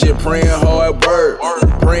Just praying hard work,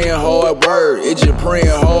 praying hard work. It just praying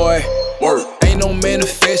hard work. Ain't no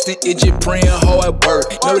manifesting, it just praying hard work.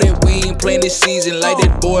 Know that we ain't playing this season like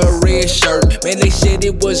that boy red shirt. Man, they said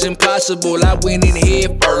it was impossible. I went in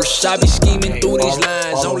head first. I be scheming through these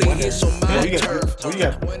lines, only hits on my turf.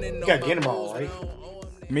 You got get them all,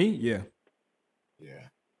 right? Me? Yeah. Yeah.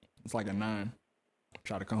 It's like a 9.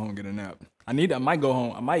 Try to come home and get a nap. I might go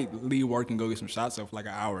home. I might leave work and go get some shots up for like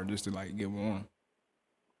an hour just to like get warm.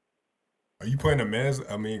 Are you playing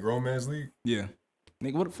grown man's league? Yeah.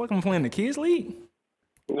 Nigga, what the fuck am I playing, the kids league?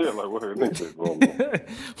 Yeah, like what her nigga grown man.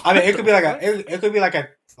 I mean, it could be like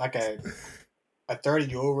a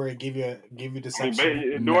 30 over and give you the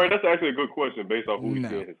section. Dorian, that's actually a good question based off who he's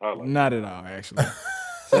seeing his highlights. Not at all, actually.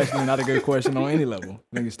 It's actually not a good question on any level.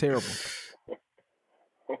 I think it's terrible.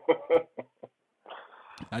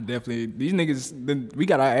 I definitely, these niggas, we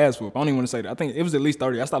got our ass whooped. I don't even want to say that. I think it was at least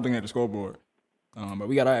 30. I stopped looking at the scoreboard. But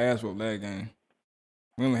we got our ass whooped that game.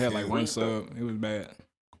 We only had like one sub. It was bad.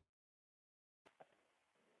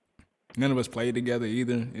 None of us played together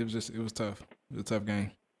either. It was tough. It was a tough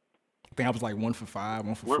game. I think I was like 1 for 5,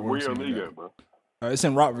 1 for 4. Where your league at, bro? It's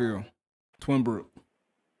in Rockville, Twin Brook.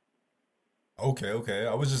 Okay.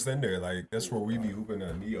 I was just in there. Like, that's where we be hooping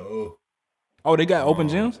at Neo. Oh, they got open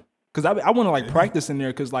gyms? Because I want to like practice in there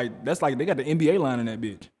because like that's like they got the NBA line in that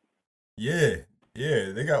bitch. Yeah,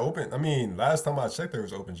 they got open. I mean, last time I checked, there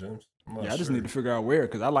was open gyms. I just need to figure out where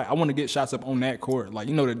because I want to get shots up on that court. Like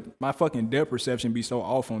my fucking depth perception be so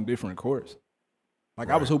off on different courts. Like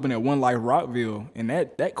I was hooping at one like Rockville, and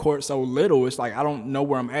that court so little, it's like I don't know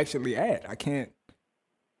where I'm actually at. I can't.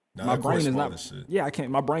 My brain is not. Yeah, I can't.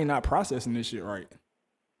 My brain not processing this shit right.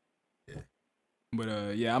 But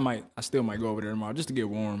I still might go over there tomorrow just to get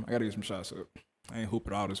warm. I gotta get some shots up. I ain't hoop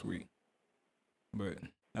it all this week. But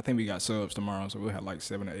I think we got subs tomorrow, so we'll have like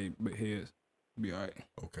 7 or 8 heads. Be all right.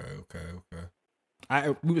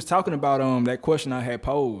 Okay. We was talking about that question I had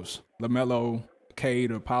posed. LaMelo,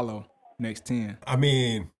 Cade, or Paolo next 10. I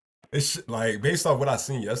mean, it's like based off what I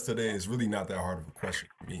seen yesterday, it's really not that hard of a question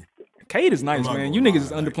for me. Cade is nice, man. You niggas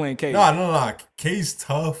is underplaying Cade. No. Cade's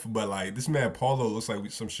tough, but like this man Paulo looks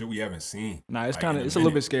like some shit we haven't seen. Nah, it's kind of it's a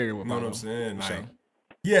little bit scary with Paulo. You know what I'm saying? Like,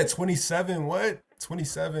 he had 27. What?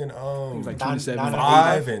 27. He was like 27,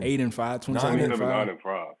 5 and 8 and 5, 27 and 5.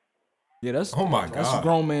 Yeah, that's that's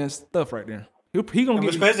grown man stuff right there. He gonna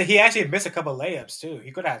get. Crazy. He actually missed a couple layups too.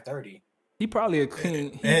 He could have 30. He probably a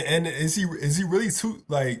clean. And is he really 6'10",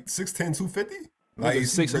 250? Like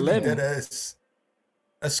he's 6'11".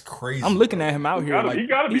 That's crazy. I'm looking at him out here like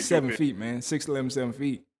he's 7 feet, man. 6'11", 7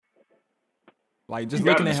 feet. Like just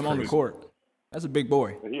looking at him on the court, that's a big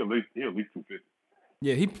boy. He at least 250.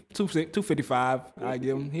 Yeah, he 255. I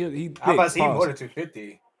give him. He. I'm about to say more than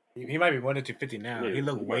 250. He might be more than 250 now. Yeah, he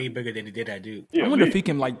looked way bigger than he did that dude. I wonder if he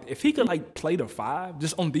could play the 5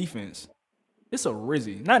 just on defense. It's a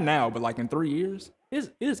Rizzy. Not now, but like in 3 years,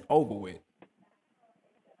 it's over with.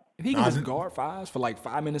 If he can just guard 5s for like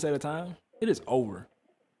 5 minutes at a time, it is over.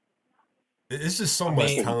 It's just so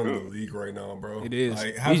much talent in the league right now, bro. It is.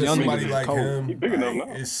 Like having somebody like him,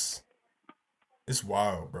 it's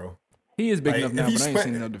wild, bro. He is big enough now, but I ain't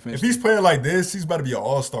seen no defense. If he's playing like this, he's about to be an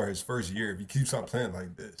all-star his first year. If he keeps on playing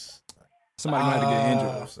like this, somebody got to get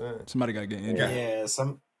injured. Somebody got to get injured. Yeah,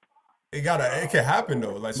 it can happen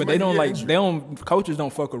though. Like, but coaches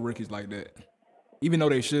don't fuck with rookies like that. Even though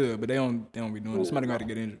they should, but they don't be doing it. Somebody got to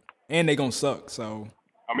get injured, and they gonna suck. So.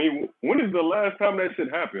 I mean, when is the last time that shit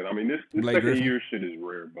happened? I mean, this second year shit is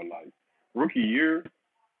rare, but like rookie year.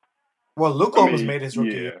 Well, Luka almost made his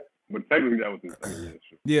rookie year. But technically that was his second year.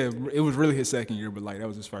 Yeah, it was really his second year, but like that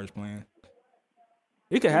was his first plan.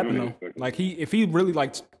 It could happen though. Like if he really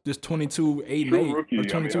like just 22, 8 and 8 or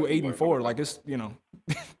 22, 8 and 4, like it's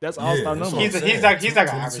that's all-star number. He's like an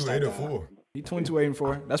average 8 and 4. He's 22, 8 and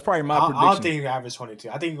 4. That's probably my prediction. I don't think he averaged 22.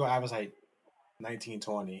 I think he average like 19,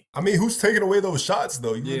 20. I mean, who's taking away those shots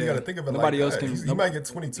though? You really got to think of it. Nobody like else that. can. He might get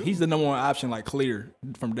 22. He's the number one option, like clear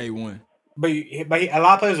from day one. But a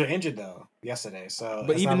lot of players were injured though yesterday. So,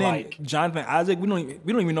 but even then, Jonathan Isaac, we don't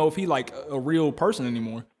even know if he like a real person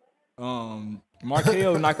anymore. Markel's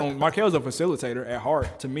a facilitator at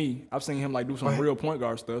heart. To me, I've seen him like do some real point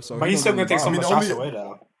guard stuff. So, but he's still gonna take some shots away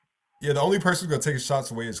though. Yeah, the only person who's gonna take his shots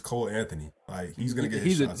away is Cole Anthony. Like he's gonna get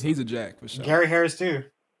his shots. He's a jack for sure. Gary Harris too.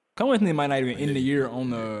 Cole Anthony might not even end the year on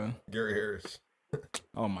the Gary Harris.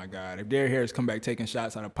 Oh my God! If Gary Harris come back taking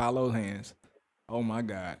shots out of Paolo's hands, oh my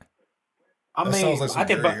God! That sounds like some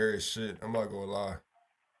Gary Harris shit. I'm not gonna lie.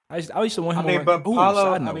 I used to want him.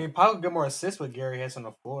 Paolo get more assists with Gary Harris on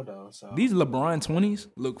the floor though. So these LeBron 20s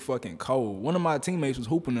look fucking cold. One of my teammates was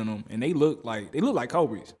hooping in them, and they look like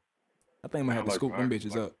Kobe's. I think I'm gonna have to scoop them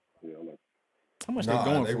bitches up. Yeah, How much they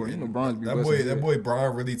going for? You know, Bron's be that boy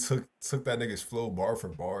Bron really took that nigga's flow bar for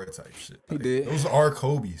bar type shit. He did. Those are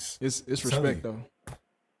Kobe's. It's respect though.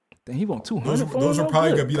 Then he want 200. Those are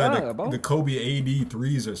probably gonna be like the Kobe AD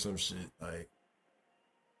threes or some shit, like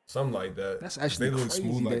something like that. That's actually they look crazy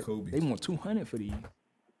smooth like Kobe. They want 200 for these.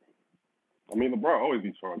 I mean, LeBron always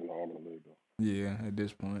be charging the arm in the league though. Yeah, at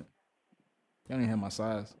this point, I don't even have my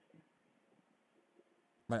size.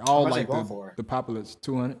 Like all like the populace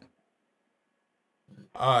 200.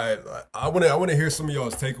 All right, I want to hear some of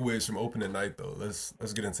y'all's takeaways from opening night though. Let's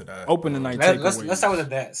get into that. Opening night takeaways. Let's start with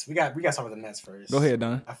the Nets. We got to start with the Nets first. Go ahead,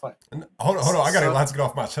 Don. Hold on. I got a lot to get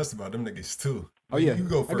off my chest about them niggas too. Oh yeah, you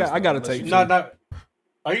go first. I got to take. No.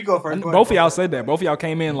 Oh, you go first. Both of y'all said that. Both of y'all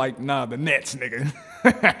came in like, nah, the Nets, nigga.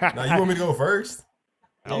 Now you want me to go first?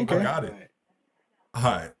 Okay. I got it. All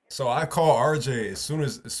right. So I call RJ as soon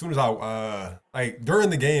as I like during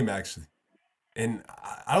the game actually. And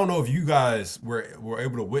I don't know if you guys were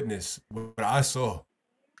able to witness what I saw,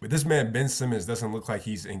 but this man Ben Simmons doesn't look like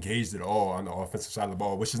he's engaged at all on the offensive side of the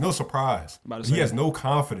ball, which is no surprise. He has no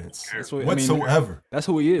confidence whatsoever. That's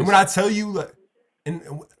who he is. And when I tell you, like, and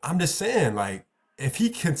I'm just saying, like, if he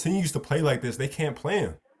continues to play like this, they can't play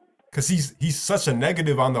him because he's such a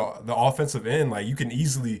negative on the offensive end. Like, you can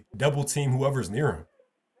easily double team whoever's near him.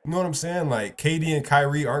 You know what I'm saying? Like, KD and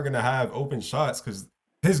Kyrie aren't gonna have open shots because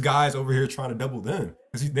his guys over here trying to double them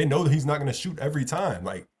because they know that he's not going to shoot every time.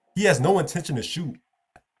 Like, he has no intention to shoot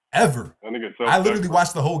ever. I literally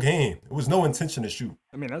watched the whole game. It was no intention to shoot.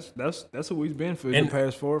 I mean, that's who he's been for the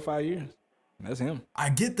past 4 or 5 years. That's him. I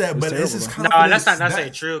get that, but it's his confidence. No, that's not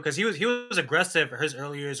saying true because he was aggressive his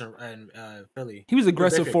early years in Philly. He was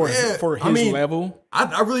aggressive for his level.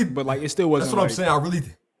 I really, but like it still wasn't. That's what I'm saying.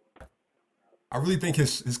 I really think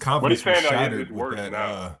his confidence was shattered with that.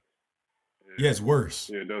 Now. Yeah, it's worse.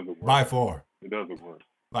 Yeah, it does look worse. By far. It does look worse.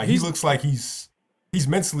 Like, he looks like he's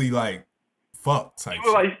mentally, like, fucked. He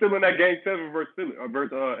looks like he's still in that Game 7 versus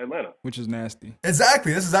Atlanta. Which is nasty.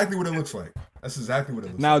 Exactly. That's exactly what it looks like.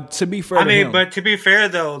 Now, to be fair but to be fair,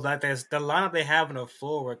 though, like the lineup they have on the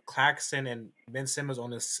floor with Claxton and Ben Simmons on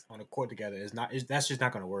the court together that's just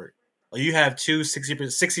not going to work. You have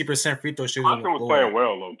 60% free throw shooters on the floor. was playing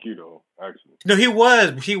well, low-key, though, actually. No, he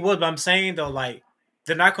was, but I'm saying, though, like,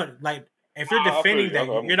 they're not going to, like, if you're defending that,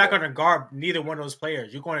 you're not going to guard neither one of those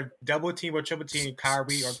players. You're going to double team or triple team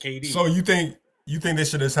Kyrie or KD. So you think they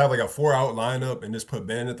should just have like a 4-out lineup and just put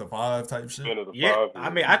Ben at the 5 type shit? Yeah, I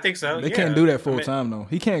mean, I think so. They can't do that full time though.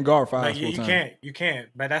 He can't guard 5 full time. You can't.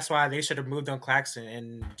 But that's why they should have moved on Claxton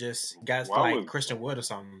and just guys like Christian Wood or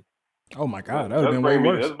something. Oh my God, that would have been way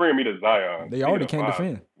worse. Let's bring me to Zion. They already can't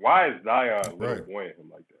defend. Why is Zion really playing him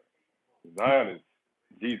like that? Zion is.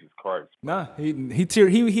 Jesus Christ. Nah, he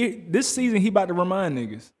this season he about to remind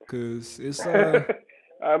niggas because it's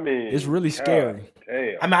I mean it's really scary.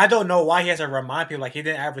 Damn. I mean, I don't know why he has to remind people like he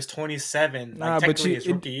didn't average 27 technically his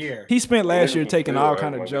rookie year. He spent last year taking all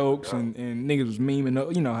kind of jokes and niggas was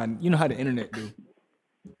memeing. You know how the internet do.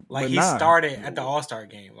 Like he started at the All-Star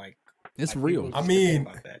game. Like it's real. I mean,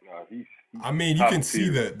 you can see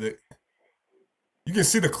you can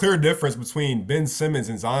see the clear difference between Ben Simmons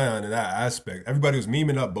and Zion in that aspect. Everybody was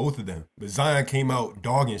memeing up both of them, but Zion came out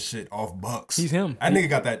dogging shit off Bucks. He's him. That nigga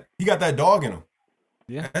got that. He got that dog in him.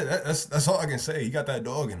 Yeah, that's all I can say. He got that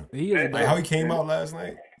dog in him. He is like how he came out last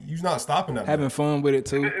night. He's not stopping that. Having fun with it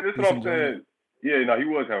too. That's what I'm saying. Yeah, no, he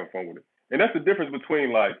was having fun with it, and that's the difference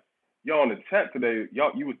between like y'all in the chat today.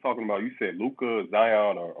 You was talking about. You said Luka,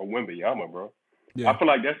 Zion, or Wembanyama, bro. Yeah. I feel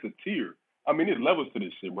like that's the tier. I mean, there's levels to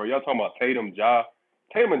this shit, bro. Y'all talking about Tatum, Ja.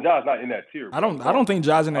 Tatum and Ja's not in that tier. Bro. I don't think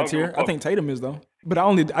Ja's in that tier. I think Tatum is though. But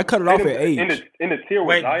I cut it off at age. In the tier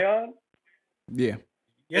with Zion? Yeah.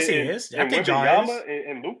 Yes, he is. I think Ja is.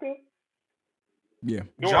 And Luka? Yeah.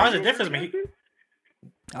 Ja's a difference, man.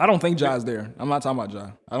 I don't think Ja's there. I'm not talking about Ja.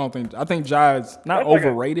 I think Ja is not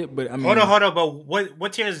overrated, but I mean. Hold on. But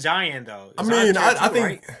what tier is Zion though?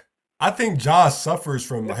 I think Ja suffers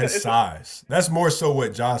from his size. That's more so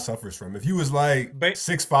what Ja suffers from. If he was like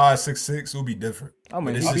 6'5", 6'6", it would be different. I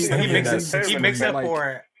mean,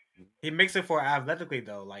 he makes it for athletically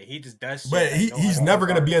though. Like he just does shit. But he's never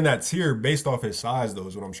gonna be in that tier based off his size though,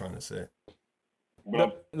 is what I'm trying to say.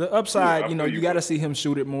 The upside, you gotta see him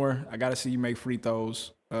shoot it more. I gotta see you make free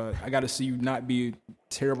throws. I gotta see you not be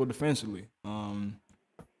terrible defensively.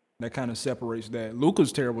 That kind of separates that.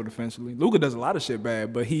 Luka's terrible defensively. Luka does a lot of shit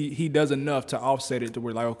bad, but he does enough to offset it to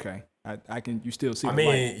where like, okay, I can. You still see. I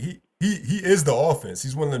mean, he is the offense.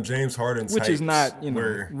 He's one of them James Harden types, which is not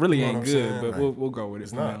really ain't good, but we'll go with it.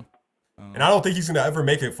 It's not. And I don't think he's gonna ever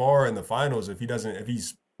make it far in the finals if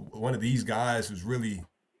he's one of these guys who's really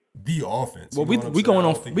the offense. Well, you know we going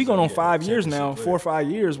on 5 years now, 4 or 5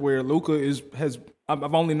 years where Luka has.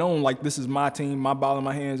 I've only known like this is my team, my ball in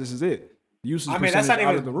my hands. This is it. I mean, that's not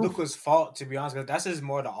even Luka's fault, to be honest. Cause that's just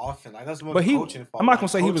more the offense. Like that's more the coaching fault. I'm not gonna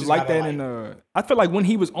say he was like that in. I feel like when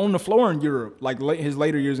he was on the floor in Europe, like his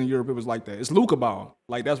later years in Europe, it was like that. It's Luka ball.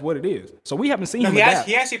 Like that's what it is. So we haven't seen him. He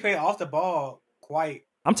actually played off the ball quite.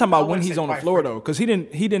 I'm talking about when he's on the floor though, because he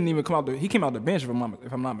didn't even come out. He came out the bench if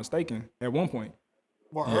I'm not mistaken at one point.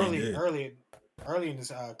 Well, early in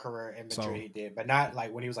his career in Madrid he did, but not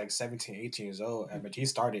like when he was like 17, 18 years old. But he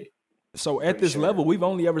started. So at this level, we've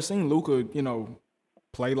only ever seen Luka,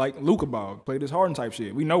 play like Luka ball, play this Harden type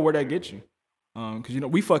shit. We know where that gets you, because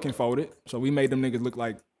we fucking folded, so we made them niggas look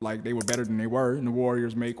like they were better than they were, and the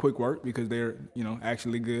Warriors made quick work because they're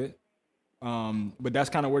actually good. But that's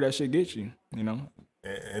kind of where that shit gets you,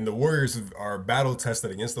 And the Warriors are battle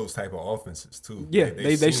tested against those type of offenses too. Yeah,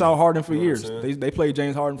 they saw Harden for years. They played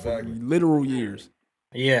James Harden for literal years.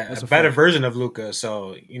 Yeah, that's a better version of Luka.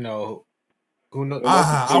 So who knows?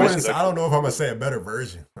 I don't know if I'm gonna say a better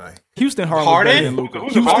version. Like Houston Harden than Luka.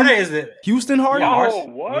 Houston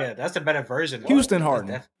Harden. Yeah, that's a better version. Houston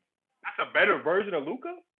Harden. That's a better version of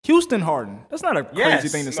Luka. Houston Harden. That's not a crazy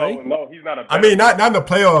thing to say. No, he's not a. I mean, not in the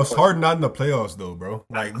playoffs. Harden not in the playoffs though, bro.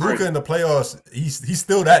 Like Luka in the playoffs, he's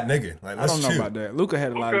still that nigga. Like I don't know about that. Luka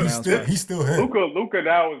had a lot of downs. He's still him. Luka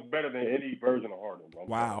now is better than any version of Harden, bro.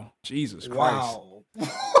 Wow, Jesus Christ.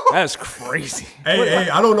 That's crazy. Hey,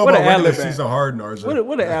 I don't know about regular season Harden, RJ.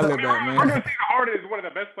 What an ad-lib at, man? Regular season Harden is one of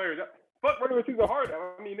the best players. Fuck regular season Harden.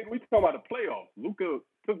 I mean, we talking about the playoffs. Luka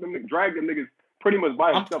dragged them niggas pretty much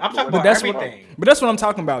by himself. I'm talking about everything. But that's what I'm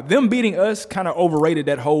talking about. Them beating us kind of overrated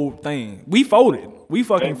that whole thing. We folded. We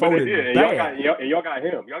fucking folded. And y'all got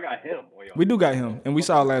him. Y'all got him. We do got him, and we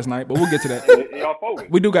saw it last night. But we'll get to that. Y'all folded.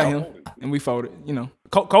 We do got him, and we folded.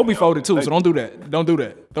 Kobe folded too. So don't do that. Don't do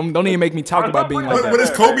that. Don't even make me talk about being like that. What does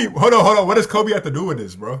Kobe? Hold on. What does Kobe have to do with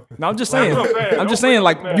this, bro? No, I'm just saying.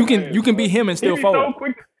 Like you can be him and still fold.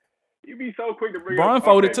 You be so quick to bring Bron up.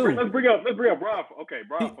 folded too. Let's bring up Bron. Okay,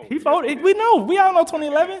 Bron folded. He folded. We know. We all know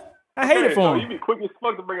 2011. I hate it for him. You be quick as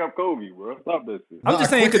fuck to bring up Kobe, bro. Stop this shit. I'm just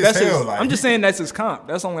saying because that's his. I'm just saying that's his comp.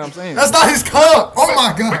 That's only I'm saying. That's not his comp. Oh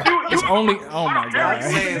my god. It's only. Oh my god.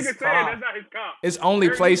 That's not his comp. It's only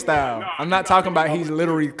play style. I'm not talking about he's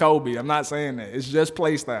literally Kobe. I'm not saying that. It's just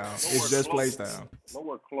play style. It's just play style.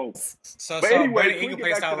 Nowhere close. So Brandon Ingram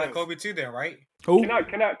plays style like Kobe too, then, right? Who? Can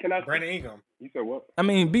I? Brandon Ingram. You said what? I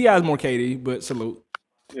mean, Bi is more KD, but salute.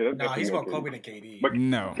 Yeah, he's more Kobe than KD. But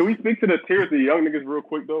no. Can we speak to the tiers of the young niggas real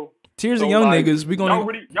quick though? Tiers of young niggas. We gonna.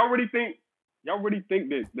 Y'all really think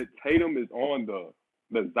that Tatum is on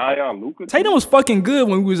the Zion Luka? Tatum was fucking good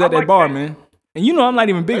when we was at that bar, man. And I'm not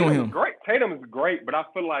even big on him. Great. Tatum is great, but I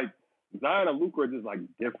feel like Zion and Luka are just like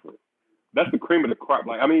different. That's the cream of the crop.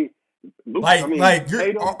 Like I mean.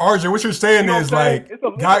 RJ, what you're saying is like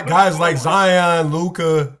guys like Zion,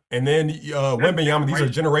 Luka, and then Wembanyama. These are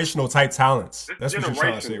generational type talents. That's what you're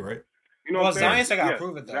trying to say, right? You know Zion still got to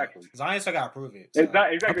prove it, though. Exactly. Zion still got to prove it. So.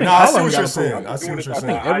 Exactly. No, I see what you're saying. I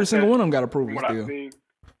think every single one of them got to prove it still.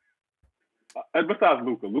 Besides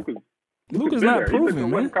Luka's not proven,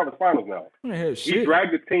 man. Conference Finals now. He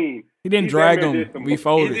dragged the team. He didn't drag them. We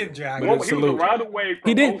folded. He didn't drag them. He was around away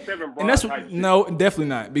from 07 and that's no, definitely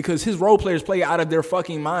not. Because his role players play out of their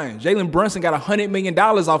fucking minds. Jalen Brunson got $100 million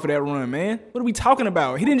off of that run, man. What are we talking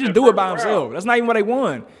about? He didn't just do it by himself. That's not even why they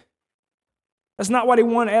won. That's not why they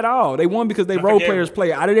won at all. They won because they role players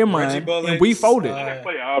play out of their mind, and we folded.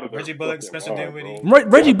 Reggie Bullock, Spencer Dinwiddie.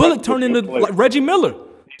 Reggie Bullock turned into like Reggie Miller.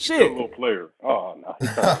 Shit. A little player. Oh no.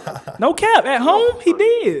 No cap. At home, he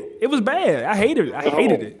did. It was bad. I hated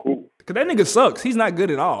it. Cool. Cause that nigga sucks. He's not good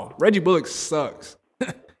at all. Reggie Bullock sucks.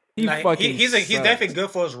 He's definitely good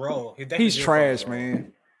for his role. He's trash,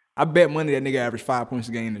 man. I bet money that nigga averaged 5 points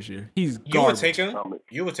a game this year. He's garbage.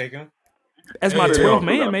 You would take him. That's my 12th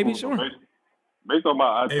man, maybe, sure. Based on my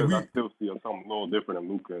eyes, I still see something a little different in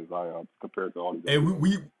Luka and Zion compared to all these. And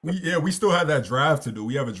we still have that draft to do.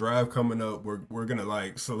 We have a draft coming up. We're gonna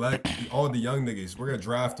like select all the young niggas. We're gonna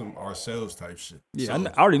draft them ourselves, type shit. Yeah, so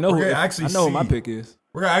I already know who. I know who my pick is.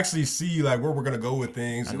 We're gonna actually see like where we're gonna go with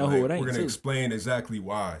things. I know who it ain't. We're gonna explain exactly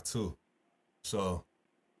why too. So.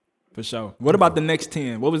 For sure. What about the next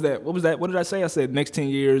 10? What was that? What did I say? I said next 10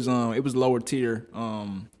 years. It was lower tier. Yeah,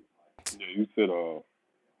 you said.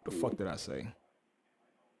 The fuck did I say?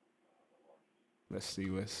 Let's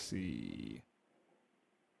see.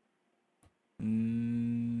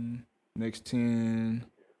 Next 10.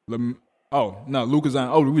 Luka Zion.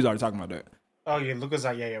 Oh, we was already talking about that. Oh yeah, Luka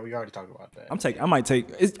Zion. Yeah, we already talked about that. I might take.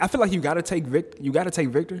 I feel like you gotta take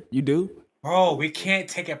Victor. You do. Bro, we can't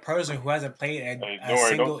take a person who hasn't played a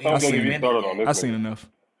single don't get me minute. started on this. I've seen enough.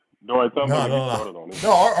 No, get me started on this. No,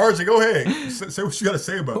 RJ, go ahead. Say what you got to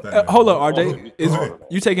say about that. Hold up, RJ. Is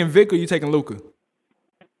you taking Vic or you taking Luka?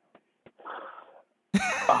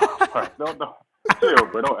 No. Chill,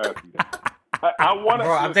 bro. Don't ask me that. I want to.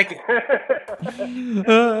 Bro, I'm taking.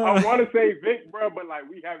 I want to say Vic, bro, but like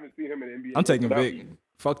we haven't seen him in the NBA. I'm taking Vic.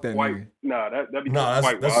 Fuck that nigga. Nah, that'd be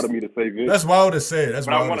quite wild of me to say Vic. That's wild to say. That's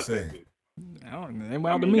but wild to say. Vic. Ain't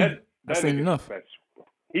wild to me. I've seen enough. Special.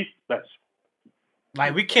 He's special.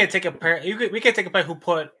 Like we can't take a player. We can't take a player who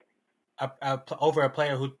put over a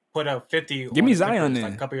player who put up 50. Give me Zion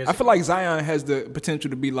then. I feel like Zion has the potential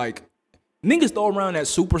to be like niggas throw around that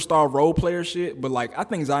superstar role player shit, but like I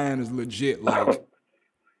think Zion is legit. Like,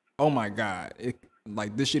 oh my god,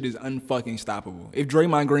 like this shit is unfucking stoppable. If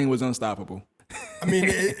Draymond Green was unstoppable, I mean,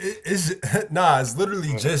 it's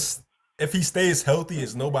literally just if he stays healthy,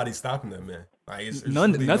 it's nobody stopping that man. Like it's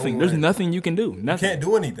nothing. There's nothing you can do. Nothing. You can't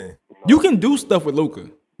do anything. You can do stuff with Luka.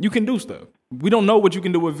 You can do stuff. We don't know what you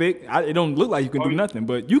can do with Vic. It don't look like you can do nothing,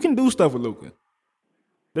 but you can do stuff with Luka.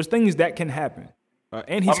 There's things that can happen,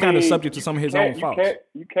 and he's kind of subject to some of his own faults.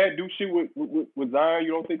 You can't do shit with Zion.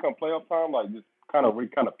 You don't think come playoff time, like just kind of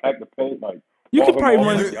pack the paint, like you could probably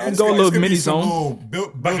run and go a little mini zone.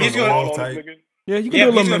 He's gonna Yeah, you can do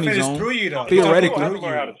a little mini zone.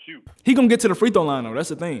 Theoretically, he gonna get to the free throw line though. That's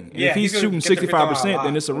the thing. And if he's shooting 65%,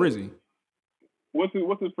 then it's a Rizzy. What's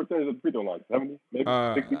his percentage of the free throw line? 70, maybe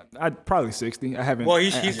 60. I'd probably 60. I haven't. Well,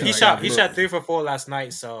 he shot 3 for 4 last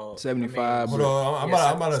night, so 75. Hold on,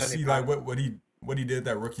 I'm about to see like what he did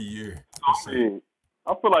that rookie year. I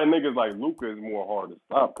feel like niggas like Luka is more hard to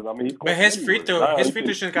stop because I mean, his free throw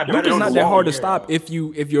shit got better. Luka's not that hard to stop if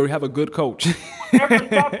you have a good coach.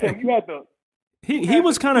 He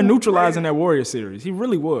was kind of neutralized in that Warrior series. He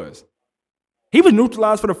really was. He was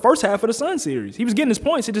neutralized for the first half of the Sun series. He was getting his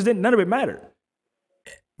points. It just didn't. None of it mattered.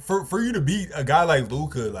 For you to beat a guy like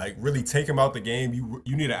Luka, like really take him out the game,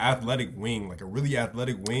 you need an athletic wing, like a really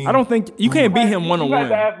athletic wing. I don't think you can't beat him 1-on-1. You had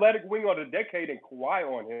the athletic wing of the decade and Kawhi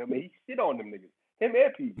on him, and he shit on them niggas. Him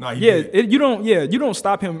and P. Nah, you don't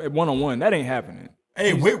stop him at 1-on-1. That ain't happening.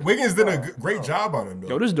 Hey, Wiggins did a great job on him though.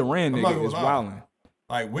 Yo, this Durant nigga is wilding.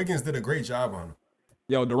 Like Wiggins did a great job on him.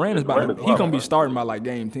 Yo, Durant is he's gonna be starting by like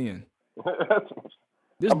game 10.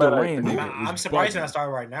 This Durant nigga. I'm surprised he's not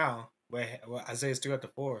starting right now. But Isaiah Stewart at the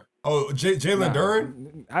 4. Oh, Jalen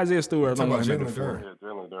Duren? Isaiah Stewart. Talking about Jalen Duren. Yeah,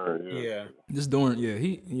 Jalen Duren. Yeah. This Duren,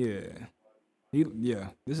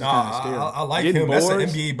 This is kind of scary. I like him. That's an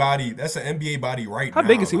NBA body. That's an NBA body right now. How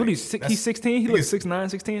big is he? What he's 16? He looks 6'9",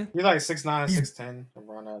 6'10"? He's like 6'9",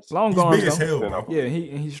 6'10". Long gone. Big as hell, bro. Yeah,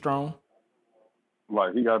 he's strong.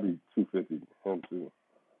 Like he gotta be 250. Him too.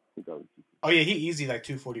 He gotta be 250. Oh yeah, he easy like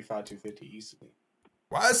 245, 250 easily.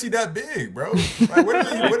 Why is he that big, bro? Like, what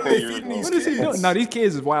are they feeding these kids? No, these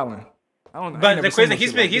kids is wilding. But the crazy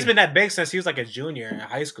thing, he's been that big since he was like a junior in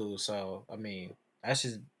high school. So I mean, that's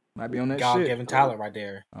just might be on that God-given talent right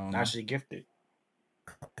there. Naturally gifted.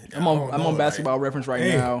 I'm on Basketball Reference right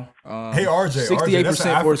now. Hey RJ,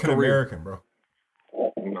 68% for his career, American, bro.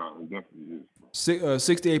 No, it definitely is.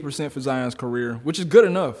 68% for Zion's career, which is good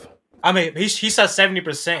enough. I mean, he shot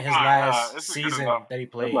 70% his last season that he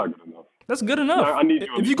played. That's not good enough. That's good enough.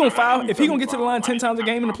 If you're gonna foul, if he gonna get to the line 10 times a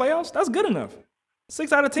game in the playoffs, that's good enough.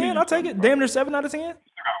 6 out of 10, I'll take it. Damn near 7 out of 10.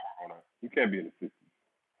 You can't be in the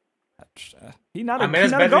 60s. He's not a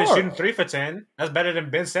that's better guard. than shooting 3 for 10. That's better than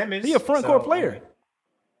Ben Simmons. He a front court player.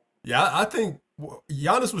 Yeah, I think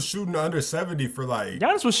Giannis was shooting under 70 for like.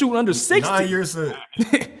 Giannis was shooting under 60. 9 years of.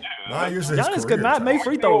 9 years of his Giannis career, could not make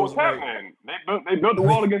free throws. What was happening? They built the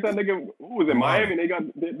wall against that nigga. Who was in Miami? They got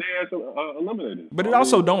their ass eliminated. But it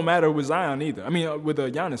also don't matter with Zion either. I mean, with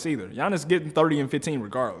Giannis either. Giannis getting 30 and 15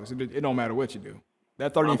 regardless. It don't matter what you do.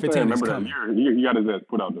 That 30 and 15 is coming. That year, he got his ass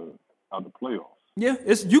put out the playoffs. Yeah,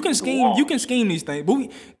 you can scheme. You can scheme these things.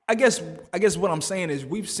 But I guess what I'm saying is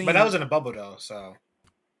we've seen. But that was in a bubble though, so.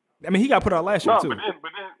 I mean, he got put out last year too.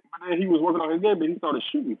 But then he was working on his game, but he started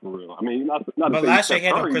shooting for real. I mean, not. But last year he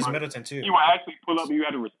had Chris Middleton too. He would actually pull up, and you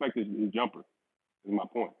had to respect his jumper. Is my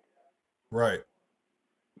point. Right.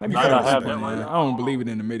 Maybe I don't believe it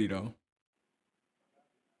in the midi though.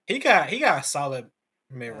 He got a solid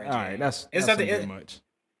mid range. All right, that's not much.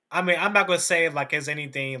 I mean, I'm not gonna say like it's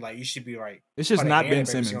anything like you should be right. It's just not Ben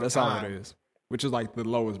Simmons. That's all it is. Which is like the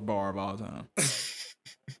lowest bar of all time.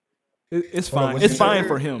 It's fine. It's fine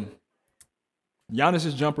for him.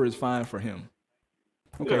 Giannis's jumper is fine for him.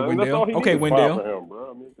 Okay, Wendell. Okay, Wendell.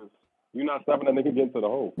 I mean, you're not stopping that nigga getting to the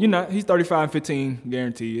hole. You're not. He's 35-15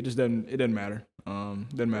 guaranteed. It doesn't matter.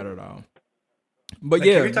 Doesn't matter at all. But Like,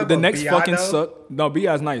 can yeah, we talk the about next B.I. fucking though? suck. No,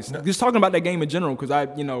 Bi's nice. Just talking about that game in general, because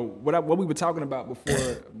what we were talking about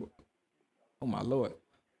before. Oh my lord.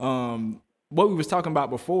 What we was talking about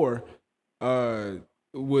before,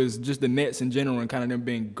 was just the Nets in general and kind of them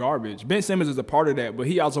being garbage. Ben Simmons is a part of that, but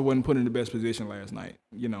he also wasn't put in the best position last night.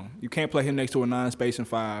 You know, you can't play him next to a 9-space and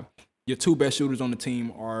 5. Your 2 best shooters on the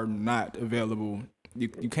team are not available. You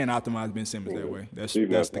can't optimize Ben Simmons that way. That's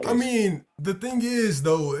the case. I mean, the thing is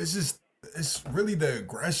though, it's really the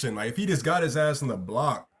aggression. Like if he just got his ass on the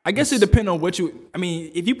block. I guess it depends on what you. I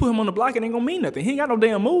mean, if you put him on the block, it ain't gonna mean nothing. He ain't got no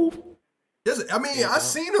damn move. Yes, I mean, I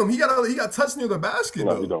seen him. He got touched near the basket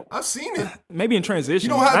No, though. he don't. I've seen it. Maybe in transition.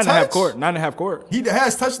 You don't have 9.5 touch? court. 9.5 court. He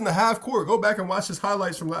has touched in the half court. Go back and watch his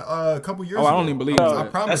highlights from a couple years ago. I don't even believe I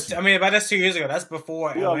that. promise you. That's 2 years ago. That's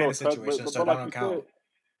before Yeah, Atlanta no, situation, but so that like don't you count. said,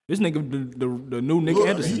 This nigga, the new Nick Look,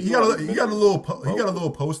 Anderson. he got a little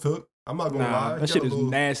post hook. I'm not gonna lie. That He shit got a is little-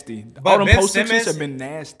 nasty. But All them Ben post hooks Simmons- have been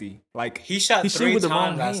nasty. Like He shot shoot 3 with the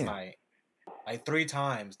wrong times last hand. night. Like 3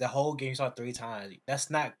 times. The whole game shot 3 times. That's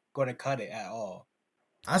not going to cut it at all.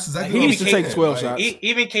 That's exactly He what I'm needs to saying. take 12 Like, shots.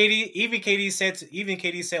 Even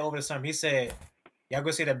KD said over the summer, he said, "Y'all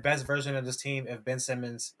gonna see the best version of this team if Ben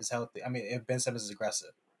Simmons is healthy. I mean, if Ben Simmons is aggressive.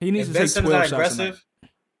 He needs If to Ben take Simmons 12 not shots tonight. aggressive,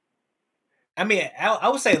 I mean, I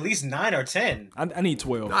would say at least 9 or 10. I need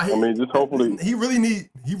 12. Nah, I mean, just hopefully. he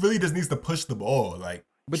really just needs to push the ball. Like,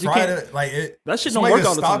 But you try can't- to like it. That shit don't somebody work can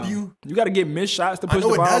all the stop time. you. You got to get missed shots to I push know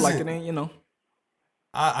the it ball. Like doesn't. it ain't, you know.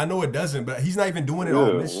 I know it doesn't, but he's not even doing it on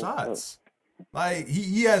Yeah, missed shots. Like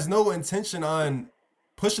he has no intention on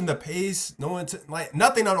pushing the pace. Like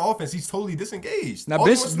nothing on offense. He's totally disengaged. Now All he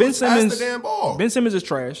wants to do is pass the damn ball. Ben Simmons is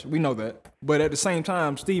trash. We know that. But at the same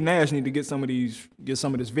time, Steve Nash need to get some of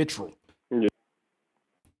this vitriol.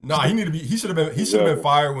 Nah, he should have been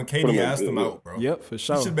fired when Put him KD in- asked him out, bro. Yep, for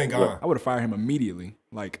sure. He should have been gone. I would have fired him immediately.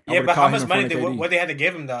 Like, I Yeah, would've but caught how him much in money front of KD. what they had to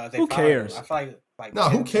give him though? If they Who fired him? cares? I feel like No,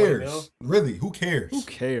 who 10, 20 mil. cares? Really, who cares? Who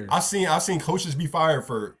cares? I've seen coaches be fired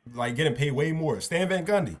for like getting paid way more. Stan Van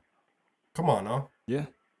Gundy. Come on, now. Yeah.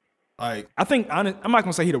 Like I think I'm not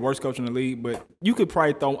gonna say he's the worst coach in the league, but you could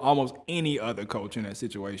probably throw almost any other coach in that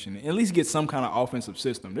situation and at least get some kind of offensive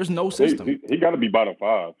system. There's no system. He got to be bottom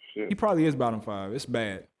 5. Shit. He probably is bottom 5. It's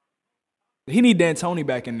bad. He need D'Antoni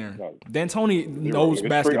back in there. D'Antoni knows It's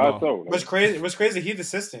basketball. What's crazy? He's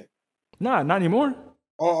assistant. Nah, not anymore.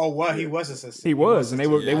 Or what? He was assistant. He was, and they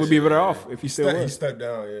would be better off if he still he was. stepped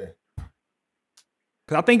down. Yeah.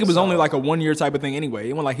 Because I think it was only like a 1-year type of thing anyway.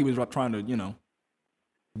 It wasn't like he was trying to,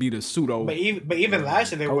 be the pseudo. But even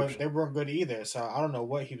last year coach. they weren't good either. So I don't know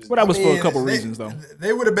what he was. Well, that was for a mean, couple they- reasons though.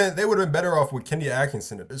 They would have been better off with Kenny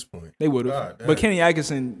Atkinson at this point. They would God have. damn. But Kenny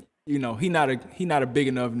Atkinson, he not a big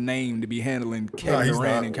enough name to be handling Kevin he's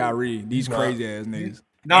Durant not. and Kyrie, these He's not. crazy ass niggas.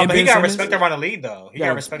 No, And but he Ben got Simmons? respect around the league though. He Yeah.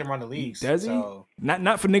 got respect around the league. Does he? So,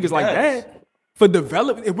 Not for niggas like does. that. For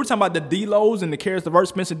development, if we're talking about the D-Lows and the Karis LeVert,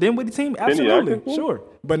 Spencer Dinwiddie team, absolutely, Atkinson? sure.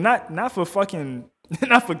 But not for fucking,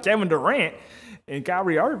 not for Kevin Durant and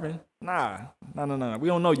Kyrie Irving. Nah. We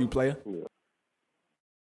don't know you, player.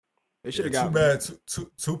 They should have got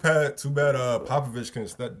Too bad. Popovich can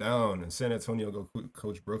step down and San Antonio go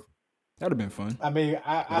coach Brooklyn. That'd have been fun. I mean,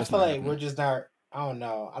 I that's feel not like happening. we're just not. I don't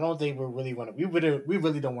know. I don't think we really want to. We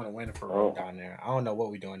really don't want to win for real down there. I don't know what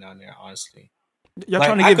we're doing down there, honestly. Y'all Like,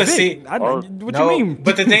 trying to I get could Vic. see- What No, you mean?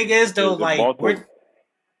 But the thing is, though, Is it like Baltimore?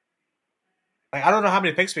 I don't know how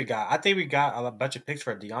many picks we got. I think we got a bunch of picks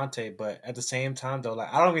for Deontay, but at the same time, though,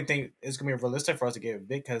 like I don't even think it's gonna be realistic for us to get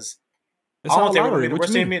Vic because It's I don't all think we're gonna lottery. be the What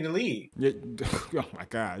worst you team mean? in the league. Yeah. Oh my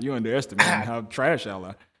God, you underestimating how trash y'all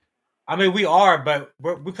are. I mean, we are, but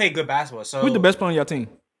we play good basketball. So Who's the best player on your team?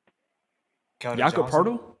 Keldon Jakob Johnson.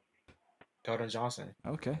 Poeltl? Keldon Johnson.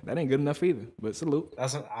 Okay, that ain't good enough either. But salute.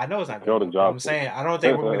 I know it's not good. Keldon But I'm Johnson. saying I don't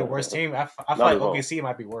think we're gonna be the worst team. I feel Not like at all. OKC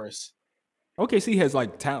might be worse. OKC has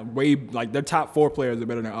like talent, their top 4 players are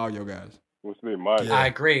better than all your guys. What's the my Yeah. I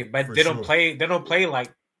agree, but for they don't sure. play. They don't play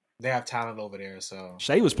like they have talent over there. So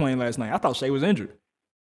Shea was playing last night. I thought Shea was injured.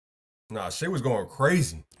 Nah, Shea was going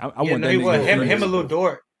crazy. I yeah, want no, that he nigga was. in Him Phoenix. and Lou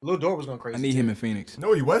Dort. Lou Dort was going crazy. I need him in Phoenix.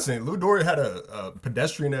 No, he wasn't. Lou Dort had a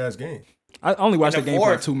pedestrian ass game. I only watched the In the game for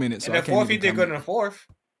like fourth- 2 minutes. So In I the can't fourth, he even did good in comment. the fourth.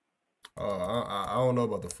 I don't know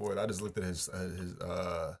about the fourth. I just looked at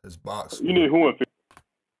his box. You need who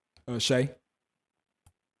in Shea.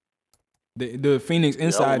 The Phoenix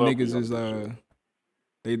inside love niggas him, is for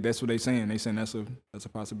that's what they saying. They saying that's a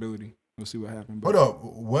possibility. We'll see what happens. Hold up.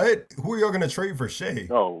 What? Who are y'all gonna trade for Shea?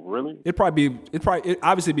 Oh, really? It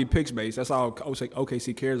obviously be picks based. That's all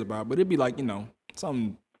OKC cares about. But it'd be like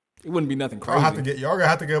something. It wouldn't be nothing crazy. Y'all gonna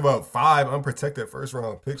have to give up 5 unprotected first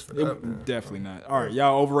round picks for that. Man. Definitely not. All right,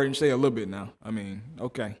 y'all overrating Shea a little bit now. I mean,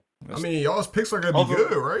 okay. I mean, y'all's picks are gonna be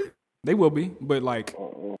good, right? They will be, but like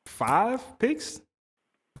 5 picks.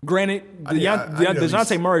 Granted,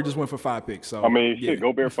 DeJounte Murray just went for 5 picks. So I mean, shit,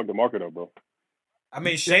 Gobert fucked the market up, bro. I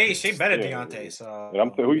mean, Shea better than Deontay. So and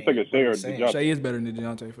I'm saying, who you thinking, Shea or DeJounte? Shea is better than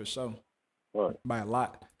DeJounte for sure, right? By a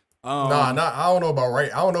lot. I don't know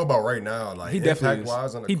about right now. Like he definitely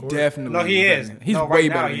wise on the court. Definitely. No, he is. He's way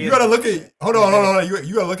better. You gotta look at. Hold on.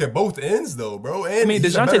 You gotta look at both ends though, bro. And I mean,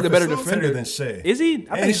 DeJounte's a better defender than Shea. Is he?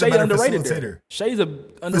 I think Shea's underrated. There. Shea's an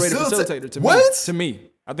underrated facilitator to me. What? To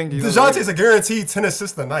me, I think he's DeJounte's a guaranteed 10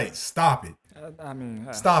 assists a night. Stop it. I mean,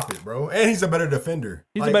 stop it, bro. And he's a better defender.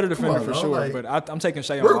 He's a better defender for sure. But I'm taking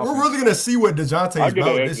Shea. We're really gonna see what DeJounte is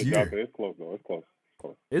about this year. It's close though. It's close.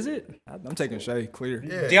 Is it? I'm taking Shea clear.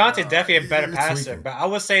 Yeah, Deontay's definitely a better passer, but I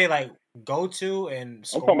would say like go to and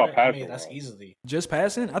score. I'm talking about passing. I mean, that's easily just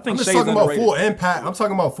passing. I think I'm just Shea's talking underrated. about full impact. I'm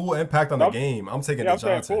talking about full impact on the game. I'm taking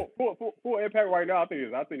DeJounte. Full impact right now. I think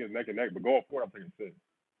it's neck and neck. But going forward, I'm taking Shea.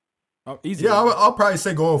 Oh, easy. Yeah, I'll probably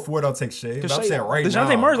say going forward, I'll take Shea. But I'm saying right now,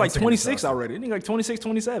 DeJounte Murray's like 26 already. Isn't he like 26,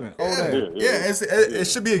 27? It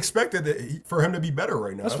should be expected for him to be better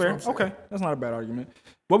right now. That's fair. Okay, that's not a bad argument.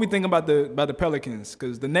 What we think about the Pelicans?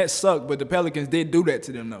 Because the Nets suck, but the Pelicans did do that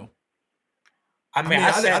to them though. I mean, I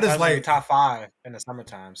said that's like top 5 in the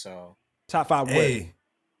summertime. So top 5 way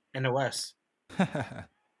in the West. Okay.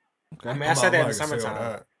 I mean, I said that in the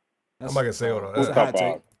summertime. I'm not gonna say all that. That's a hot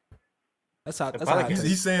take. That's hot.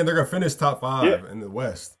 He's saying they're gonna finish top 5 in the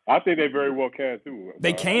West. I think they very well can too.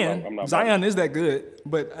 They can. I'm not Zion is that good,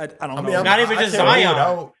 but I don't know. Not even just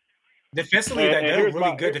Zion. Defensively, they're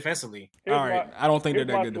really good defensively. All right, I don't think they're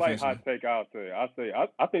that good defensively. Hot take I'll say.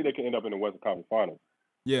 I think they can end up in the Western Conference Finals.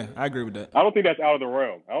 Yeah, I agree with that. I don't think that's out of the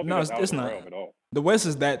realm. It's not at all. The West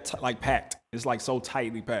is that packed. It's like so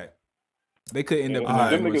tightly packed. They could end up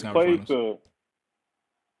in the Western Conference Finals.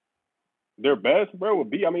 Their best, bro, would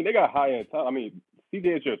be. I mean, they got high end talent. I mean,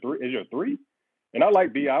 CJ is your three, and I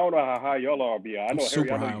like B. I don't know how high y'all are on B. I know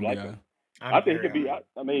super Harry. I know you like him. him. I think he could be.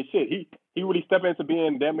 I mean, shit. He really step into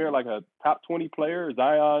being damn near like a top 20 player.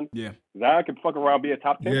 Zion. Yeah. Zion can fuck around, be a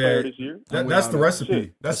top 10 player this year. That's the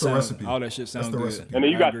recipe. That's the recipe. All that shit sounds good. Recipe. And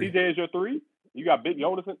then you got CJ as your 3. You got Big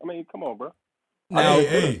Jonas. I mean, come on, bro. Now,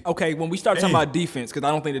 okay, when we start talking about defense, because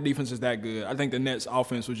I don't think the defense is that good. I think the Nets'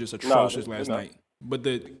 offense was just atrocious last night. But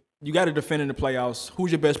you got to defend in the playoffs.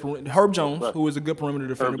 Who's your best? Herb Jones, who is a good perimeter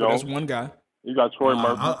defender, but that's one guy. You got Troy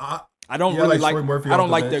Murphy. I don't really like. I don't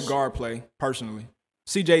like their guard play personally.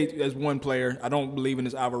 CJ as one player. I don't believe in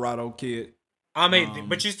this Alvarado kid. I mean,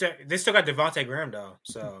 but they still got Devontae Graham though.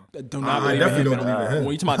 So I definitely don't believe in him. When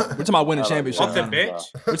we're talking about winning championships, off the bench.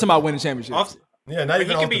 We're talking about winning championships. Yeah, not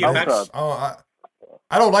even off the bench.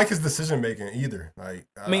 I don't like his decision making either. Like,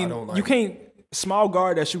 I mean, you can't small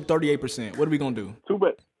guard that shoot 38%. What are we gonna do? Too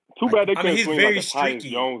bad they can't swing like a Tyus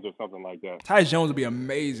Jones or something like that. Tyus Jones would be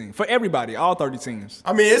amazing for everybody, all 30 teams.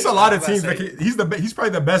 I mean, it's a lot of teams. He's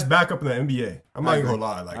probably the best backup in the NBA. I'm not even gonna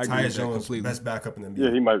lie. Like Tyus Jones, best backup in the NBA.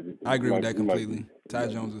 Yeah, he might be. I agree with that completely.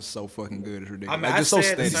 Tyus Jones is so fucking good. It's ridiculous. I mean, I so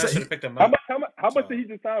steady. How much did he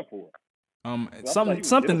just sign for?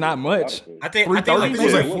 Something not much. I think it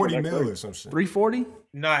was like 40 mil or some shit. 340?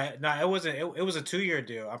 No, it wasn't. It was a 2-year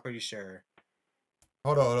deal. I'm pretty sure.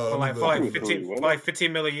 Hold on. For like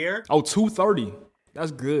 15 mil a year. Oh, 230. That's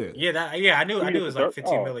good. Yeah, I knew it was like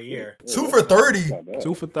 15 mil a year. 2 for 30.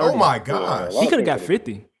 2 for 30. Oh my gosh. He could have got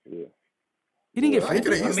 50. Yeah. He didn't get 50. He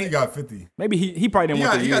could have easily got 50. Maybe he probably didn't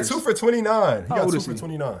want the years. He got 2 for 29. He How got old 2 is for he?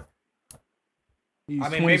 29. He's I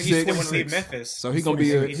mean, maybe he still wouldn't leave Memphis. So he's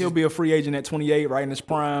he'll be a free agent at 28, right in his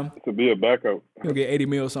prime. To be a backup. He'll get 80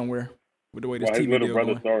 mil somewhere with the way this his TV little deal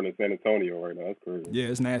brother going. starting in San Antonio right now. That's crazy. Yeah,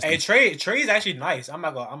 it's nasty. Hey, Trey's actually nice. I'm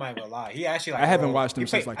not gonna lie. He actually like. I haven't watched him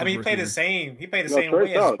since like. I mean, he played the same. He played the same Trey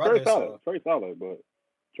way as his brother. Trey solid, but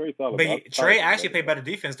Trey solid. But Trey actually played better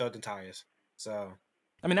defense though than Tyus. So.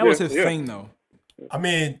 I mean, that was his thing though. I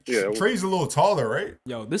mean, Trey's a little taller, right?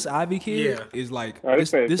 Yo, this Ivy kid is like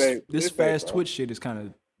this fast twitch shit is kind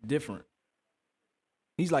of different.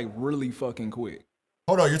 He's like really fucking quick.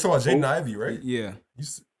 Hold on, you're talking about Jaden Ivey, right? Yeah.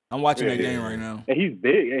 I'm watching that game right now. And he's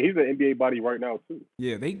big, and he's an NBA body right now too.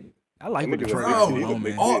 Yeah, I like what Detroit is doing,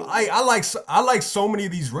 man. I like so many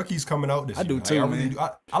of these rookies coming out this year. I do too, man.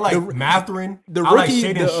 I like Mathurin. The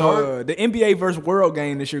rookie, the NBA versus World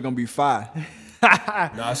game this year gonna be fire.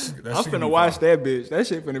 I'm finna watch that bitch. That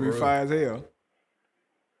shit finna be fire as hell.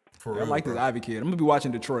 I like this Ivy kid. I'm gonna be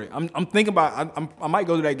watching Detroit. I'm thinking about. I might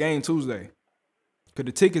go to that game Tuesday. Cause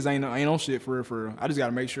the tickets ain't on shit for real. I just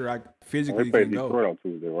gotta make sure I physically can go. Detroit on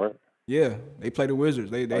Tuesday, right? Yeah, they play the Wizards.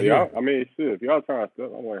 They I mean, shit. If y'all trying to stuff,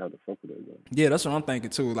 I might have to fuck with that game. Yeah, that's what I'm thinking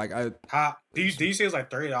too. Like do you see it's like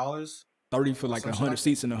 $30? 30 for like 100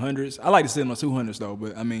 seats in the hundreds. I like to sit on the 200s though,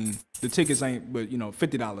 but I mean the tickets ain't. But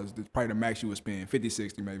 $50 is probably the max you would spend. 50,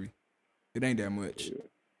 60 maybe. It ain't that much.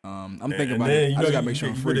 I'm thinking about it. I just gotta make sure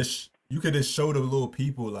I'm free. You could just show the little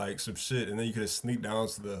people like some shit, and then you could just sneak down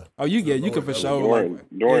to the. Oh, you could for sure.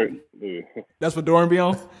 Dorian. That's what Dorian be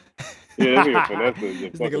on. Yeah, that's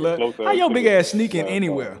the how your big ass sneaking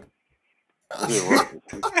anywhere?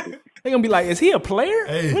 They gonna be like, is he a player?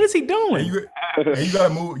 Hey, what is he doing? Hey, you gotta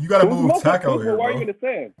move. You gotta move tackle here, Why bro. are you in the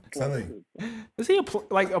sand? Is he a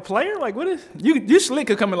player? Like what is you slick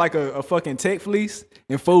could come in like a fucking tech fleece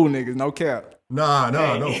and fool niggas, no cap. No,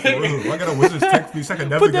 for real. I got a Wizards tech fleece. I can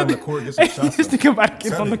never get on the court and get some shots. This nigga about to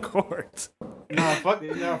get on the court.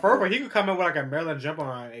 No, he could come in with like a Maryland jumper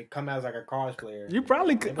on and come out as like a college player. You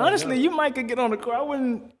probably could. Honestly, you might could get on the court. I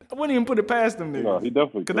wouldn't even put it past them niggas. No, he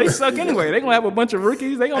definitely because they suck anyway. They gonna have a bunch of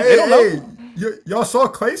rookies. They don't know. Y'all saw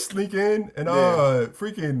Clay sneak in and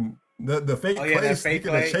freaking the fake Clay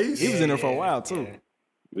sneaking the chase. He was in there for a while too.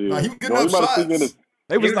 Yeah. Nah, he was getting up shots.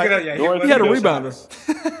 They was like he had a rebounder.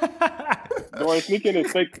 Dorian sneaking in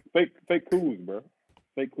fake coups, bro.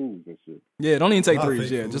 Fake coups and shit. Yeah, don't even take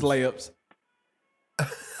threes. Yeah, just layups.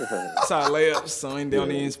 Solid layups, so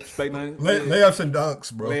don't even expect nothing. Layups and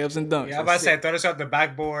dunks, bro. Layups and dunks. Yeah, I'm about to say, throw this out the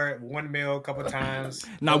backboard, 1 mil a couple times.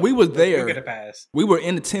 Now, we was there. Get a pass. We were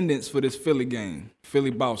in attendance for this Philly game,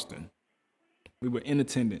 Philly-Boston. We were in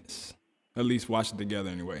attendance. At least watched it together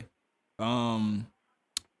anyway.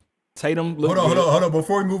 Tatum looked Hold on.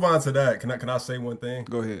 Before we move on to that, can I say one thing?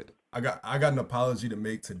 Go ahead. I got an apology to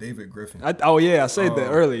make to David Griffin. I said that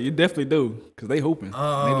earlier. You definitely do because they hooping. They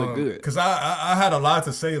look good. Because I had a lot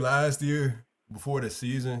to say last year before the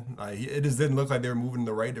season. Like it just didn't look like they were moving in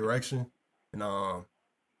the right direction, and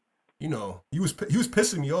he was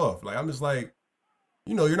pissing me off. Like I'm just like,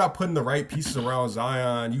 you're not putting the right pieces around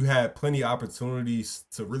Zion. You had plenty of opportunities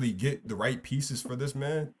to really get the right pieces for this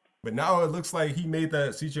man, but now it looks like he made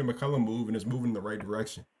that CJ McCollum move and is moving in the right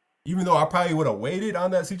direction. Even though I probably would have waited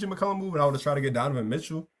on that CJ McCollum move and I would have tried to get Donovan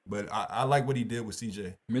Mitchell, but I like what he did with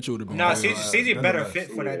CJ. Mitchell would have been. No, CJ better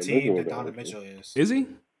fit for that team than Donovan Mitchell is. Is he?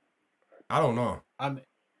 I don't know.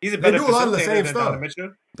 He's a better they do a lot of the same than stuff. Donovan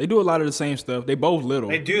Mitchell. They do a lot of the same stuff. They both little.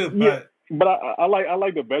 They do, but I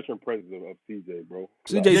like the veteran presence of CJ, bro.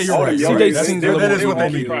 CJ, you're right. CJ seems a little that is more what they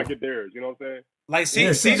They need. try to get theirs. You know what I'm saying? like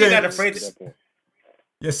CJ not afraid to.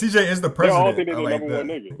 Yeah, CJ is the president. think they're the I like number one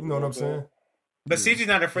that. nigga. You know what I'm saying? But CJ's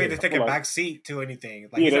not afraid to take a back seat to anything.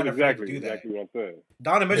 Like he's that's not afraid to do exactly what I'm saying. that.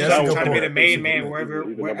 Donovan Mitchell's that's a trying to good be the point. main man wherever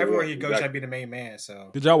He's the number everywhere one. he goes. Trying to be the main man. So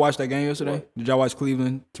Did y'all watch that game yesterday? Did y'all watch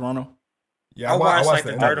Cleveland, Toronto? Yeah, I watched like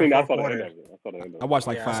the the third or I fourth saw the quarter. end of it. I watched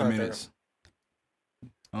like Yeah, I 5 saw it minutes.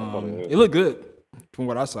 saw the It looked good from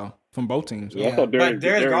what I saw from both teams. I saw But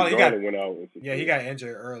Darius Garland went out. he got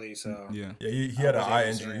injured early. So Yeah. Yeah, he had an eye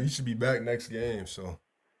wasn't injury. He should be back next game. So,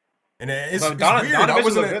 and it's weird. Donovan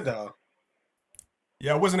Mitchell looked good though.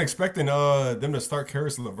 Yeah, I wasn't expecting them to start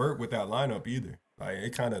Karis LeVert with that lineup either. Like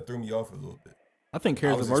it kind of threw me off a little bit. I think I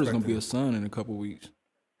Karis was LeVert is going to be expecting- a Sun in a couple weeks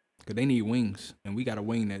because they need wings, and we got a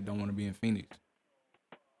wing that don't want to be in Phoenix.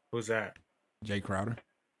 Who's that? Jay Crowder.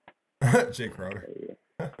 Jay Crowder.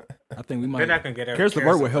 I think we might. They're not gonna get Karis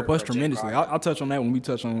LeVert will help us for Jay tremendously. Crowder. I'll touch on that when we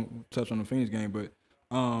touch on the Phoenix game.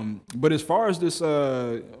 But as far as this,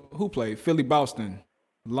 who played Philly Boston,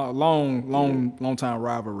 long time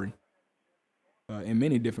rivalry. In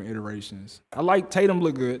many different iterations. I like Tatum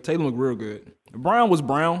looked good. Tatum looked real good. Brown was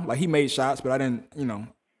Brown. Like he made shots, but I didn't,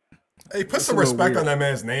 Hey, put It's some a little respect weird. on that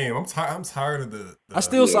man's name. I'm tired of the I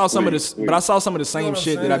still saw some of this, please. but I saw some of the same what I'm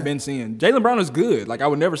shit that saying? I've been seeing. Jaylen Brown is good. Like I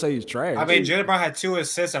would never say he's trash. I mean, Jaylen Brown had 2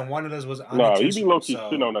 assists and one of those was Nah, you be unintentional. low key so-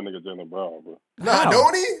 shitting on that nigga Jaylen Brown, bro. Nah, How?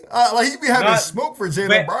 don't he? Like he be having Not- smoke for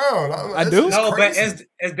Jaylen but- Brown. I do? It's No, but crazy.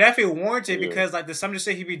 it's definitely warranted Yeah. because like the some of the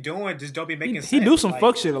shit he be doing just don't be making he sense. do some like,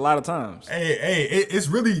 fuck shit a lot of times. Hey, it's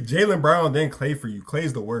really Jaylen Brown then Clay for you.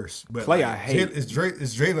 Clay's the worst. But Clay, I hate. It's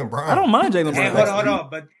Jaylen Brown. I don't mind Jaylen Hey, Brown. hold on,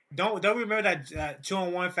 but don't we remember that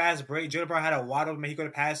 2-on-1 fast break? Jaylen Brown had a wide open, he could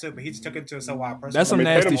have passed it, but he just took it to a wide person. That's some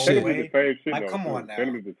nasty shit. Tatum is the same shit. Like, though, come too. on now.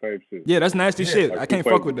 Tatum is the same shit. Yeah, that's nasty shit. like I he can't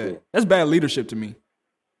played fuck with before. that. That's bad leadership to me.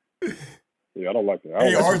 Yeah, I don't like that. I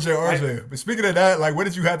Hey, don't like RJ. But speaking of that, like, what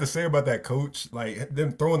did you have to say about that coach? Like,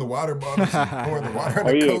 them throwing the water bottles and pouring the water on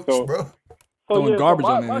the coach, bro? Throwing garbage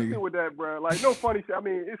on that my nigga. shit with that, bro. Like, no funny shit. I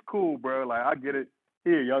mean, it's cool, bro. Like, I get it.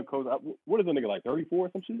 He a young coach. What is the nigga, like 34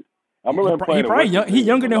 or some shit? I remember him He playing. probably young. He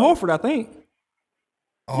younger than Horford, I think.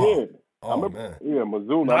 Oh, Yeah. I oh remember, man. yeah,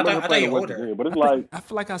 Mizzou. No, I I remember thought playing he in West older. Virginia, but it's like I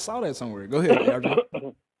feel like I saw that somewhere. Go ahead,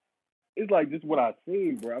 RJ. it's like just what I've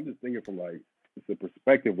seen, bro. I'm just thinking from like it's a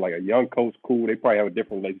perspective, like a young coach, cool. They probably have a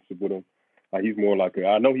different relationship with him. Like he's more like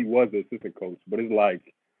I know he was the assistant coach, but it's like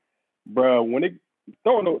bro, when it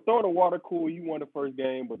throwing the water cooler, you won the first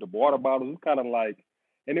game, but the water bottles was kind of like,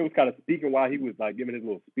 and it was kind of speaking while he was like giving his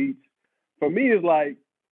little speech. For me, it's like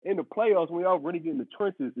in the playoffs when y'all really get in the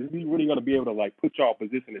trenches, is he really gonna be able to like put y'all in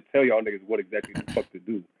position and tell y'all niggas what exactly the fuck to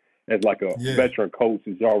do as like a veteran coach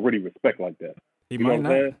is y'all really respect like that? He you might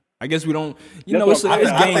know not. I guess we don't. You know, it's game.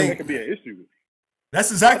 I think it could be an issue.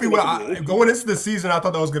 That's exactly what going into the season. I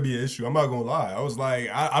thought that was gonna be an issue. I'm not gonna lie. I was like,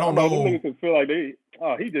 I don't know. Them niggas feel like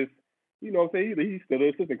he just, you know what I'm saying? He's still an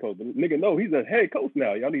assistant coach. The nigga, no, he's a head coach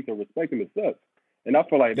now. Y'all need to respect him as such. And I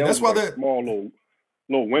feel like that's why like small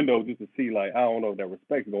little window just to see like, I don't know if that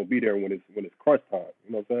respect is gonna be there when it's crunch time.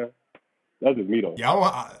 You know what I'm saying? That's just me though.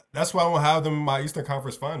 Yeah, that's why I won't have them in my Eastern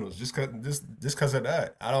Conference Finals. Just cause of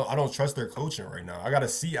that. I don't trust their coaching right now. I gotta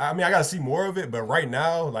see more of it. But right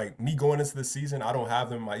now, like me going into the season, I don't have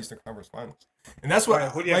them in my Eastern Conference Finals. And that's what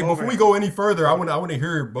like before we go any further, I want to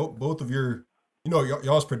hear both of your, you know,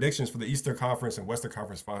 y'all's predictions for the Eastern Conference and Western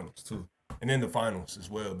Conference Finals too, and then the finals as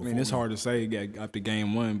well. I mean, it's hard to say after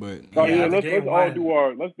game one, but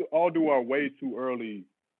let's all do our way too early.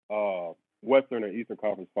 Western and Eastern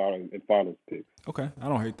Conference finals picks. Okay, I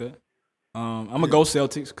don't hate that. I'm gonna go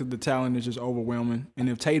Celtics because the talent is just overwhelming. And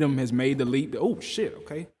if Tatum has made the leap,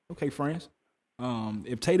 okay, friends.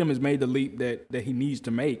 If Tatum has made the leap that he needs to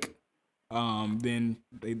make, then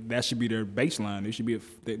that should be their baseline. They should be.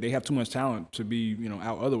 They have too much talent to be, you know,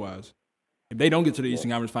 out otherwise. If they don't get to the Eastern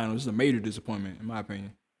Conference Finals, this is a major disappointment in my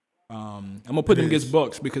opinion. I'm gonna put them against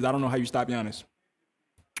Bucks because I don't know how you stop Giannis.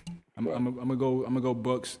 I'm gonna go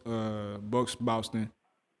Bucks Boston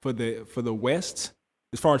for the West.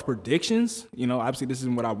 As far as predictions, you know, obviously this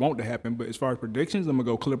isn't what I want to happen, but as far as predictions, I'm gonna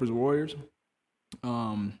go Clippers Warriors.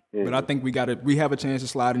 But I think we have a chance to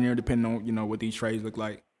slide in there depending on, you know, what these trades look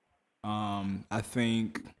like. I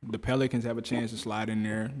think the Pelicans have a chance to slide in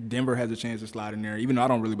there. Denver has a chance to slide in there, even though I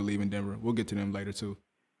don't really believe in Denver. We'll get to them later too.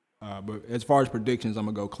 But as far as predictions, I'm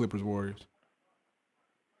gonna go Clippers Warriors.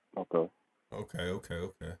 Okay.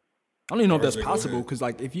 I don't even know if that's possible because,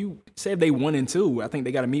 like, if you say if they 1-2, I think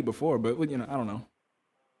they got to meet before. But you know, I don't know.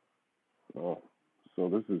 Oh, so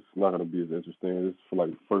this is not going to be as interesting. This is for like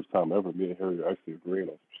the first time ever. Me and Harry are actually agreeing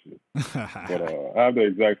on some shit. But I have the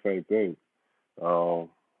exact same thing.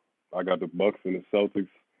 I got the Bucks and the Celtics.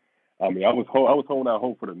 I mean, I was holding out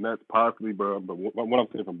hope for the Nets possibly, bro. But what I'm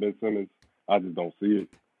saying from Ben Simmons, I just don't see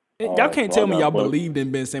it. Y'all can't tell me y'all believed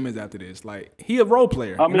in Ben Simmons after this. Like, he a role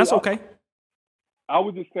player, and that's okay. I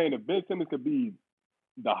was just saying that Ben Simmons could be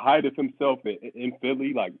the height of himself in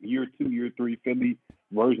Philly, like year 2, year 3 Philly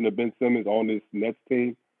version of Ben Simmons on this Nets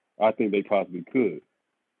team. I think they possibly could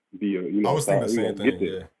be a, you know. I was thinking the same thing.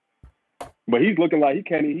 Yeah. But he's looking like he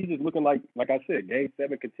can't. He's just looking like I said, Game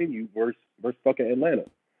 7 continue versus fucking Atlanta.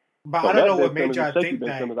 But so I don't know what made y'all think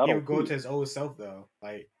that he would go to his old self though.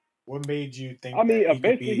 Like, what made you think? I mean,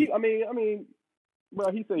 eventually,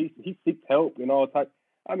 bro, he said he seeks help and all types.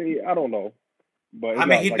 I mean, I don't know. But I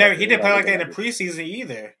mean, he didn't play like that in the preseason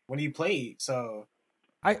either when he played. So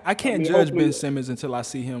I can't judge Ben Simmons until I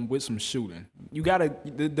see him with some shooting. You gotta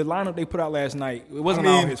the lineup they put out last night. It wasn't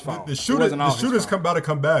all his fault. The shooters about to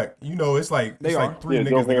come back. You know, it's like like 3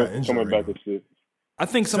 niggas that got injured. Back and shit. I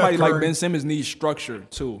think somebody like Ben Simmons needs structure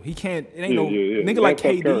too. He can't. It ain't nigga like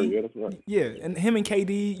KD. Curry, that's right. Yeah, and him and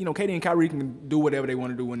KD, you know, KD and Kyrie can do whatever they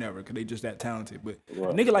want to do whenever because they just that talented. But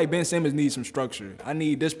a nigga like Ben Simmons needs some structure. I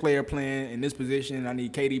need this player playing in this position. I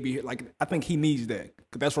need KD be here. Like, I think he needs that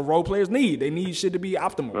because that's what role players need. They need shit to be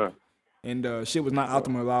optimal. Right. And shit was not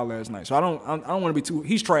optimal at all last night. So I don't want to be too.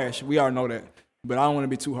 He's trash. We already know that. But I don't want to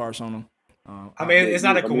be too harsh on him. I mean, it's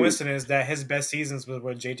not a coincidence that his best seasons was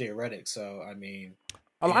with JJ Redick. So I mean.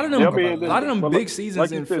 A lot of them big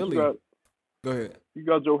seasons in Philly. Go ahead. You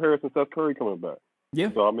got Joe Harris and Seth Curry coming back. Yeah.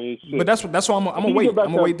 So I mean, shit. But that's why I'm gonna wait. I'm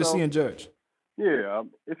gonna wait to see and judge. Yeah,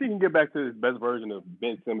 if he can get back to his best version of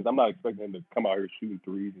Ben Simmons, I'm not expecting him to come out here shooting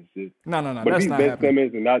threes and shit. No. But That's if he's not Ben happening.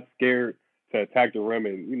 Simmons and not scared to attack the rim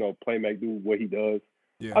and, you know, do what he does,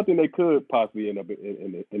 yeah. I think they could possibly end up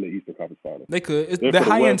in the Eastern Conference Finals. They could. The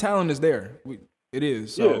high end talent is there. It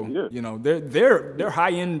is. So, you know, their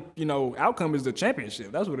high end, you know, outcome is the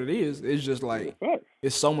championship. That's what it is. It's just like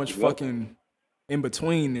it's so much fucking in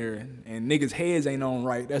between there, and niggas' heads ain't on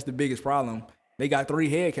right. That's the biggest problem. They got 3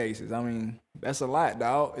 head cases. I mean, that's a lot,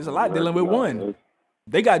 dog. It's a lot dealing with one.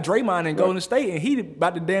 They got Draymond in Golden State, and he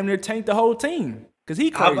about to damn near tank the whole team. Because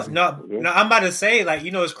he crazy. I'm about to say, like,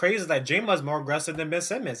 you know, it's crazy that Draymond's more aggressive than Ben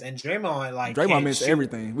Simmons. And Draymond missed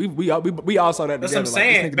everything. We all saw that. That's what I'm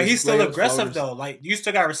saying. But he's still aggressive, though. Like, you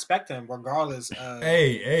still got to respect him regardless.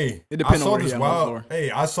 Hey. It depends on where he's on.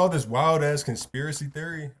 Hey, I saw this wild-ass conspiracy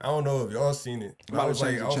theory. I don't know if y'all seen it. I was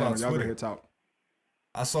on Twitter.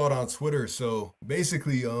 I saw it on Twitter. So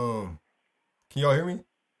basically, can y'all hear me?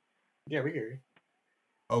 Yeah, we hear you.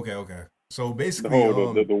 Okay. So basically,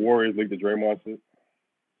 the Warriors leak the Draymond shit.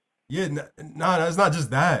 Yeah, nah, it's not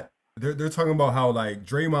just that. They're talking about how like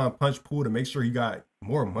Draymond punched Poole to make sure he got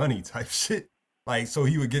more money type shit. Like so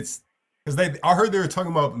he would get because I heard they were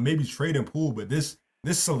talking about maybe trading Poole, but this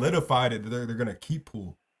solidified it that they're gonna keep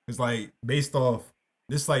Poole. It's like based off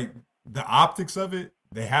this like the optics of it,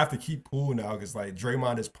 they have to keep Poole now because like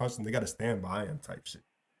Draymond is punched and they gotta stand by him type shit.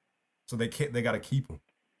 So they gotta keep him.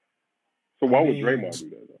 So why would Draymond do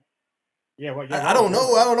that though? Yeah, I don't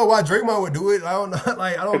know. I don't know why Draymond would do it. I don't know.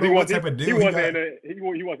 Like I don't know what type of deal he wants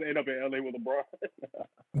to end up in LA with LeBron.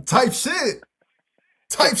 Type shit.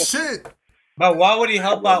 But why would he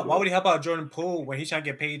help out? Why would he help out Jordan Poole when he's trying to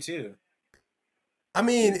get paid too? I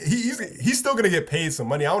mean, he's still gonna get paid some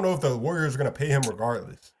money. I don't know if the Warriors are gonna pay him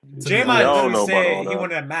regardless. Draymond literally said he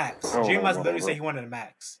wanted a max. Draymond literally said he wanted a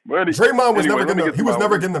max. Draymond was never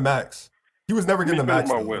getting the max. He was never getting the max,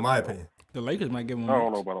 though, in my opinion. The Lakers might give him. I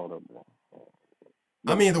don't know about all that, bro.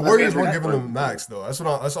 I mean, the Warriors weren't giving him max though. That's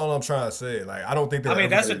all I'm trying to say. Like, I don't think. I mean,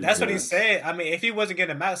 that's what he said. I mean, if he wasn't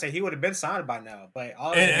getting a max, he would have been signed by now. But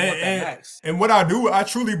all that max. And what I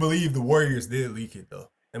truly believe the Warriors did leak it though.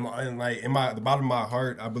 In the bottom of my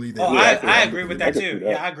heart, I believe that. Oh, I agree with that too.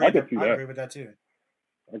 Yeah, I agree with that too.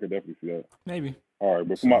 I could definitely see that. Maybe. All right,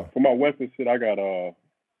 but for my Western shit, I got I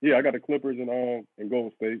got the Clippers and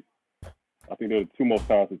Golden State. I think they're the two most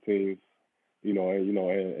talented teams. And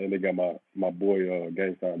they got my boy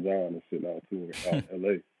Gangsta John and shit now too in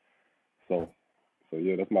LA. So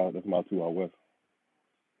yeah, that's my two out west.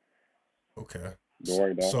 Okay. Go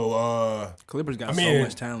right down. So Clippers got so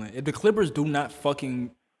much talent. If the Clippers do not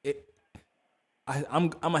fucking I'm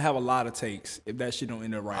gonna have a lot of takes if that shit don't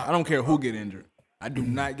end up right. I don't care who get injured. I do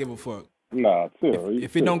not give a fuck. Nah,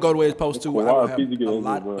 if it don't go the way it's supposed to, I will have a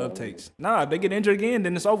lot of takes. Nah, if they get injured again,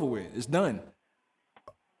 then it's over with. It's done.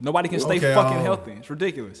 Nobody can stay fucking healthy. It's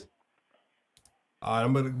ridiculous. All right,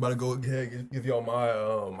 I'm about to go ahead and give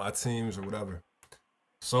y'all my teams or whatever.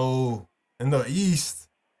 So in the East,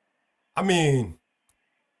 I mean,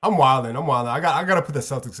 I'm wilding. I got to put the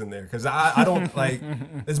Celtics in there because I don't like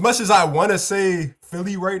as much as I want to say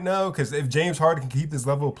Philly right now. Because if James Harden can keep this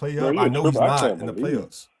level of play up, I know he's not in the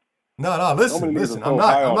playoffs. No, listen. I'm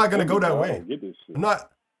not gonna go that way.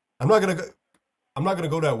 I'm not gonna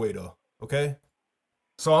go that way though. Okay.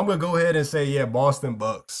 So I'm gonna go ahead and say, Boston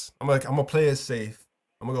Bucks. I'm gonna play it safe.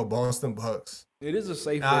 I'm gonna go Boston Bucks. It is a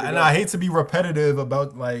safe. And I hate to be repetitive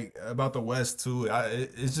about the West too.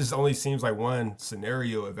 It just only seems like one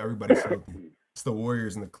scenario if everybody's healthy. It's the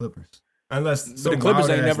Warriors and the Clippers. Unless the Clippers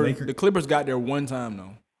ain't never. The Clippers got there one time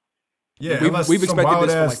though. Yeah, we've expected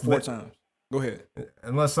this for like 4 times. Go ahead.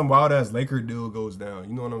 Unless some wild ass Laker deal goes down,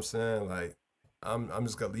 you know what I'm saying? Like. I'm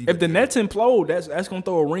just gonna leave. If the Nets implode, that's gonna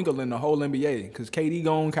throw a wrinkle in the whole NBA because KD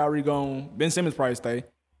gone, Kyrie gone, Ben Simmons probably stay,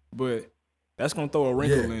 but that's gonna throw a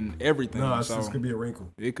wrinkle in everything. No, this could be a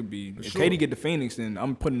wrinkle. It could be. If KD get the Phoenix, then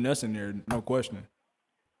I'm putting us in there, no question.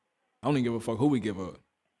 I don't even give a fuck who we give up.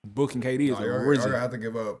 Book and KD is a I have to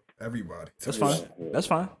give up everybody. That's fine. That's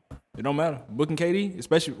fine. It don't matter. Book and KD,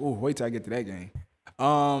 especially. Oh, wait till I get to that game.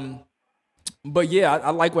 But yeah, I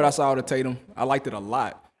like what I saw out of Tatum. I liked it a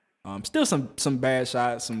lot. Still some bad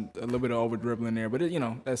shots, a little bit of over dribbling there, but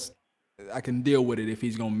that's I can deal with it if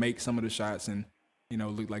he's gonna make some of the shots and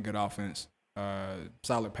look like good offense,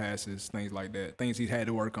 solid passes, things like that, things he's had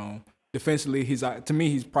to work on. Defensively, he's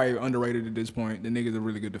probably underrated at this point. The nigga's a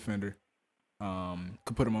really good defender.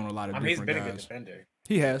 Could put him on a lot of different guys. He's been a good defender.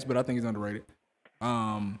 He has, but I think he's underrated.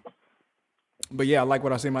 But yeah, I like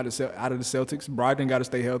what I see out of the Celtics. Brogdon got to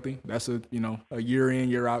stay healthy. That's a year in,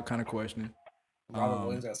 year out kind of question. Robert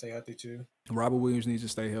Williams got to stay healthy too. Robert Williams needs to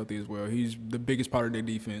stay healthy as well. He's the biggest part of their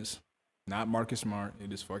defense. Not Marcus Smart.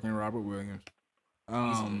 It is fucking Robert Williams.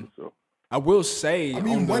 I will say. I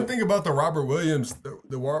mean, one thing about the Robert Williams,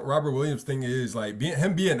 the Robert Williams thing is like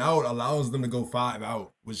him being out allows them to go 5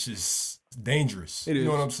 out, which is dangerous. It is. You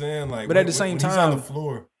know what I'm saying? Like, but at the same time, he's on the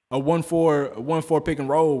floor. A 1-4 pick and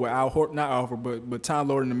roll with not Horford, but Time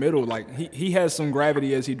Lord in the middle. Like he has some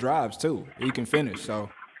gravity as he drives too. He can finish. So.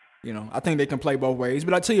 I think they can play both ways.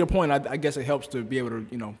 But to your point, I guess it helps to be able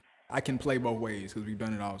to, I can play both ways because we've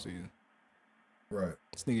done it all season. Right.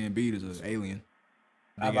 This nigga Embiid is an alien.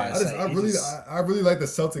 I really like the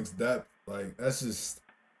Celtics depth. Like that's just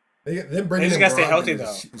they just gotta stay healthy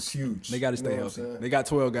though. It's huge. They gotta stay healthy. They got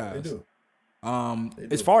 12 guys. They do.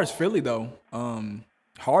 As far as Philly though,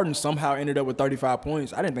 Harden somehow ended up with 35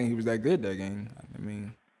 points. I didn't think he was that good that game. I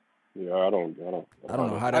mean, Yeah, I don't know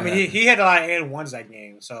how that. I mean, he had a lot of and ones that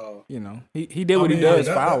game, so you know he did what he does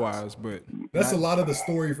foul wise, but that's a lot of the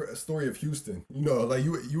story of Houston. You know, like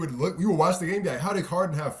you would watch the game, be like, how did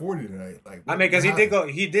Harden have 40 tonight? Like, I mean, because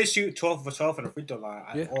he did shoot 12 for 12 in the free throw line,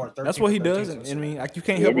 yeah. or 13 that's what he 13, does. And I mean, like you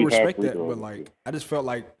can't help but respect that, but like I just felt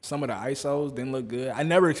like some of the ISOs didn't look good. I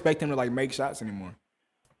never expect him to like make shots anymore,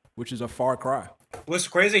 which is a far cry. What's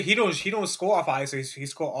crazy, he don't score off of ISO. He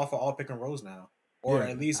score off of all pick and rolls now, or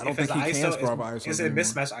at least if it's an ISO, it's a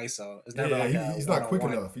mismatch ISO. It's never he's not quick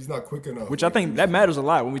enough. He's not quick enough. Which I think that matters a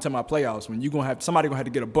lot when we talk about playoffs. When you somebody gonna have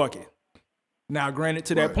to get a bucket. Now, granted,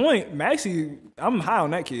 to that point, Maxey, I'm high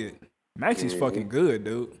on that kid. Maxey's fucking good,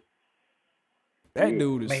 dude. That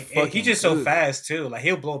dude is fucking he's just good. So fast too. Like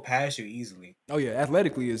he'll blow past you easily. Oh yeah,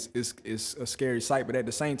 athletically is a scary sight, but at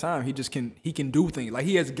the same time, he can do things. Like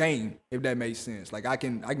he has game, if that makes sense. Like I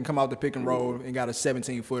can come out the pick and roll and got a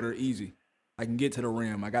 17-footer easy. I can get to the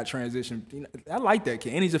rim. I got transition. You know, I like that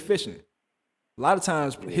kid, and he's efficient. A lot of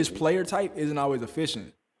times, his player type isn't always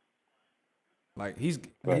efficient. Like he's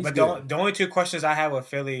but the only two questions I have with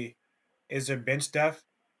Philly is their bench depth.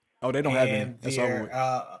 Oh, they don't have any. That's over with.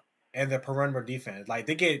 And the perimeter defense, like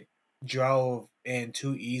they get drove in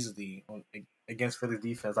too easily against Philly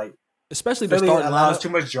defense. Like especially Philly the starting allows lineup, too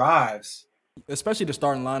much drives. Especially the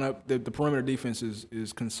starting lineup, the perimeter defense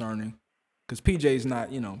is concerning because PJ's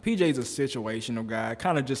not, PJ's a situational guy,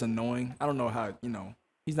 kind of just annoying. I don't know how,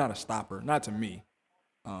 he's not a stopper, not to me.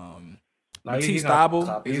 Matisse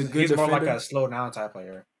Thybulle is a good defender. He's more like a slow down type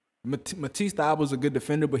player. Matisse Thybulle is a good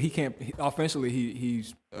defender, but he can't. Offensively,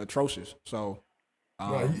 he's atrocious. So.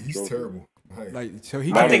 He's terrible. Like so,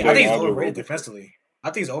 he. I think he's overrated defensively. I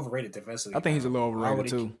think he's a little overrated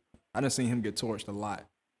too. I done seen him get torched a lot,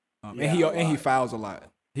 and he fouls a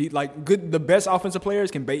lot. He like good. The best offensive players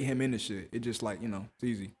can bait him into shit. It just like it's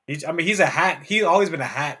easy. He's a hat. He's always been a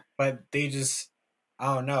hat, but they just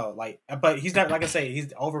I don't know. Like, but he's not like I say.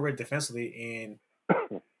 He's overrated defensively, and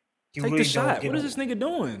he take really the shot. What is this nigga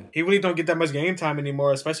doing? He really don't get that much game time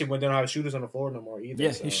anymore, especially when they don't have shooters on the floor no more either.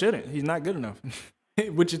 Yeah, he shouldn't. He's not good enough.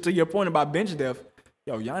 Which is to your point about bench depth.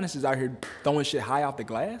 Yo, Giannis is out here throwing shit high off the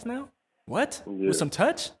glass now. What? Yeah. With some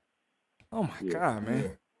touch? Oh my god, man. Yeah.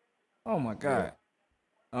 Oh my god.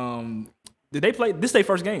 Yeah. Did they play this? Their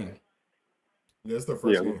first game. Yeah, it's their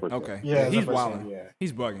first game. Okay. Yeah, he's wilding. Yeah.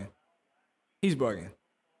 He's bugging.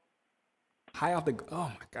 High off the. Oh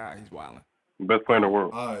my god, he's wilding. Best player in the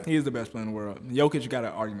world. He is the best player in the world. Jokic got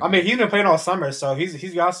an argument. I mean, he's been playing all summer, so he's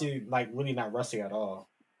obviously like really not rusty at all.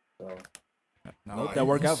 So. I hope that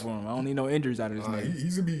work out for him. I don't need no injuries out of this nigga.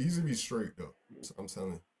 He's gonna be straight though. I'm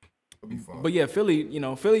telling you, he'll be fine. But yeah, Philly,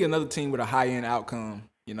 Philly, another team with a high end outcome.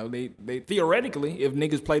 They theoretically, if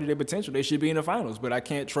niggas play to their potential, they should be in the finals. But I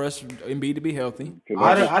can't trust Embiid to be healthy.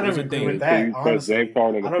 I don't agree with that. Honestly, I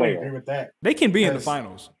don't agree with that. They can be in the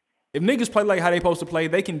finals. If niggas play like how they supposed to play,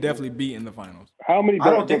 they can definitely be in the finals. How many?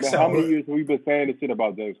 I don't think so. How many years have we been saying this shit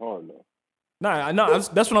about James Harden though? Nah,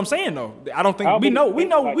 that's what I'm saying though. I don't think we know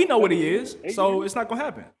what he is, so it's not gonna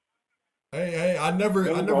happen. Hey, I never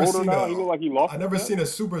seen a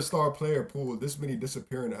superstar player pull this many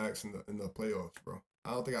disappearing acts in the playoffs, bro.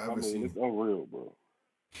 I don't think I ever seen it. It's unreal, bro.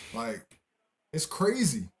 Like, it's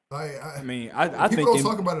crazy. I think people don't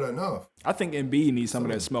talk about it enough. I think Embiid needs some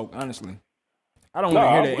of that smoke, honestly. I don't want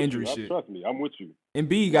to hear that injury shit. Trust me, I'm with you.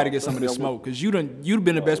 Embiid got to get some of this smoke because you've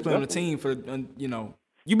been the best player on the team for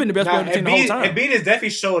You've been the best player on the team the whole time. Embiid has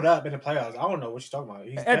definitely showed up in the playoffs. I don't know what you're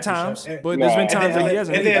talking about. At times, but there's been times that he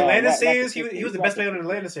hasn't. In the Atlanta series, he was the best player in the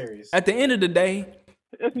Atlanta series. At the end of the day,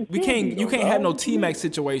 you can't have no T-Mac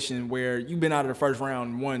situation where you've been out of the first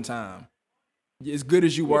round one time. As good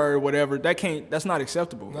as you were, whatever. That's not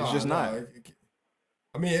acceptable. It's just not.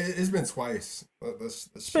 I mean, it's been twice.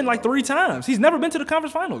 It's been like 3 times. He's never been to the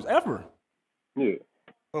conference finals ever. Yeah.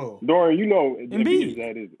 Oh. Dorian, Embiid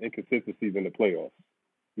had his inconsistencies in the playoffs.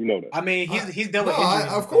 You know that. I mean, he's dealt with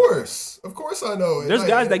injuries. Of course I know. There's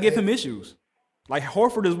guys that give him issues. Like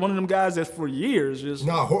Horford is one of them guys that for years just.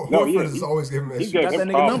 Horford is always giving him issues. Got that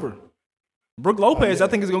nigga number. Brook Lopez, I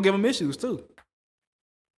think, is gonna give him issues too.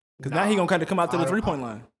 Because now he's gonna kind of come out to the 3-point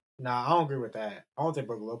line. Nah, I don't agree with that. I don't think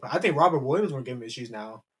Brook Lopez. I think Robert Williams gonna give him issues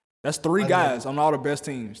now. That's 3 guys on all the best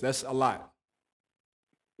teams. That's a lot.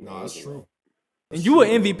 No, that's true. And you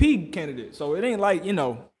an MVP candidate, so it ain't like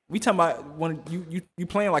we talking about when you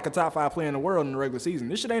playing like a top 5 player in the world in the regular season.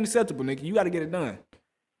 This shit ain't acceptable, nigga. You got to get it done.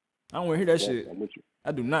 I don't want to hear that shit.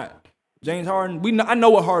 I do not. James Harden, I know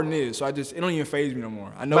what Harden is, so it don't even faze me no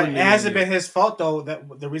more. I know. But it hasn't been his fault though.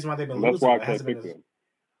 That the reason why they've been losing. That's why I can't pick him.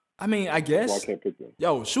 I mean, I guess. That's why I can't pick him.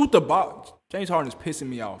 Yo, shoot the ball. James Harden is pissing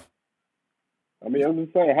me off. I mean, I'm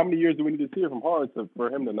just saying, how many years do we need to see it from Harden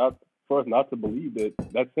for us not to believe that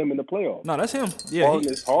that's him in the playoffs? No, that's him. Yeah,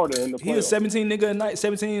 Harden is harder in the playoffs. He a 17 nigga a night,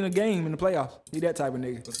 17 in a game in the playoffs. He that type of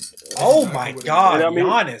nigga. Oh my God, you know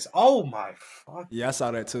Giannis. Oh my fuck. Yeah, I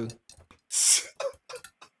saw that too.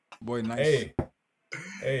 Boy, nice.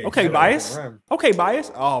 Hey. Okay, bias. Okay,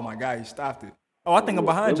 bias. Oh my God, he stopped it. Oh, I think I'm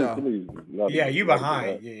behind y'all. Yeah, you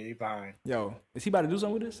behind. Yeah, you behind. Yo, is he about to do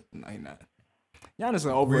something with this? No, he not. Giannis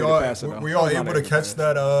an overrated passer though. Were y'all able to catch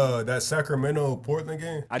that Sacramento Portland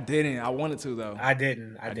game? I didn't. I wanted to though. I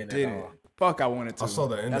didn't at all. Fuck, I wanted to. I saw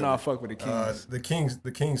that. I know I fuck with the Kings.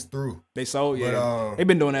 The Kings threw. They sold. Yeah, they've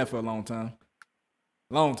been doing that for a long time.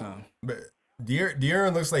 But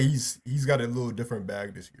De'Aaron looks like he's got a little different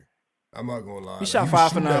bag this year. I'm not gonna lie. He shot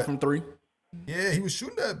 5 for 9 from 3. Yeah, he was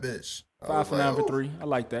shooting that bitch. 5 for 9 for 3. I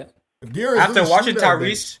like that. After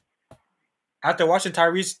watching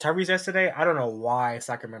Tyrese yesterday, I don't know why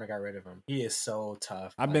Sacramento got rid of him. He is so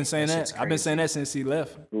tough. I've been saying that. I've been saying that since he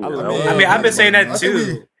left. I've been saying that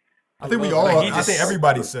too. I think we all. I think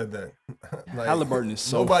everybody said that. Halliburton is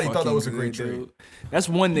so. Nobody thought that was a great trade. That's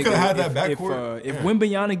one nigga. Could have had that backcourt. If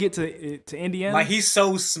Wembanyama get to Indiana, like he's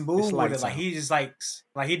so smooth with it. Like he just like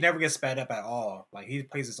he never gets sped up at all. Like he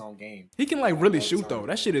plays his own game. He can like really shoot though.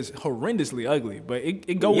 That shit is horrendously ugly, but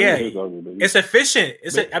it go in. It's efficient.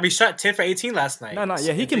 He shot 10 for 18 last night. No,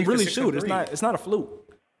 yeah, he can really shoot. It's not a fluke.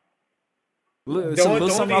 The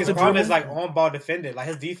only problem is like on ball defended. Like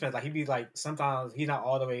his defense, like he be like sometimes he's not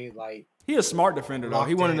all the way like. He a smart defender though.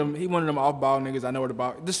 He one of them off ball niggas. I know what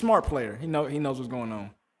about the smart player. He knows what's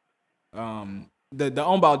going on. The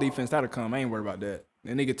on ball defense that'll come. I ain't worried about that.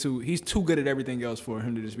 The nigga he's too good at everything else for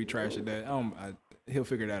him to just be trash at that. He'll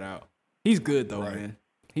figure that out. He's good though, man.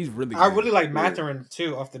 He's really good. I really like Mathurin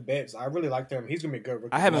too off the bench. I really like him. He's gonna be a good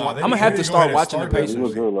rookie. I'm gonna have to start watching the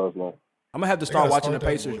Pacers. I'm gonna have to start watching the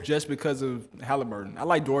Pacers just because of Halliburton. I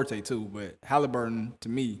like Duarte too, but Halliburton to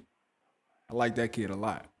me, I like that kid a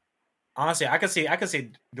lot. Honestly, I can see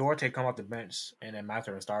Duarte come off the bench and then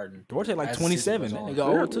Mathurin starting. Duarte like 27. That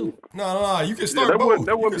nigga old too. No. You can start both.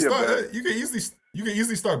 You can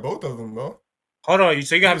easily start both of them, though. Hold on,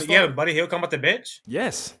 so you have Buddy Hield come off the bench?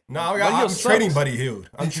 Yes. No, I'm trading Buddy Hield.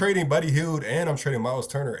 I'm trading Buddy Hield and I'm trading Miles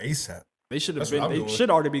Turner ASAP. They should have been. They should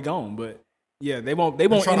already be gone, but. Yeah, they won't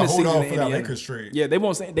end the season in Indiana. Yeah, they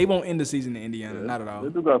won't end the season in Indiana, not at all. They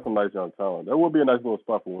do got some nice young talent. That would be a nice little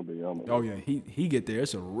spot for Wembanyama. Oh yeah, he get there.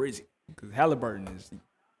 It's a risk because Halliburton is,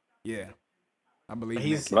 I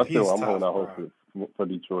believe. But I'm holding out hope for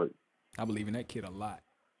Detroit. I believe in that kid a lot.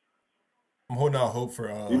 I'm holding out hope for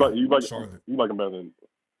Charlotte. You like him better than.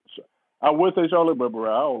 I would say Charlotte, but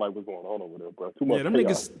bro, I don't like what's going on over there, bro. Too much. Yeah, them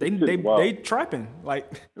niggas, they trapping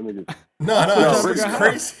like. No, it's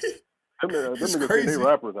crazy. Them niggas, they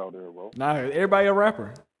rappers out there, bro. Nah, everybody a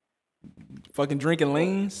rapper. Fucking drinking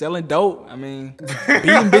lean, selling dope. I mean,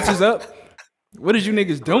 beating bitches up. What is you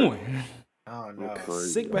niggas doing? Oh no,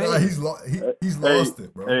 sick behavior. Nah, he's lost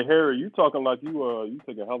it, bro. Hey Harry, you talking like you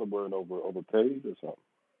taking Halliburton over Page or something?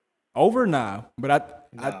 Over now, but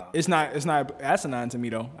it's not asinine to me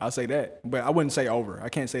though. I'll say that, but I wouldn't say over. I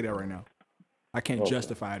can't say that right now. I can't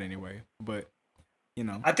justify it anyway. But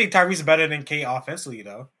I think Tyrese is better than K offensively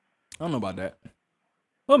though. I don't know about that.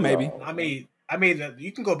 Well, maybe. No, I mean,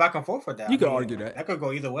 you can go back and forth with that. You can argue that. That could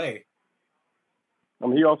go either way. I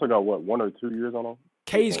mean, he also got 1 or 2 years on him.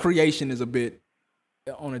 K's creation is a bit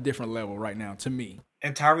on a different level right now to me.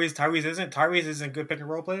 And Tyrese isn't a good pick and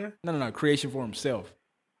roll player. No, creation for himself.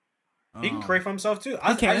 He can create for himself too.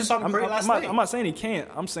 I just saw him create last night. I'm not saying he can't.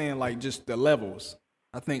 I'm saying like just the levels.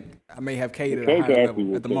 I think I may have K at a higher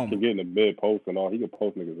level at the moment. Getting a big post and all, he can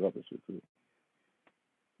post niggas up and shit too.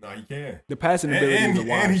 No, you can. The passing ability is a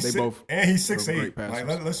watch. They both and he's 6'8". Like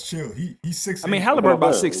let's chill. He's 6'8". I mean, Halliburton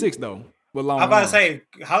about 6'6" though. With long I'm about to say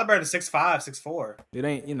Halliburton is 6'5", 6'4". It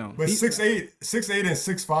ain't But 6'8" and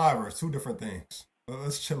 6'5" are two different things.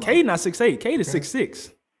 Let's chill. Cade not 6'8". Cade is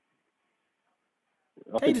 6'6".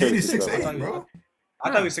 Cade is 6'8", bro. I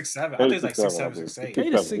thought he was 6'7". I think he's like 6'7", 6'8".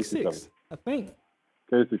 Cade is 6'6". I think.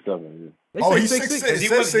 Cade is 6'7". Yeah. Oh, he's 6'6". It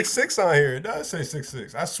says 6'6" on here. It does say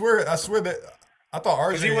 6'6". I swear that. I thought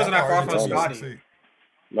RJ. He wasn't that far from Scotty.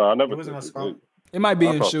 No, I never. He wasn't on Scotty. It might be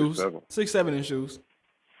in shoes. 6'7" in shoes.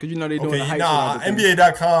 Because they doing the height. Nah,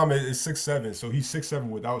 NBA.com is 6'7", so he's 6'7"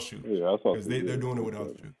 without shoes. Yeah, I saw. Because they're doing it without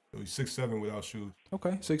shoes. So he's 6'7" without shoes.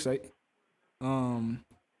 Okay, 6'8".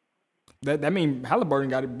 That mean Halliburton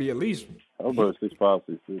got to be at least. Halliburton 6'5",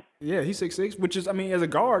 6'6". Yeah, he's 6'6", which is as a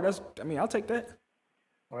guard, I'll take that.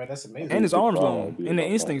 All right, that's amazing. And his arms long, and the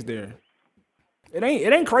instincts there. It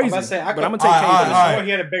ain't crazy. But I'm gonna take Cade. I he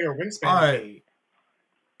had a bigger wingspan. All right.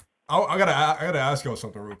 I gotta ask y'all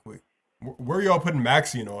something real quick. Where y'all putting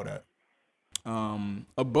Maxey and all that?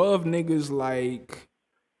 Above niggas like,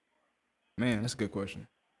 man, that's a good question.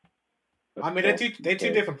 I mean, they're two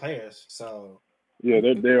different players, so. Yeah,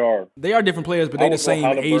 they are. They are different players, but they the same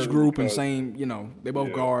age group and because- same, they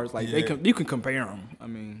both guards. Like you can compare them. I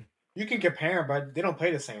mean, You can compare them, but they don't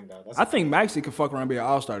play the same though. I think Maxey could fuck around and be an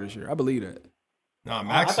all-star this year. I believe that. Nah, I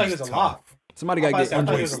Maxey's thought he was a lock. Somebody got to get I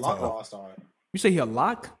thought he injured. was a lock All-Star. You say he a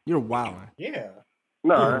lock? You're wilding. Yeah.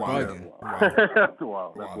 No, Bugging. that's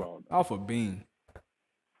wild. Off a bean.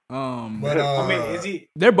 But I mean, is he?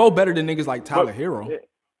 They're both better than niggas like Tyler But- Hero.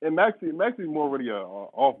 And Maxey's more really a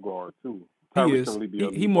off guard too. He Tyrese is. can really be a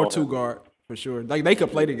He more lead two guard. guard for sure. Like they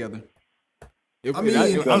could play together. It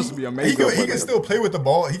would honestly be he amazing. can still play with the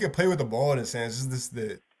ball. He can play with the ball in a sense. It's just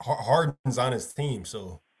that Harden's on his team,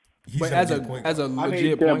 so he's But gonna as be a point as a guard.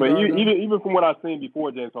 legit Yeah, point but guard, though, even from what I've seen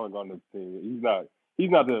before James Harden got on this team, he's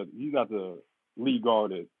not the lead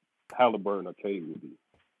guard that Halliburton or Cade would be.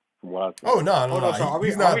 From what I've seen. Oh no, Hold on, so are we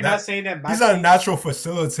he's not not saying that he's not a Maxey? natural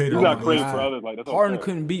facilitator. he's not my creating God. for others. Like that's what I'm Harden saying.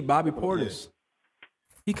 couldn't beat Bobby Portis.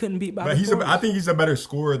 He couldn't beat Bobby But Portis. I think he's a better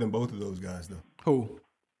scorer than both of those guys, though. Who?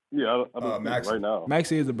 Yeah, I think Maxey. right now.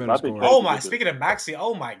 Maxey is a better I think scorer. Oh my! Speaking of Maxey,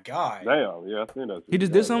 oh my God. Damn, yeah, I seen that. He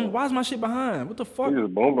just did something. Why is my shit behind? What the He fuck?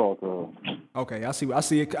 just boomed on him. Okay, I see it. I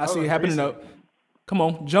see Oh, it happening. crazy. Up. Come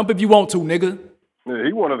on, jump if you want to, nigga. Yeah,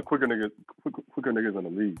 he one of the quicker niggas in the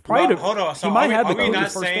league. Probably But the- hold on. So he might have the are we not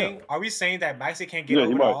quickest first saying? step. Are we saying that Maxey can't get Yeah, he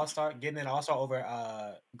over the might. All-Star, getting an All-Star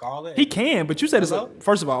over Garland? He can, but you said it's Hello?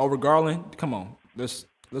 first of all over Garland. Come on, let's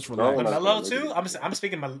relax. Garland- Melo too. I'm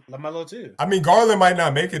speaking Melo too. I mean, Garland might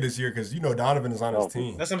not make it this year because Donovan is on his Oh.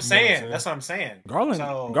 team. That's what I'm You know saying. That's what I'm saying.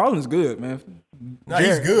 Garland's good, man. No, he's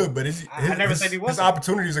Jared- good, but I never said he his wasn't.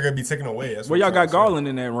 opportunities are gonna be taken away. That's Where what y'all I'm got trying to say. Garland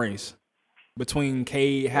in that race between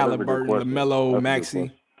Cade, That's a good Halliburton, question. That's LaMelo, a good Maxey?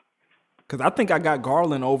 question. Because I think I got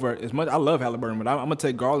Garland over as much. I love Halliburton, but I'm gonna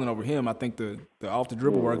take Garland over him. I think the off the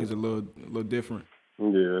dribble work is a little different. Yeah,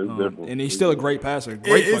 it's different. And he's still a great passer.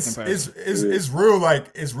 Great It's fucking passer.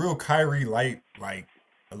 it's real Kyrie light, like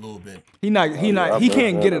a little bit. He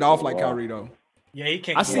can't get it off like Kyrie though. Yeah, he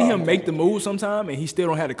can't. I see him make the move sometime, and he still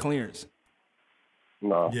don't have the clearance.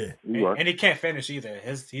 No, Yeah. you right. and he can't finish either.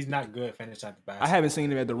 He's not good finishing at the basket. I haven't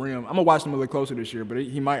seen him at the rim. I'm gonna watch him a little closer this year, but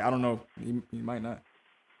he might. I don't know. He might not.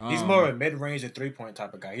 He's more of a mid-range and three-point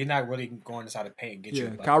type of guy. He's not really going inside the paint and get Yeah, you.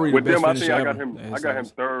 Like, Kyrie the With best them, I finisher think I ever. got him. at I his got him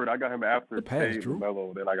size. third. I got him after The pass, Cade Drew. and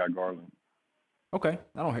Melo. Then I got Garland. Okay,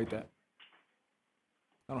 I don't hate that.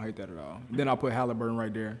 I don't hate that at all. Then I'll put Halliburton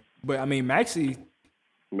right there. But I mean, Maxey.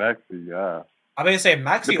 Maxey, yeah. I mean, say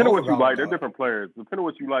Maxey Depending on over what you like, Garland, they're though. different players. Depending on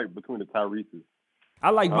what you like between the Tyrese's. I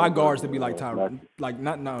like my Halliburton, guards to be like Tyron. Maxey. Like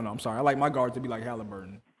no, I'm sorry. I like my guards to be like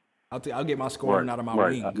Halliburton. I'll get my scoring out of my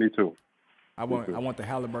wing. Me too. I want the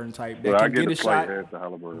Halliburton type that But I can get get the a shot, head to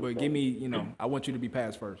Halliburton. but give me, I want you to be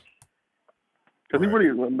passed first. Because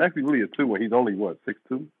Maxey really is too when he's only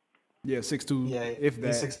 6'2". Yeah, 6'2", Yeah, if that.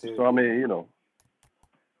 he's 6'2". So I mean,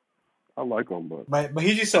 I like him, but But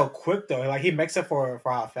he's just so quick though. Like he makes up for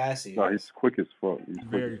how fast he is. no, he's quick as fuck. He's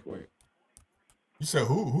Very as fuck. quick. You said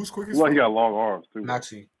who's quickest? Well, he got long arms too.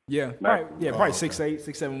 Maxey. Yeah, Max- probably okay. 6'8",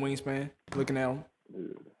 6'7" wingspan. Looking at him.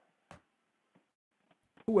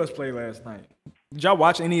 Who else played last night? Did y'all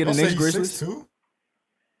watch any of the Knicks Grizzlies? 6'2"?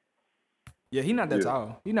 Yeah, he's not that Yeah.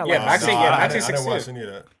 tall. He's not Yeah, like Maxey- Nah, yeah, I Maxey's didn't watch 6'2". any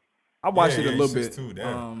of that. I watched Yeah, it a yeah, little he's bit. 6'2",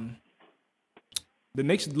 damn. The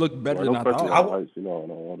Knicks look better Well, than I don't touch thought. the highlights, I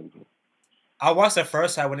want him to. I watched the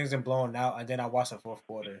first half when niggas been blown out, and then I watched the fourth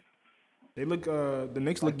quarter. They look. The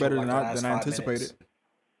Knicks look Like better the than last I 5 anticipated. minutes.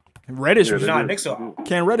 Reddish Yeah, was. they Nah, do. Knicks are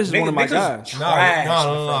Ken Reddish is one of my Niggas was guys. trash Nah, in the nah,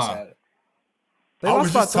 first nah. half. They I lost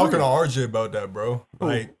was by just talking 3. to RJ about that, bro.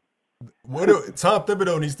 Like, Tom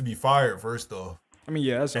Thibodeau needs to be fired first off, I mean,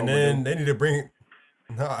 yeah, that's and overdue. then they need to bring.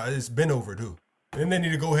 Nah, it's been overdue. Then they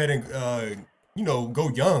need to go ahead and go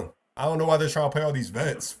young. I don't know why they're trying to play all these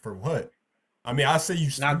vets for what. I mean, I say you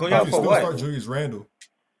Nah, go you young can for still what? start Julius Randle.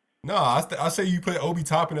 No, I say you put Obi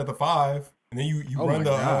Toppin at the 5, and then you Oh run my the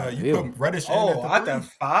God, you ew. put Reddish in Oh, at at the the 3.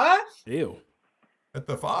 5? Ew. At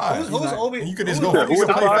the 5. Who's Obi? And you could just who's- go. who's You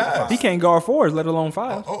can play the 5? fast. He can't guard 4s, let alone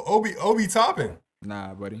 5. Obi Toppin.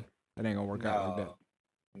 Nah, buddy, that ain't gonna work out like that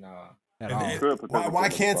Nah. at And all. it- Could put Why- them why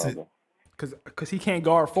at the can't five, it? though. Cause he can't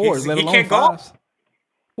guard 4s, let he alone can't guard? 5s.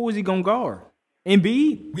 Who is he gonna guard?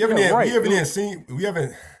 Embiid? We haven't Yeah, even, right. we haven't even seen. We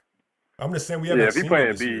haven't. I'm just saying we haven't. Yeah, if he seen playing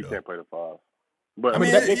it this B, year, he though. can't play the 5. But I I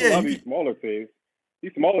mean, mean, yeah, a lot of you- these smaller teams.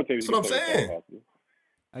 These smaller teams. That's what I'm saying.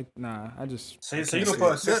 I just. So I you can't can see put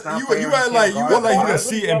it. a 6'9" You player you and act can't like guard you act like you five? gonna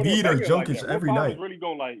see Embiid or Jokic every what night. Is really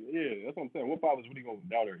going that's what I'm saying. What 5 is really going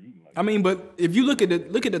down there eating? Like I mean, but if you look at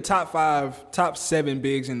the top 5, top 7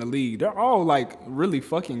 bigs in the league, they're all like really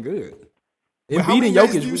fucking good. How many and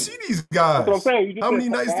nights Jokic. do you see these guys? That's what I'm saying. You just How said many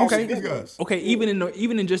nights do you see these guys? Okay,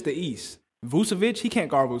 even in just the East, Vucevic, he can't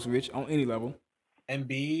guard Vucevic on any level.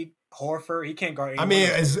 Embiid, Horford, he can't guard. I mean,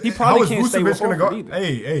 He probably how is can't stay with Vucevic going to guard? Horford either.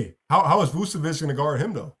 Hey, how is Vucevic going to guard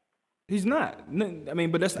him though? He's not. I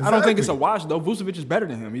mean, but I don't think it's a wash though. Vucevic is better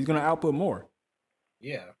than him. He's going to output more.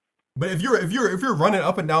 Yeah. But if you're running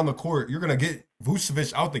up and down the court, you're going to get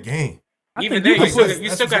Vucevic out the game. Even think then, you you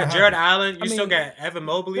could still got Jared Allen. You still got Evan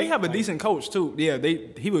Mobley. They have a decent coach too. Yeah,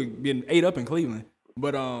 he would be ate up in Cleveland.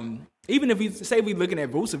 But even if we looking at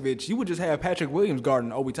Vucevic, you would just have Patrick Williams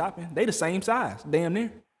guarding Obi Toppin. They the same size, damn near.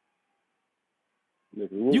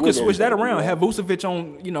 You could switch that around. Have Vucevic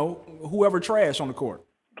on, whoever trash on the court.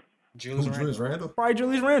 Julius Randle? Probably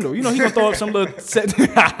Julius Randle. He gonna throw up some little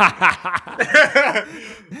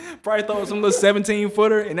probably throw up some little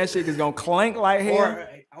 17-footer, and that shit is gonna clank like hell.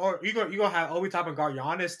 Or you gonna have Obi Toppin guard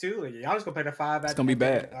Giannis too. Like, Giannis gonna play the 5. It's gonna be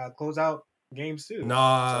bad. Close out games too.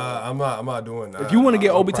 Nah, I'm not doing that. If you want to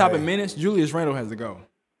get Obi Toppin minutes, Julius Randle has to go.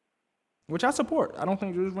 Which I support. I don't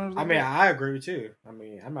think Julius Randle's I agree with you.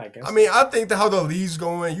 I might guess. I think that how the league's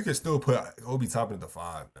going, you can still put Obi Toppin at the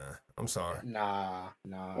 5, man. I'm sorry. Nah.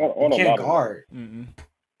 On You a can't lot of guard.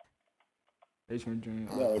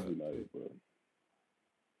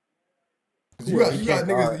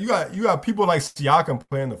 You got people like Siakam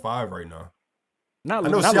playing the 5 right now. I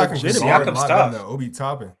know not Siakam can guard a Siakam's lot tough. than Obi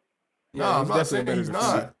Toppin. Yeah, No, I'm not definitely saying better he's than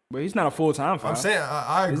not. Siakam. But he's not a full-time 5. I'm saying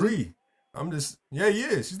I agree. I'm just he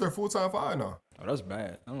is. He's their full-time 5 now. Oh, that's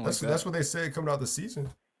bad. I don't That's what they said coming out the season.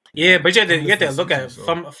 Yeah, but you have to look at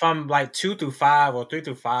season, from like 2 through 5 or 3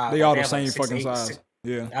 through 5. They all the have same like 6, fucking 8, size. 6.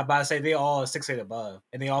 Yeah. I'm about to say they all 6'8" above,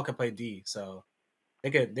 and they all can play D, so they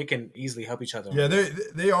can easily help each other. Yeah,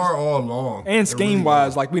 they are all long. And They're scheme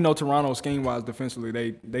wise, really like we know Toronto scheme wise defensively,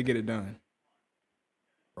 they get it done.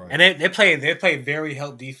 long. And they play very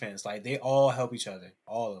help defense. Like they all help each other,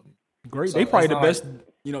 all of them. Great. So They probably it's the not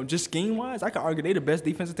best, just scheme wise. I could argue they the best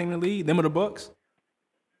defensive team in the league. Them are the Bucks.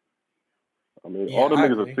 I mean, Yeah, all the I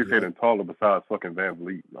niggas agree. are 6'8" and taller besides fucking Van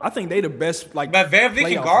Vliet. I think they the best. Like, But Van Vliet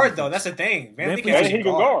can playoff guard defense. though. That's the thing. Van Vliet Vliet And can he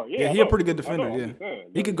can guard. guard. Yeah, I he a know. pretty good I defender. know, I'm Yeah, just saying.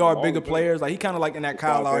 he could That's guard all bigger I'm saying. players. Like he kind of like in that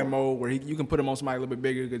Kyle what I'm Lowry saying. mode where you can put him on somebody a little bit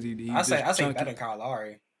bigger because he. I say chunky. better than Kyle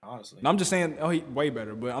Lowry, honestly. No, I'm just saying. Oh, he way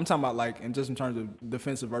better. But I'm talking about like in terms of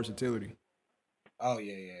defensive versatility. Oh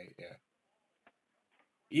yeah.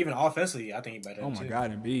 Even offensively, I think he better. Oh my too.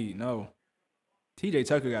 God, Embiid, no. TJ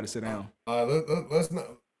Tucker got to sit down.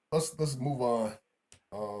 Let's move on.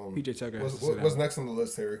 PJ Tucker has to sit down. What's next on the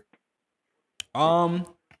list, Harry?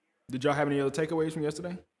 Did y'all have any other takeaways from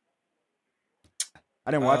yesterday?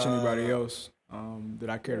 I didn't watch anybody else. That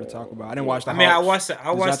I care to talk about. I didn't watch the. I Hawks. watched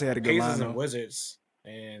DeJounte had a good Pacers lineup. and Wizards,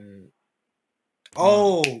 and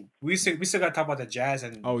we still got to talk about the Jazz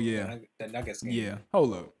and the Nuggets game. Yeah.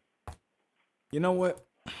 Hold up. You know what?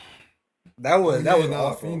 That was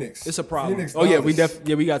awful. Phoenix. It's a problem. Phoenix, we Dallas.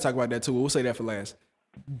 we gotta talk about that too. We'll say that for last.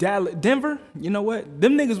 Denver. You know what?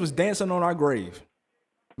 Them niggas was dancing on our grave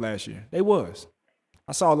last year. They was.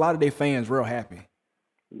 I saw a lot of their fans real happy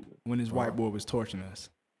when this white boy was torching us.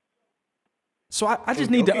 So I just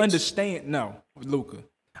need to understand. No, Luka.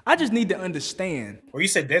 I just need to understand. Well, you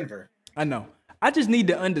said Denver. I know. I just need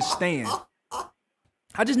to understand.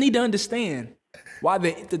 Why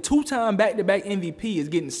the 2-time back-to-back MVP is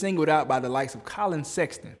getting singled out by the likes of Colin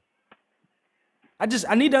Sexton. I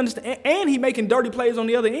need to understand. And he making dirty plays on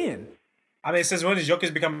the other end. I mean, since when did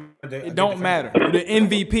Jokic become It don't matter. The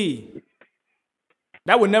MVP.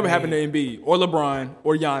 That would never happen to Embiid or LeBron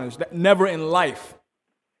or Giannis. Never in life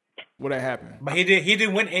would that happen. But he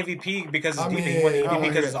didn't win MVP because his defense. He won MVP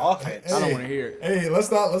because his offense. I don't want to hear it. Hey,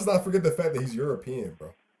 let's not forget the fact that he's European,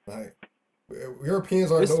 bro. Like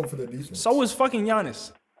Europeans aren't known for their defense. So is fucking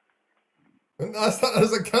Giannis. That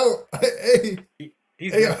doesn't count. Hey,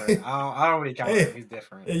 He's different. I don't really count him. He's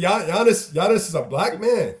different. Giannis is a black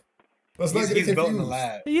man. Let's not get He's built in the confused.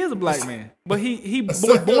 lab. He is a black man, but he was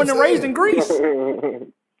born and raised in Greece.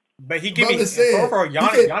 But he give me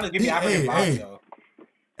Giannis give me African vibes though.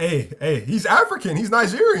 Hey, he's African. He's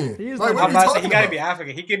Nigerian. He is like, what I'm are you about to say talking he gotta about? be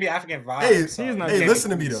African. He give me African vibes. Hey, so he's you not- can't listen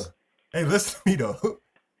to be me though. confused. Hey, listen to me though.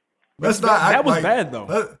 Let's not That act was like, bad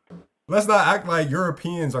though. Let's not act like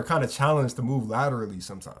Europeans are kind of challenged to move laterally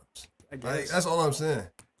sometimes. Like, that's all I'm saying.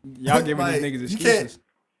 Y'all giving Like, these niggas you can't- excuses.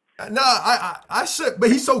 No, I should,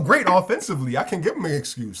 but he's so great offensively. I can give him an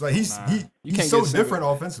excuse. Like You he's can't so get singled. different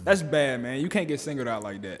offensively. That's bad, man. You can't get singled out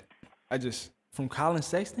like that. From Colin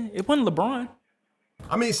Sexton. It wasn't LeBron.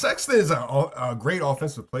 I mean, Sexton is a great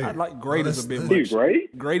offensive player. I like great as a bit much. He's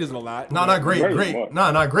great. Great is a lot. No, not great. Great Great. what?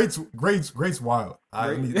 No, not great. Great's wild.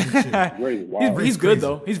 I mean, shit. Great. Wow. He's Great's good crazy.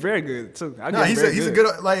 though. He's very good too. No, he's a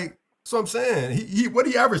good like So I'm saying he what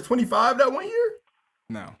he averaged 25 that 1 year?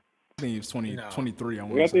 No, I think he was 20, No. 23. I Yeah, I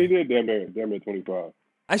want to think he say. did damn near 25.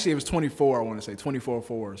 Actually, it was 24. I want to say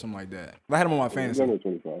 24-4 or something like that. I had him on my Damn fantasy. near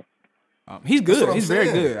 25. He's That's good. what He's I'm very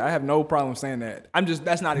saying. good. I have no problem saying that.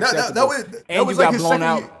 That's not That acceptable. was and like you got his blown second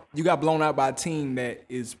out. year. You got blown out by a team that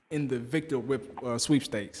is in the Victor Whip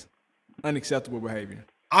sweepstakes. Unacceptable behavior.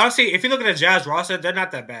 Honestly, if you look at the Jazz roster, they're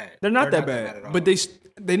not that bad. They're not that bad, at all. but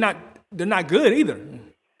they're not good either.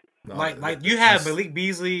 No, like you have Malik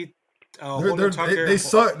Beasley, Horton Tucker. they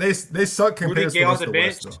suck. They suck compared to Gay the off rest the of the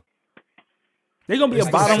West, bench. though. They're gonna be They a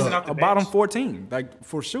still bottom suck. a bottom 14, like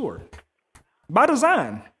for sure, by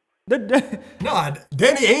design. Nah,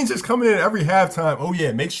 Danny Ainge is coming in every halftime. Oh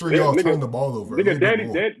yeah, make sure y'all Nigga- turn the ball over. Nigga, Danny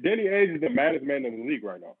Danny Ainge is the maddest man in the league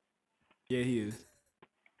right now. Yeah, he is.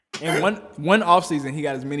 And one offseason, he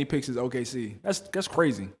got as many picks as OKC. That's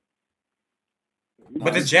crazy.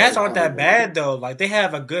 But the Jazz aren't that bad though. Like they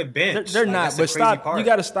have a good bench. They're Like, not. that's the But crazy stop. part. You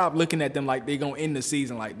got to stop looking at them like they're gonna end the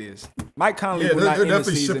season like this. Mike Conley Yeah, will not they're end the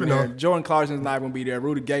definitely season shipping there. up. Jordan Clarkson's not gonna be there.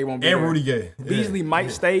 Rudy Gay won't be And there. Rudy Gay. Yeah. Beasley might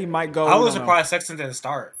stay, might go. I we was don't know. surprised Sexton didn't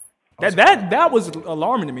start. That was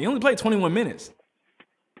alarming to me. He only played 21 minutes.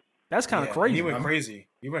 That's kind of Yeah, crazy. He went crazy.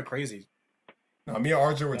 He went crazy. Nah, me and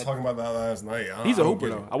RJ were talking about that last night. He's a I don't hooper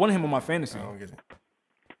get though. it. I wanted him on my fantasy. I don't get it.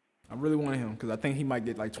 I really wanted him because I think he might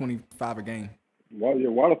get like 25 a game. Why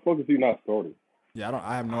the fuck is he not starting? Yeah,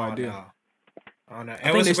 I have no idea. I don't know. think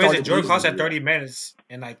And what's they crazy, started Jordan Clarkson Beasley. had 30 minutes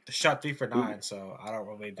and like shot 3 for 9. So I don't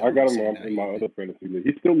really. I got him understand in my other fantasy league.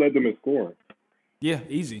 He still led them in scoring. Yeah,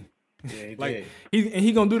 easy. Yeah, he Like did.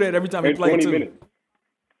 he gonna do that every time he In plays 20 too. minutes.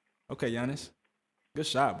 Okay, Giannis, good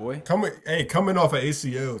shot, boy. Coming off an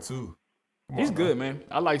ACL too. Come He's on, good, man.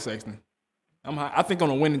 I like Sexton. I think on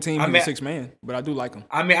a winning team, I he's mean- a 6 man, but I do like him.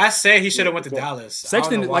 I mean, I said he should have went to Dallas. I don't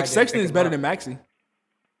Sexton, know why like they didn't Sexton pick is him better up. than Maxey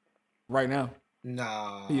right now.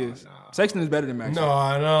 Nah, He is. Nah. Sexton is better than Maxey.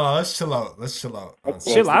 No, let's chill out. Chill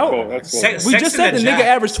out. That's Sex- cool. We just said the Sexton nigga and Jack.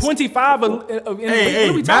 averaged 25 in Hey, what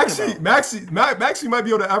are we talking about? Maxey might be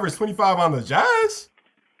able to average 25 on the Jazz.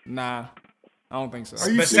 Nah, I don't think so. Are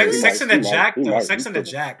you But serious? Sexton and He Jack might. though. Sexton and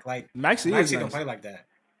Jack, like Maxey is Maxey nice. don't play like that.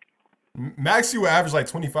 Maxey will average like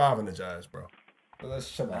 25 in the Jazz, bro. So let's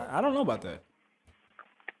chill out. I don't know about that.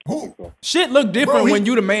 Who? Shit look different Bro, he- when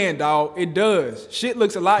you the man, dog. It does. Shit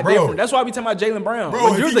looks a lot Bro. different. That's why we talking about Jaylen Brown. Bro,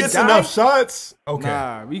 when if you're he the gets guy, enough shots, okay.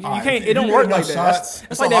 nah, you All right, can't. if It don't you work get like enough that. shots,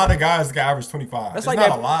 That's a like lot that. of guys that average 25. That's It's like not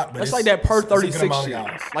that. a lot, but that's it's, like that per it's a good 36 amount of shit.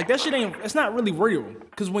 guys. Like that shit ain't. It's not really real.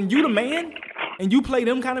 Because when you the man and you play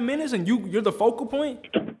them kind of minutes and you're the focal point,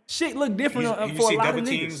 shit look different You for a see lot double of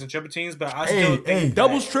teams niggas. and triple teams, but I Hey, still think hey, that-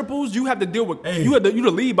 Doubles, triples, you have to deal with. Hey. You the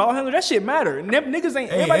lead ball handler. That shit matter. And them niggas ain't.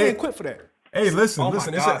 Everybody ain't equipped for that. Hey, listen. Oh my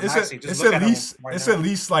God, Maxey, just look at him right It's now. at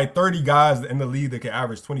least like 30 guys in the league that can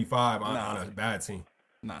average 25 on a bad team.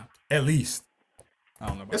 Nah, At least. I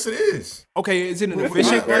don't know about Yes, that. it is. Okay, is it an That's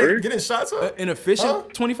efficient? not right. Like, getting shots up. An efficient Huh?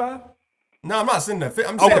 25? No, I'm not saying that.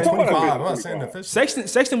 I'm Okay. saying 25. I'm not saying 25. efficient.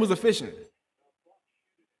 Sexton was efficient.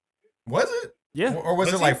 Was it? Yeah. Or was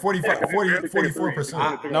it Was like he?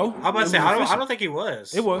 44%? No, I'm about to say I don't think he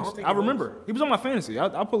was. It was. don't think I he was. remember. He was on my fantasy.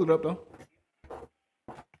 I'll pull it up though.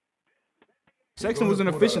 Sexton was an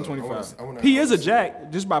Hold efficient up. I 25. wanna- He is a jack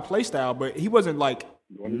just by play style, but he wasn't like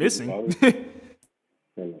missing.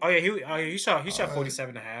 Oh yeah, he shot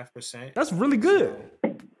 47.5%. That's really good.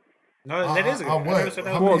 No, that is a good. I I never what? said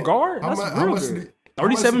How that. For a many- guard, how that's mu- how real much good. did he- how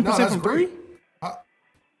much- 37% no, that's from great. three. I-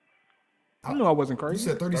 I knew I wasn't You crazy.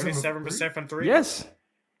 said 37% from 3. Yes,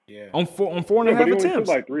 Yeah. on four and Yeah, a but half he only shoot attempts.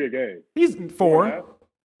 like 3 a game. He's 4.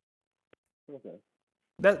 Okay.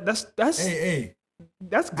 That's Hey,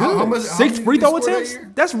 that's good. How much- how 6 many free did he throw score that attempts.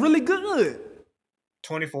 year? That's really good.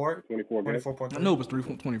 24. 24 games. 24.3. I knew it was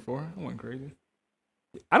 3.24. I wasn't crazy.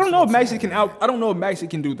 I don't know if Maxey can I don't know if Maxey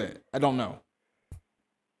can do that. I don't know.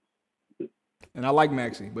 And I like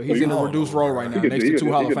Maxey, but he's you in a don't reduced know, role bro. right He now, could- next he to could-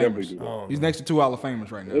 two Hall he of could definitely Famers. do that. Oh, He's next to 2 Hall of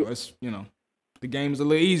Famers right now. It's the game's a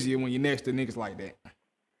little easier when you're next to niggas like that.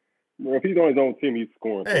 Well, if he's on his own team, he's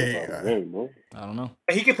scoring. Hey, 25 a game, bro. I don't know.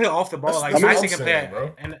 He can play off the ball. That's- Like that's what Maxey I'm can saying, play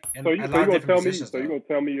bro. and So a you lot gonna of tell different me? positions. So you though. gonna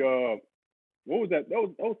tell me? What was that? That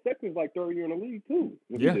was Sexton's like 3rd year in the league too.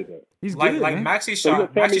 When Yeah. he did that. He's like good, man. Maxey So you shot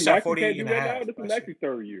gonna tell me Maxey 40 can't do and a that half. now? This is last Maxey's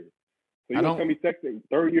 3rd year. So I you don't- gonna tell me Sexton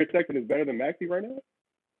 3rd year Sexton is better than Maxey right now?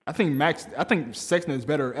 I think Sexton is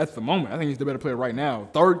better at the moment. I think he's the better player right now.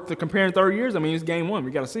 Comparing 3rd years, I mean, it's game 1.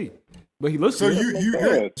 We got to see. But he looks So good. you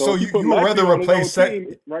put would Maxey rather on his replace own Sexton?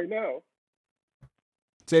 team right now.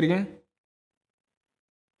 Say it again.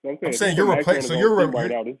 So I'm I'm saying, saying if you're you put Maxey replace- on so his you're own team re-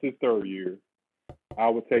 right now. This is his 3rd year. I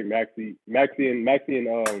would take Maxey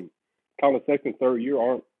and Colin Sexton's 3rd year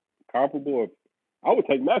aren't comparable. I would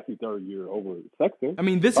take Maxey third year over Sexton. I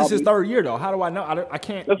mean, this is his third year though. How do I know? I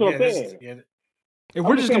can't. That's what I'm saying. If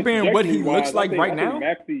we're just comparing what he looks like right now,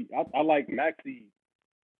 Maxey, I like Maxey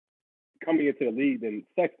coming into the league than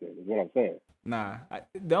Sexton. Is what I'm saying. Nah,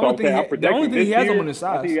 the only thing he has on his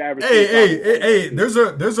size. Hey, there's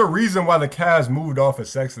a reason why the Cavs moved off of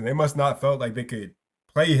Sexton. They must not felt like they could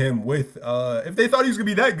play him with. If they thought he was gonna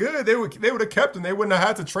be that good, they would have kept him. They wouldn't have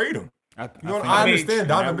had to trade him. I understand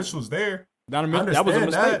Donovan Mitchell's there. Donovan Mitchell, that was a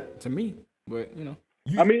mistake to me, but you know.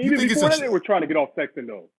 Even before that, they were trying to get off Sexton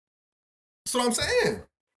though. That's what I'm saying.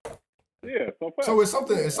 Yeah, so it's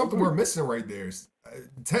something we're missing right there.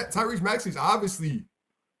 Tyrese Maxey's obviously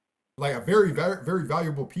like a very, very, very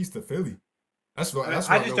valuable piece to Philly. That's what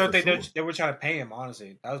I just don't think they were trying to pay him.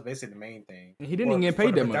 Honestly, that was basically the main thing. He didn't even get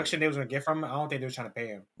paid that much. The production they was going to get from him, I don't think they were trying to pay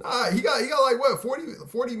him. Nah, he got like what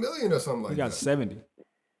 40 million or something like that. He got 70. He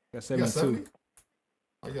got 72.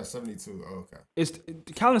 He got 72. Oh, okay.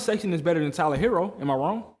 Colin Sexton is better than Tyler Hero. Am I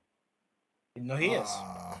wrong? No, he is.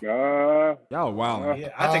 Y'all wow. Yeah,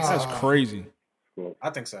 I think so. That's crazy. Cool. I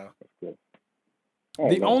think so. That's cool.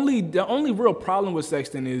 The only real problem with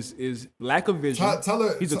Sexton is lack of vision.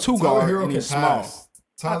 He's a two guard and he's small.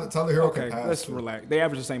 Tyler Hero can pass. Let's relax. They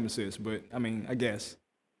average the same assists, but I mean, I guess.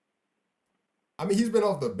 I mean, he's been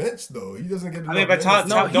off the bench though. He doesn't get. He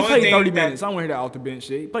played 30 minutes. I don't want to hear that off the bench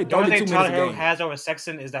shit. He played 32 minutes a game. The only thing Tyler Hero has over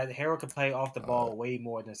Sexton is that Hero can play off the ball way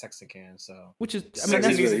more than Sexton can. So, which is, I mean,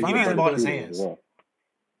 he needs the ball in his hands.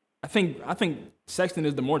 I think Sexton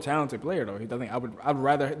is the more talented player though. I would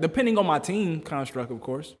rather, depending on my team construct, of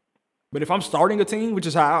course. But if I'm starting a team, which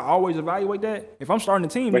is how I always evaluate that, if I'm starting a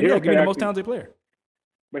team, then give me the most talented player.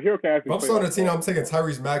 But Hero can. If I'm starting a team, I'm taking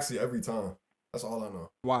Tyrese Maxey every time. That's all I know.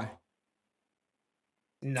 Why?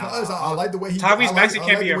 No, I like the way he. Tyrese Maxey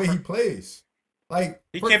can't be the way he plays. Like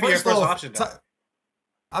he can't be your first option.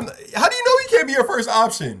 How do you know he can't be your first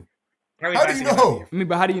option? How do you know? I mean,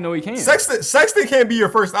 but how do you know he can? Sexton can't be your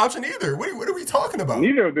first option either. What are we talking about?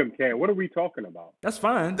 Neither of them can. What are we talking about? That's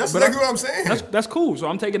fine. That's exactly what I'm saying. That's cool. So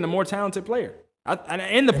I'm taking the more talented player.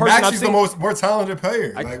 And the person Maxey's the more talented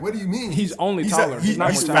player. Like, what do you mean? He's only taller. He's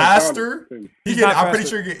not faster. I'm pretty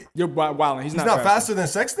sure you're wilding. He's not faster than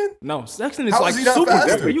Sexton. No, Sexton is like super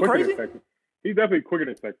quick. Are you crazy? He's definitely quicker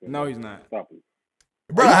than Sexton. No, he's not. Stop it,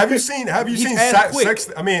 bro. Have you seen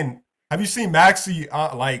Sexton? I mean, have you seen Maxey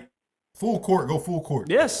like full court? Go full court.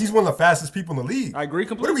 Yes, he's one of the fastest people in the league. I agree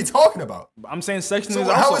completely. What are we talking about? I'm saying Sexton is.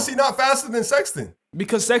 So how is he not faster than Sexton?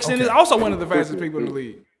 Because Sexton is also one of the fastest people in the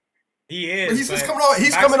league. He is. But he's just coming off.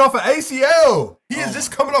 He's coming off an ACL. He is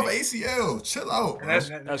just coming off an ACL. Chill out. That's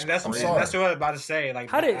what I was about to say. Like,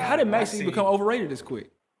 how did Maxey become overrated this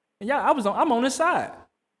quick? And yeah, I'm on his side.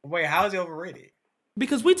 Wait, how is he overrated?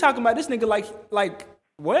 Because we talking about this nigga like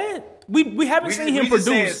what? We haven't seen him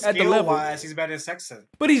produce at the level. He's better than Sexton.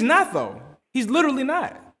 But he's not though. He's literally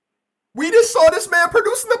not. We just saw this man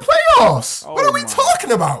produce in the playoffs. What are we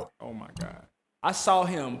talking about? Oh my God. I saw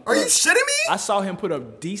him. Are you shitting me? I saw him put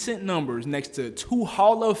up decent numbers next to two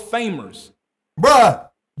Hall of Famers. Bruh,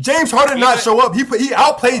 James Harden not show up. He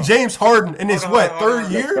outplayed James Harden in his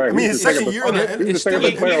third year? I mean, his second year. It's still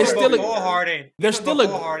Harden. There's still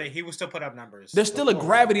Harden. He will still put up numbers. There's still a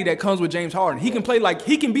gravity that comes with James Harden. He can play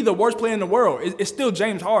he can be the worst player in the world. It's still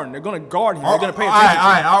James Harden. They're gonna guard him. They're gonna pay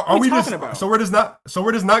attention. Are we talking about? So we're just not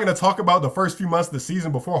gonna talk about the first few months of the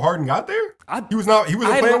season before Harden got there? He wasn't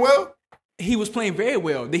playing well. He was playing very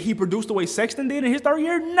well. Did he produce the way Sexton did in his third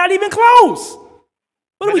year? Not even close.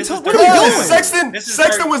 What are we doing?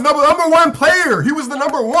 Sexton was number one player. He was the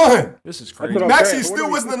number one. This is crazy. Maxey still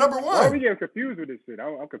wasn't the number one. Why are we getting confused with this shit?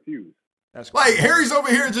 I'm confused. That's like Harry's over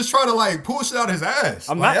here just trying to pull shit out of his ass.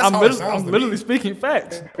 I'm literally speaking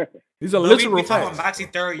facts. These are literal facts. We talking about Maxey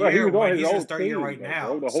third year when he's in his third year right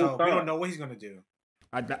now. So we don't know what he's gonna do.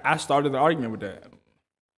 I started the argument with that.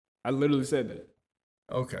 I literally said that.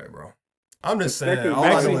 Okay, bro. I'm just saying.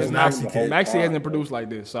 Maxey hasn't produced like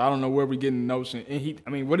this, so I don't know where we're getting the notion.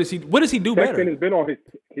 And what does he do better? Sexton has been on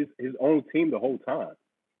his own team the whole time.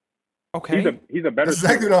 Okay, he's a better. That's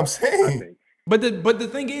exactly what I'm saying. But the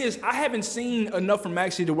thing is, I haven't seen enough from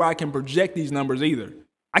Maxey to where I can project these numbers either.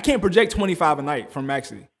 I can't project 25 a night from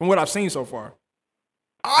Maxey from what I've seen so far.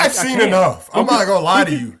 I've seen enough. I'm not gonna lie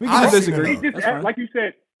to you. We can disagree. Like you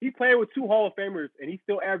said. He played with two Hall of Famers, and he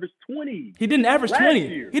still averaged 20. He didn't average 20.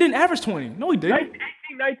 He didn't average 20. No, he didn't.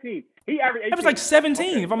 19. He averaged 18. That was like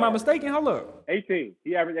 17, if I'm not mistaken. Hold up. 18.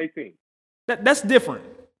 He averaged 18. That's different.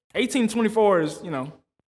 18-24 is,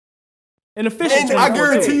 an official. And I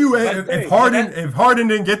guarantee you, if Harden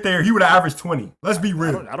didn't get there, he would have averaged 20. Let's be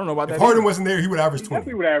real. I don't know about that. If Harden wasn't there, he would average 20.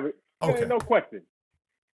 He would average. Okay. No question.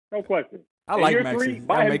 I like year Maxey. 3,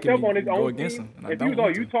 by Y'all making himself me on his go own against team. him. And I If you don't was on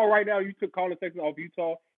want to. Utah right now, you took Colin Sexton off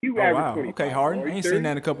Utah, he would Oh average wow. 20. Okay, Harden. I ain't seen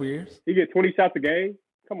that in a couple years. He get 20 shots a game.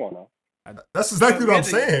 Come on now. That's exactly what I'm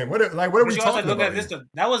saying. What are we talking about?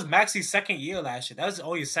 That was Maxey's second year last year. That was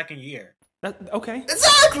only his second year. Okay.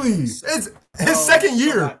 Exactly. It's his second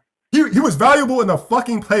year. He was valuable in the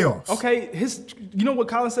fucking playoffs. Okay, you know what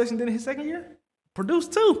Colin Sexton did in his second year?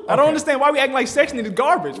 Produced too. I don't understand why we acting like Sexton is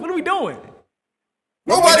garbage. What are we doing?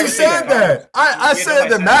 Nobody said that. I said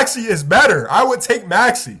that Maxey is better. I would take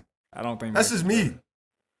Maxey. I don't think that's just me.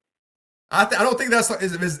 I don't think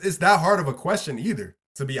it's that hard of a question either.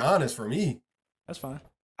 To be honest, for me, that's fine.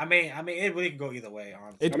 I mean, it really can go either way.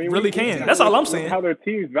 Honestly. It really can. That's all I'm saying. How their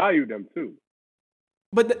teams value them too.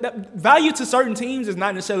 But that value to certain teams is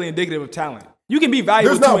not necessarily indicative of talent. You can be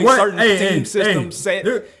valuable to a certain team system set.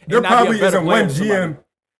 There probably isn't one GM.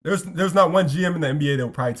 There's not one GM in the NBA that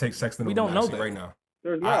will probably take Sexton. We don't know that right now.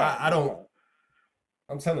 There's not. I don't.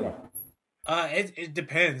 I'm telling you. It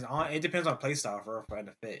depends on play style for it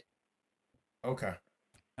to fit. Okay.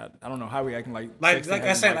 I don't know how we acting like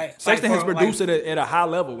Sexton Sexton has produced at a high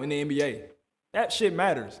level in the NBA. That shit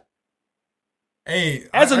matters. Hey,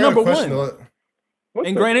 as a number one.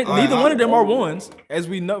 And granted, neither one of them are 1s, as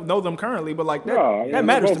we know them currently, but like that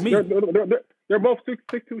matters to me. They're both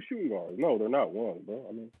 6'2" shooting guards. No, they're not 1,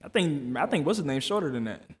 bro. I think what's his name shorter than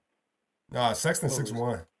that. Nah, Sexton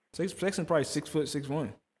 6'1". Sexton probably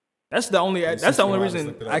 6'6". That's the only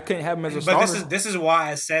reason I couldn't have him as a starter. But this is why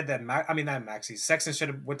I said that. Not Maxey. Sexton should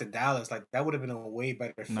have went to Dallas. Like that would have been a way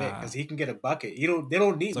better fit because he can get a bucket. They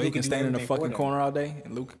don't need. So Luka he can stand in the fucking corner all day,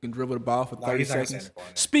 and Luka can dribble the ball for 30 seconds.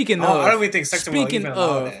 Speaking I don't even think Sexton will even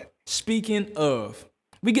allow that. Speaking of,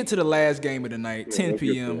 we get to the last game of the night, 10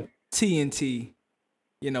 p.m. TNT.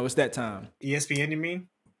 You know, it's that time. ESPN, you mean?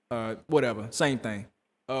 Whatever, same thing.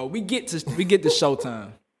 We get to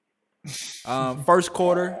Showtime. First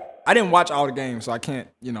quarter. I didn't watch all the games, so I can't,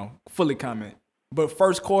 fully comment. But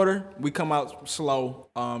first quarter, we come out slow.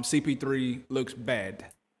 CP3 looks bad.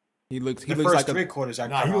 He looks like 3 quarters.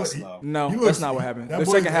 Slow. No, that's not what happened. The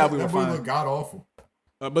second half we were fine. That boy looked god awful.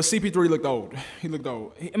 But CP3 looked old. He looked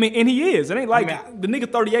old. And he is. It ain't like the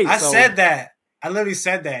nigga 38. I said that. I literally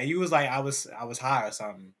said that. He was like, I was high or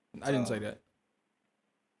something. I didn't say that.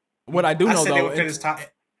 What I do know though,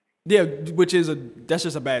 yeah, that's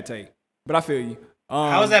just a bad take. But I feel you.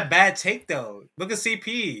 How is that bad take though? Look at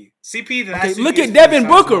CP. Look at Devin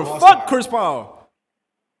Booker. Fuck Chris Paul.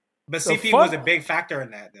 But CP was a big factor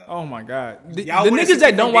in that though. Oh my god. The niggas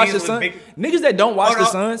that don't watch the Suns, niggas that don't watch the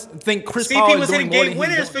Suns think Chris Paul is doing more than CP was hitting game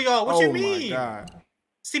winners for y'all. What you mean? Oh my god.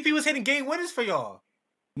 CP was hitting game winners for y'all.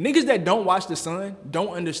 Niggas that don't watch the Suns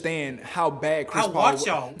don't understand how bad Chris Paul was.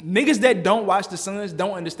 Y'all. Niggas that don't watch the Suns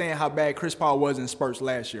don't understand how bad Chris Paul was in spurts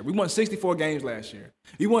last year. We won 64 games last year.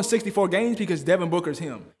 We won 64 games because Devin Booker's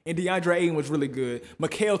him. And DeAndre Ayton was really good.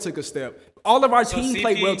 Mikal took a step. All of our team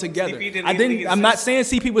played well together. I'm not saying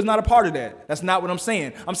CP was not a part of that. That's not what I'm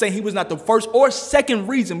saying. I'm saying he was not the first or second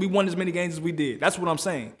reason we won as many games as we did. That's what I'm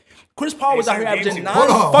saying. Chris Paul was out here averaging 9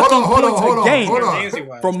 fucking points a game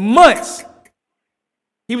for months.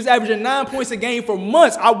 He was averaging 9 points a game for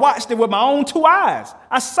months. I watched it with my own 2 eyes.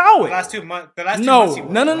 I saw it. The last 2 months. No.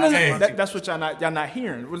 That's what y'all not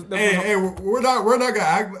hearing. We're not gonna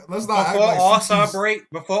act. Let's not act like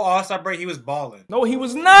Before All-Star break, he was balling. No, he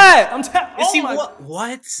was not.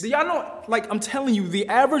 What? Do y'all know? Like I'm telling you, the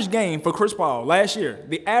average game for Chris Paul last year,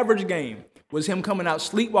 the average game was him coming out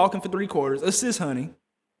sleepwalking for 3 quarters, assist hunting.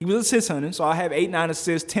 He was assist hunting, so I have 8, 9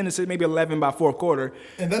 assists, 10 assists, maybe 11 by fourth quarter.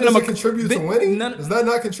 And that doesn't contribute to winning? Does that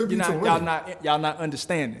not contribute to winning? Y'all not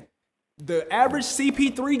understanding. The average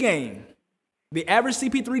CP3 game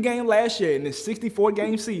last year in the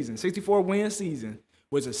 64-game season, 64-win season,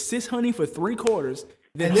 was assist hunting for 3 quarters.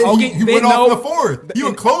 Then he went off in the fourth. He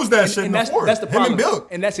would close that shit in the fourth. That's the problem. Him and Bill.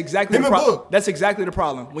 And that's exactly the problem. That's exactly the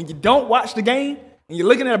problem. When you don't watch the game, and you're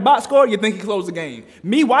looking at a box score, you think he closed the game.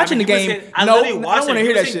 Me watching the game, I don't want to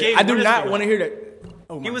hear that shit. I do not want to hear that.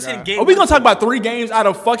 Oh my God. Are we gonna talk about 3 games out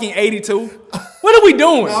of fucking 82? What are we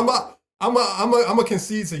doing? I'm a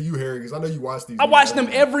concede to you, Harry, because I know you watch these. I watch them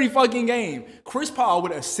every fucking game. Chris Paul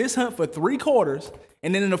would assist hunt for 3 quarters,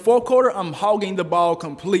 and then in the fourth quarter, I'm hogging the ball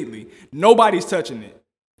completely. Nobody's touching it.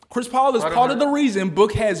 Chris Paul is part of the reason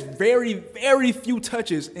Book has very, very few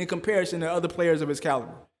touches in comparison to other players of his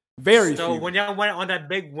caliber. Very few. So when y'all went on that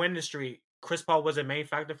big winning streak, Chris Paul was a main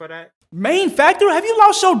factor for that? Main factor? Have you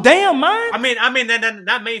lost your damn mind? I mean,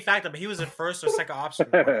 not main factor, but he was the first or second option.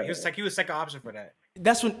 He was second option for that.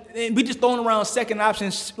 That's when we just throwing around second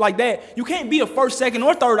options like that. You can't be a first, second,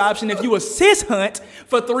 or third option if you assist Hunt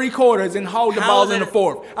for 3 quarters and hold the ball in the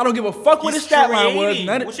fourth. I don't give a fuck what his stat line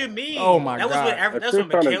was. What you mean? Oh my god. That's what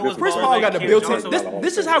McHale was. Chris Paul got the built-in.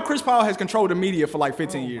 This is how Chris Paul has controlled the media for like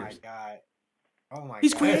 15 years. Oh my god. Oh my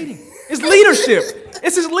He's god. creating. It's leadership.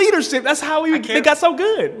 It's his leadership. That's how it got so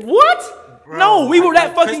good. What? Bro, no, we were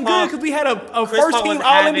that fucking good because we had a first team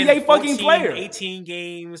All NBA fucking player. 18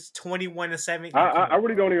 games, 21-7. I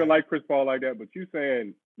really don't even like Chris Paul like that, but you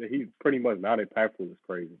saying that he's pretty much not impactful is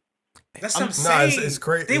crazy. That's what I'm saying. It's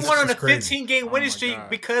crazy. They went on a 15-game winning streak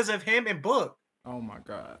because of him and Book. Oh my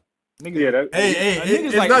god. Nigga,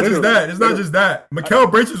 it's not just that. It's not just that. Mikal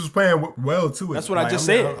Bridges was playing well too. That's what I just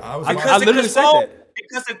said. I literally said that.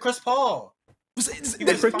 Because of Chris Paul. You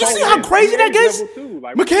see how crazy that gets?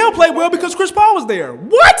 Mikal played well because Chris Paul was there.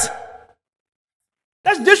 What?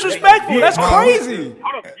 That's disrespectful. That's crazy.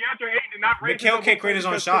 Mikal can't create his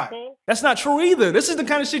own shot. That's not true either. This is the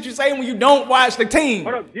kind of shit you say when you don't watch the team.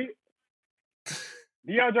 Hold up.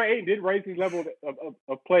 DeAndre Ayton did raise his level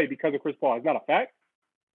of play because of Chris Paul. Is that a fact?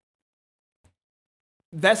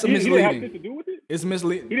 That's misleading. misleading. He didn't have shit to do with it? It's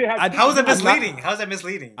misleading. How is that misleading? How's that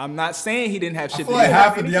misleading? I'm not saying he didn't have shit I to feel do with like it.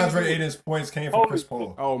 half of DeAndre Ayton's points came from Chris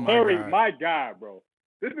Paul. Oh my Harry, god. my guy, bro.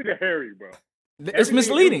 This nigga Harry, bro. It's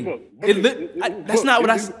misleading. That's not what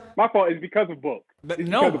I said. My fault. It's because of Book.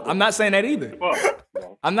 No, I'm not saying that either. Fuck,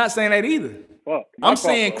 I'm not saying that either. Fuck. I'm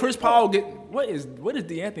saying Chris Paul what is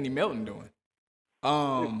DeAnthony Melton doing?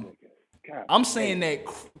 I'm saying that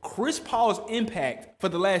Chris Paul's impact for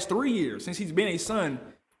the last 3 years since he's been a Sun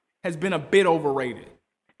has been a bit overrated.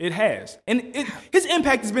 It has. And his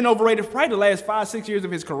impact has been overrated for probably the last 5-6 years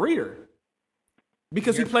of his career.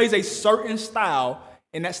 Because he plays a certain style,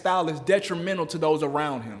 and that style is detrimental to those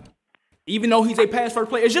around him. Even though he's a pass-first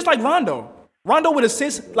player. It's just like Rondo. Rondo with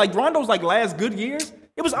assists, like Rondo's like last good years,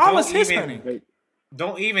 it was all assist hunting.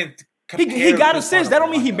 Don't even He got assists. That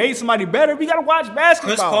don't mean he made somebody better. We got to watch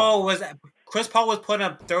basketball. Chris Paul was putting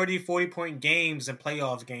up 30, 40-point games in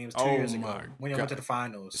playoffs games 2 years ago when he went to the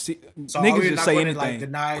finals. See, so niggas just say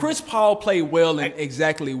anything. Chris Paul played well in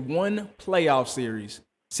exactly one playoff series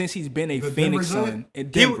since he's been a Phoenix Sun in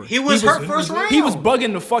Denver. He was hurt first round. He was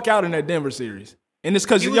bugging the fuck out in that Denver series. And it's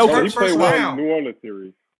because he played well in the New Orleans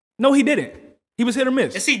series. No, he didn't. He was hit or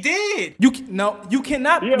miss. Yes, he did. You cannot. He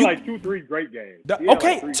had like 2-3 great games.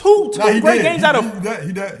 Two great games out of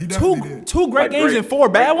he two great games and 4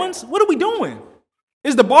 bad ones. What are we doing?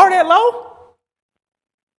 Is the bar that low?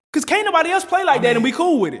 Because can't nobody else play like that and we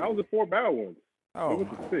cool with it. That was the 4 bad ones. Oh,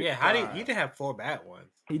 yeah. He did have 4 bad ones.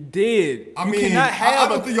 He did. I mean, I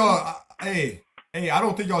don't think y'all. I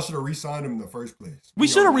don't think y'all should have re-signed him in the first place. We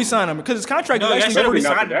should have re-signed him because his contract is actually pretty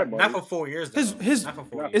signed not for 4 years.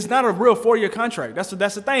 It's not a real 4-year contract. That's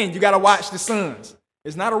the thing. You got to watch the Suns.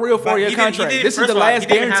 It's not a real 4-year contract. This is the last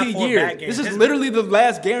guaranteed year. This is literally the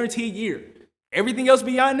last guaranteed year. Everything else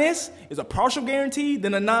beyond this is a partial guarantee,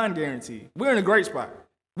 then a non-guarantee. We're in a great spot.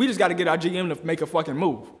 We just got to get our GM to make a fucking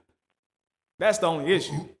move. That's the only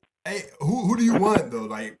issue. Hey, who do you want though?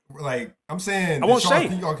 Like I'm saying, I want Shea.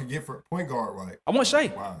 Think y'all could get for point guard, right? I want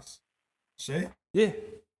Shea. Shea? Yeah,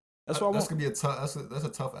 that's what I want. That's gonna be a tough. That's a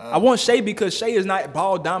tough. I want Shea because Shea is not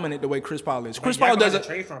ball dominant the way Chris Paul is. Chris Paul does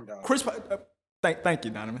Chris Paul. Thank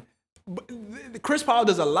you, Donovan. Chris Paul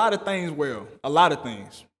does a lot of things well. A lot of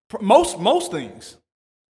things. Most things.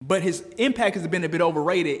 But his impact has been a bit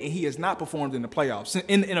overrated, and he has not performed in the playoffs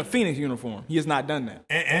in a Phoenix uniform. He has not done that.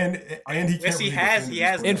 And he can't. Yes, he has. He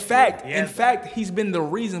has. In fact, he's been the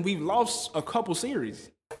reason we've lost a couple series.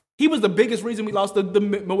 He was the biggest reason we lost the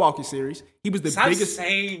Milwaukee series. He was the biggest. Stop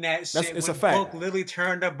saying that shit. It's a fact. Book literally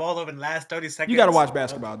turned the ball over in the last 30 seconds. You got to watch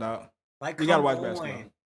basketball, dog. You got to watch basketball.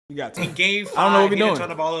 You got to. In game 5, I don't know what we're doing. Turn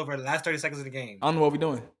the ball over in the last 30 seconds of the game. I don't know what we're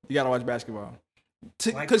doing. You got to watch basketball.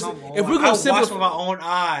 Because if we're gonna watch with my own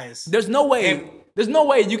eyes, there's no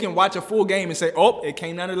way you can watch a full game and say, "Oh, it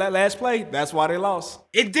came down to that last play. That's why they lost."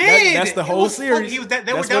 It did. That's the whole series.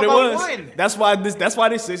 They were down by 1. That's why this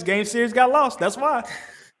 6-game series got lost. That's why.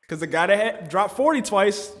 Because the guy that had dropped 40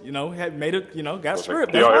 twice, had made it, got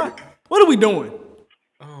stripped. That's why. What are we doing?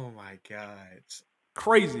 Oh my god,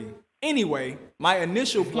 crazy. Anyway, my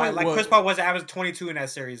initial point was Chris Paul was averaging 22 in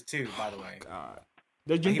that series too. By the way, God.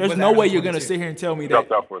 There's no way you're going to sit here and tell me that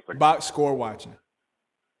box score watching.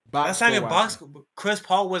 That's not even box. Chris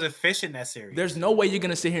Paul was efficient in that series. There's no way you're going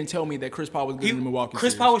to sit here and tell me that Chris Paul was good in the Milwaukee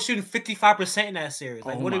Chris series. Paul was shooting 55% in that series.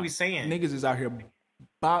 What are we saying? Niggas is out here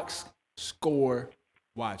box score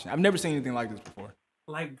watching. I've never seen anything like this before.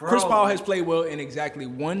 Like, bro, Chris Paul has played well in exactly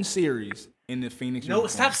one series in the Phoenix. No, uniform.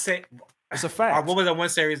 stop saying. It's a fact. What was that one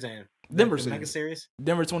series then? Denver the series. Mega series.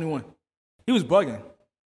 Denver 21. He was bugging.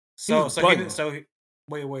 So he didn't.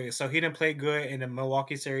 Wait. So he didn't play good in the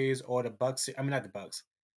Milwaukee series or the Bucks. I mean, not the Bucks.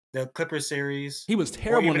 The Clippers series. He was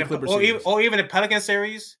terrible in the Clippers series. Or even the Pelican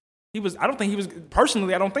series. He was. I don't think he was.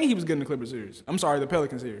 Personally, I don't think he was good in the Clippers series. I'm sorry, the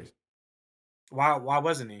Pelican series. Why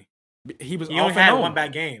wasn't he? He was. He only had one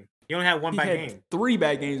bad game. He only had one bad game. 3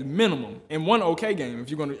 bad games minimum, and 1 okay game. If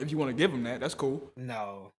you want to give him that, that's cool.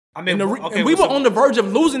 No, I mean, and we were on the verge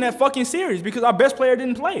of losing that fucking series because our best player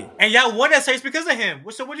didn't play. And y'all won that series because of him.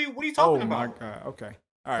 So what are you talking about? Oh my god. Okay.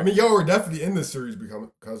 All right. I mean, y'all were definitely in this series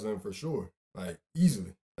because of him for sure, like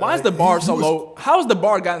easily. Why is the bar so low? How has the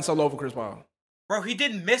bar gotten so low for Chris Paul? Bro, he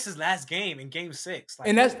didn't miss his last game in Game 6. Like,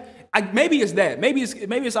 and that's maybe it's that. Maybe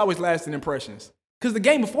it's always lasting impressions. Because the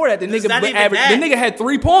game before that, the nigga had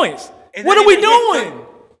 3 points. What are we doing?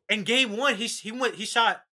 In Game 1, he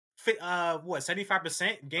shot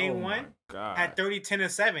 75%. Game 1 at 30, 10,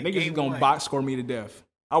 and 7. Niggas is gonna box score me to death.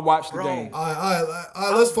 I watched the game. All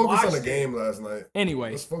right, let's focus on the game last night.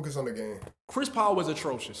 Anyway, let's focus on the game. Chris Paul was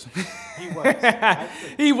atrocious. He was.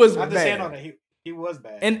 He was bad. On it. He was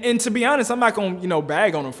bad. And to be honest, I'm not gonna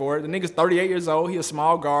bag on him for it. The nigga's 38 years old. He's a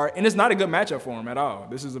small guard, and it's not a good matchup for him at all.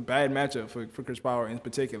 This is a bad matchup for Chris Paul in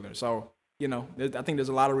particular. So I think there's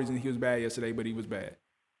a lot of reasons he was bad yesterday, but he was bad.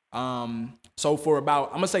 So for about,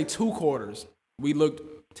 I'm gonna say 2 quarters, we looked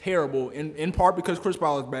terrible in part because Chris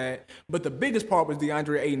Paul is bad, but the biggest part was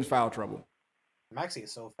DeAndre Ayton's foul trouble. Maxey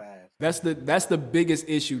is so fast. That's the biggest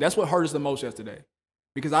issue. That's what hurt us the most yesterday,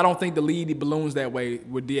 because I don't think the lead balloons that way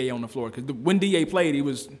with DA on the floor. Because when DA played,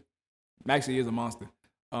 Maxey is a monster,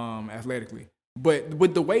 athletically. But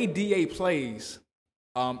with the way DA plays,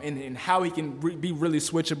 and how he can be really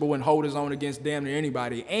switchable and hold his own against damn near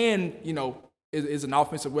anybody, and is an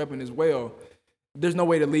offensive weapon as well. There's no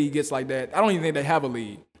way the league gets like that. I don't even think they have a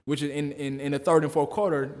lead, which is in the third and fourth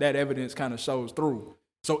quarter, that evidence kind of shows through.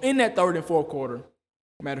 So in that third and fourth quarter,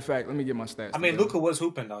 matter of fact, let me get my stats. I mean, Luka was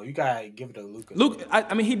hooping though. You gotta give it to Luka.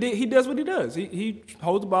 I mean, he does what he does. He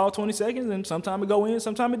holds the ball 20 seconds, and sometimes it go in,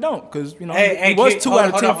 sometimes it don't. Because he was 2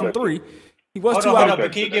 out of 10 from 3. He was 2 out of 10.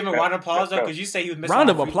 But can you give him a round of applause though? Because you say he was missing. Round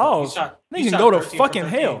of applause. Nigga can go to fucking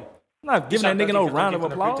hell. I'm not giving that nigga no round of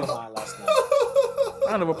applause.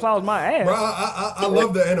 Round of applause, my ass. Bro, I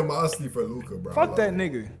love the animosity for Luka, bro. Fuck that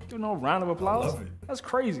nigga. Do no round of applause. That's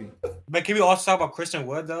crazy. But can we also talk about Christian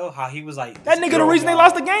Wood though? How he was like that nigga. The reason they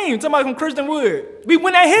lost the game. Talking about Christian Wood. We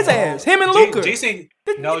went at his ass. Him and Luka. Jason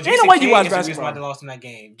Ain't no way you watch basketball. Why they lost in that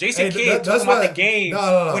game. Jason Kidd talking about the game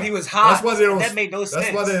when he was hot. That's why they don't. That made no sense.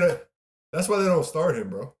 That's why they don't start him,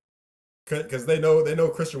 bro. Because they know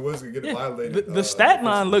Christian Wood's gonna get violated. The stat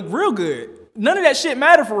line looked real good. None of that shit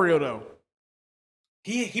mattered for real though.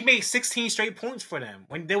 He made 16 straight points for them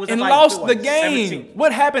when there was lost the game. 17.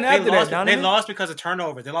 What happened after that, Donovan? They lost because of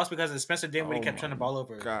turnovers. They lost because of Spencer Dinwiddie kept turning the ball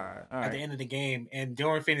over at the end of the game, and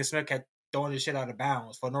Dorian Finney-Smith kept throwing this shit out of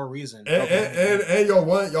bounds for no reason. And y'all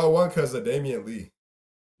won because of Damian Lee.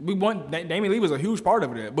 We won. Damian Lee was a huge part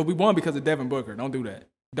of it, but we won because of Devin Booker. Don't do that.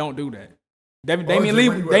 Damian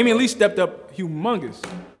Lee stepped up humongous.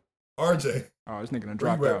 RJ. Oh, this nigga done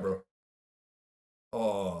dropped out, bro.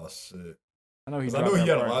 Oh shit. I know he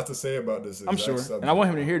got a lot to say about this. I'm sure, and I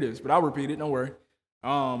want him to hear this, but I'll repeat it. Don't worry.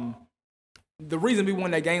 The reason we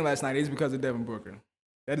won that game last night is because of Devin Booker.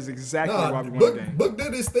 That is exactly why we won the game. Book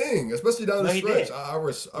did his thing, especially down the stretch. I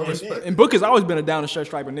respect. And Booker's always been a down the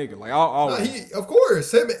stretch type of nigga. Like always. Of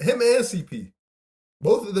course, him and CP.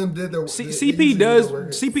 Both of them did their.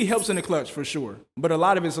 CP helps in the clutch for sure, but a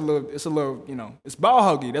lot of it's a little, it's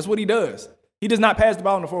ball huggy. That's what he does. He does not pass the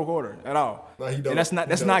ball in the fourth quarter at all. No, he don't. And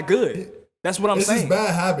that's not good. That's what I'm saying. It's his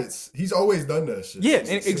bad habits. He's always done that shit. Yeah,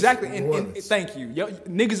 exactly. And thank you.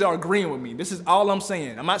 Niggas are agreeing with me. This is all I'm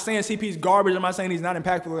saying. I'm not saying CP's garbage. I'm not saying he's not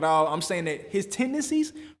impactful at all. I'm saying that his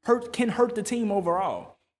tendencies can hurt the team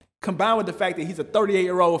overall. Combined with the fact that he's a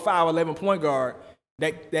 38-year-old 5'11" point guard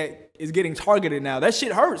that is getting targeted now. That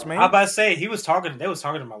shit hurts, man. I was about to say they was targeting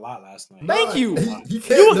him a lot last night. Thank you. He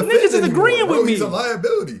can't. You niggas is agreeing with me. He's a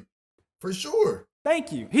liability for sure.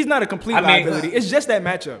 Thank you. He's not a complete liability. It's just that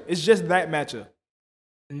matchup.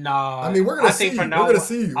 Nah. I mean, we're gonna see. We're gonna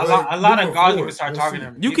see. A lot of guys can start targeting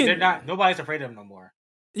him. Nobody's afraid of him no more.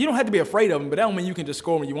 You don't have to be afraid of him, but that don't mean you can just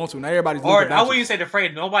score when you want to. Not everybody's. Or I wouldn't say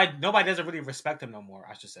afraid. Nobody doesn't really respect him no more.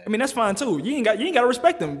 I should say. I mean, that's fine too. You ain't got to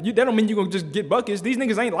respect him. That don't mean you gonna just get buckets. These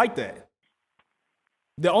niggas ain't like that.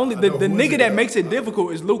 The nigga that makes it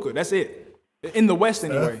difficult is Luka. That's it. In the West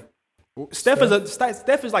anyway. Steph is like I'm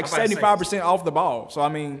about to say- 75% off the ball. So I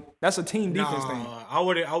mean, that's a team defense thing. I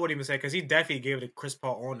wouldn't even say because he definitely gave it to Chris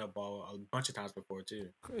Paul on the ball a bunch of times before too.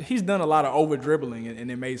 He's done a lot of over dribbling and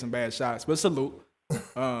then made some bad shots. But salute.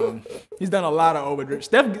 He's done a lot of over dribble.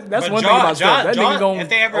 Steph, that's But one thing about Steph. That nigga if gonna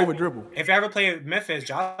they ever over dribble. If they ever play Memphis,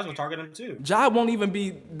 Josh will target him too. Ja won't even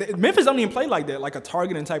be. Memphis don't even play like that, like a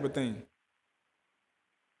targeting type of thing.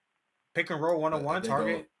 Pick and roll 1-on-1, They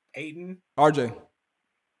target Ayton. RJ.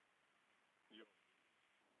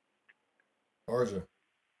 RJ.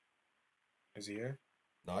 Is he here?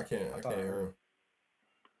 No, I can't hear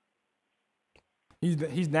him.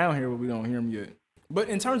 He's down here, but we don't hear him yet. But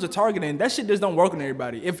in terms of targeting, that shit just don't work on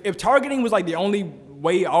everybody. If targeting was like the only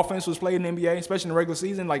way offense was played in the NBA, especially in the regular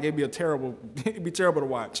season, like it'd be terrible to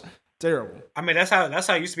watch. Terrible. I mean, that's how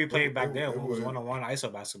it used to be played back then. It When it was would. 1-on-1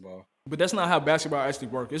 ISO basketball. But that's not how basketball actually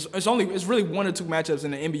works. It's really one or two matchups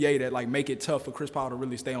in the NBA that like make it tough for Chris Paul to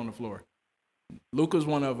really stay on the floor. Luka's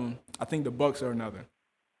one of them. I think the Bucks are another.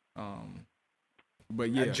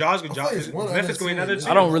 But yeah, Josh, he's one Memphis other going another team.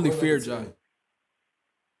 team. I don't really One fear other Ja. team.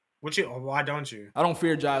 Why don't you? I don't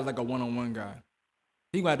fear Ja as like a one-on-one guy.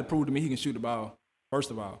 He gonna have to prove to me he can shoot the ball. First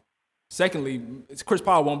of all. Secondly, Chris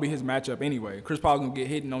Paul won't be his matchup anyway. Chris Paul gonna get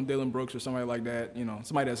hitting on Dylan Brooks or somebody like that. You know,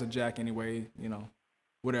 somebody that's a jack anyway. You know,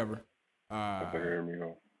 whatever.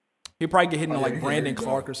 He'll probably get hitting on yeah, like you can Brandon hear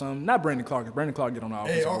Clark or something. Not Brandon Clark. Brandon Clark get on the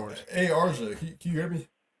Hey, offensive boards. hey, RJ, can you hear me?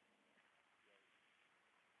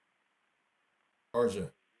 RJ.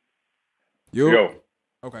 Yo.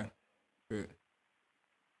 Okay. Good.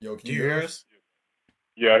 Yo, can Do you hear us?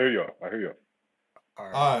 Yeah, I hear y'all. I hear y'all. All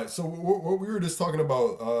right. All right, so what we were just talking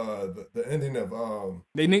about the ending of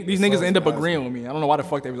These The niggas Suns end up last agreeing week. with me. I don't know why the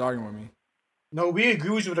fuck they was arguing with me. No, we agree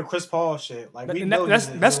with you with the Chris Paul shit. Like we And know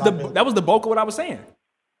that was the bulk of what I was saying.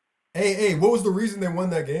 Hey, what was the reason they won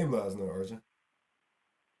that game last night, RJ?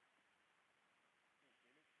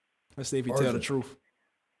 Let's see if he tell the RJ. truth.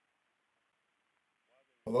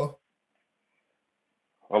 Hello?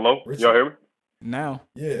 Hello? Richard. Y'all hear me? Now.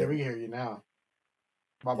 Yeah. we can hear you now.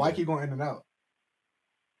 Why keep going in and out?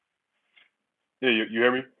 Yeah, you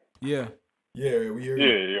hear me? Yeah. Yeah, we hear Yeah,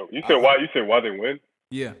 you. yeah. You said why they win?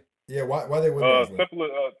 Yeah. Yeah, why they win last night? Simple.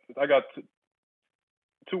 I got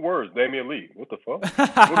two words. Damian Lee. What the fuck?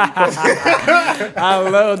 I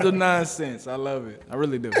love the nonsense. I love it. I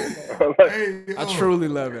really do. Hey, I truly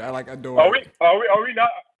love it. I adore Are it. we not?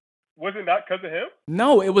 Was it not because of him?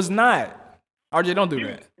 No, it was not. RJ, don't do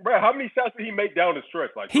that. Bro, how many shots did he make down the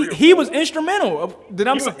stretch? Like He was instrumental. Did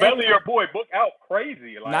I'm He was saying? bailing your boy Book out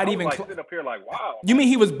crazy. Like, Not I was even like cl- sitting up here like, wow. You mean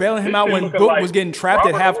he was bailing him This out shit when looking Book like was getting trapped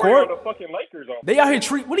at Robert half Horry court? on the fucking Lakers on They out here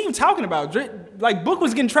treat. What are you talking about? Like Book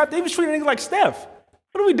was getting trapped. They was treating niggas like Steph.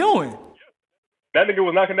 What are we doing? That nigga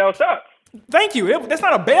was knocking down shots. Thank you. That's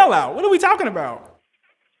not a bailout. What are we talking about?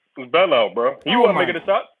 It was bailout, bro. You Oh wasn't my- making a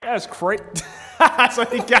shot. That's crazy. So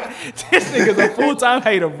he got this nigga's a full-time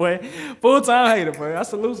hater, boy. Full-time hater, boy. I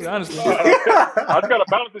salute you, honestly. I just gotta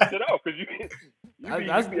balance this shit out because you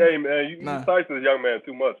hey man, you Nah. size this young man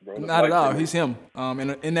too much, bro. Not at all. He's him.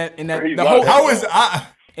 In that He's the not. whole. How is I?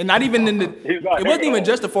 And not even in the. He's not It wasn't him even at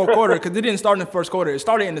just the fourth quarter because it didn't start in the first quarter. It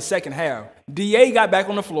started in the second half. Da got back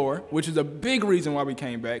on the floor, which is a big reason why we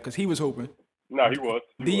came back because he was hooping. No, he was.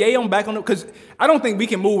 Da on back on the because I don't think we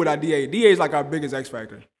can move without Da. Da is like our biggest X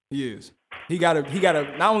factor. He is. He gotta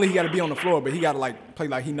not only he gotta be on the floor, but he gotta like play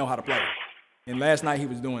like he know how to play. And last night he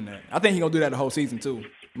was doing that. I think he gonna do that the whole season too.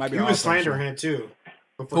 Might be. You an was all-star slandering show. him too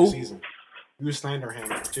before Who? the season. You was slandering him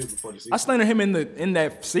too before the season. I slandered him in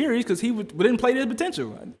that series because he didn't play to his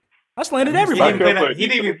potential. I slandered He everybody. didn't play that- He he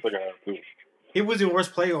didn't even- second half, too. He was the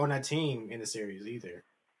worst player on that team in the series either.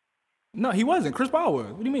 No, he wasn't. Chris Paul was.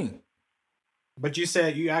 What do you mean? But you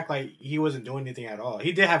said you act like he wasn't doing anything at all.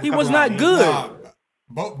 He did have. A He couple was of not games. good.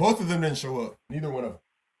 Nah, both of them didn't show up. Neither one of them.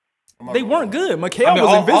 I'm not They gonna weren't lie. good. Mikal I mean, was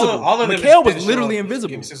all invisible. of them Mikal was didn't show literally up. invisible.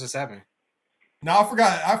 Game 6 or 7. No, I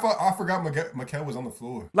forgot. I forgot Mikal was on the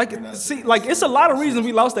floor. Like, see, like it's a lot of reasons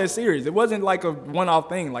we lost that series. It wasn't like a one-off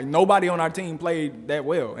thing. Like nobody on our team played that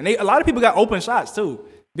well, and a lot of people got open shots too.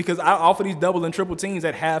 Because off of these double and triple teams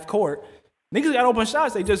at half court, niggas got open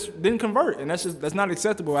shots. They just didn't convert, and that's not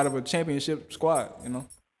acceptable out of a championship squad. You know,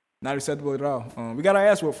 not acceptable at all. We got our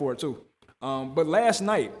ass whooped for it too. But last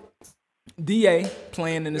night, Da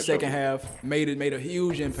playing in the second half made a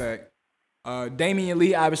huge impact. Damian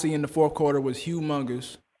Lee, obviously, in the fourth quarter was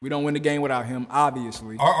humongous. We don't win the game without him,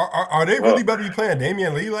 obviously. Are they really about to be playing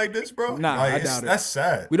Damian Lee like this, bro? Nah, like, I doubt it. That's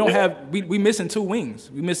sad. We don't have we missing two wings.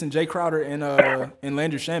 We missing Jay Crowder and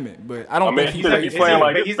Landry Shamet, but I don't I mean, think he he said he's plays. playing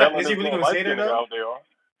like is this. he really gonna stay there, though?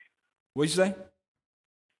 What'd you say?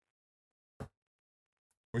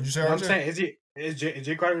 What'd you say? I'm saying, is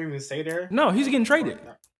Jay Crowder even stay there? No, he's getting traded.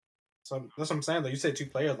 So that's what I'm saying. Though you said 2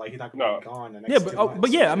 players, like he's not going to be gone. The next Yeah, 2 months. but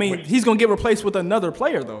yeah, I mean, he's gonna get replaced with another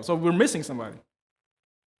player though. So we're missing somebody.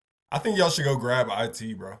 I think y'all should go grab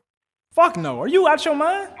IT, bro. Fuck no. Are you out your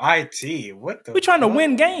mind? IT, what the? We trying to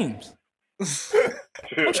win games.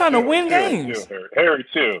 I'm trying to win games. Chill, Harry,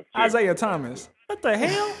 chill. Isaiah Thomas. What the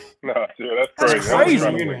hell? No, chill. That's crazy.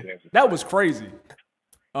 That was crazy.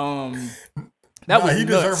 He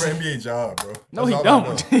deserves an NBA job, bro. No, he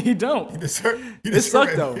don't. He don't. He deserves It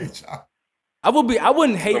sucked an though. NBA job. I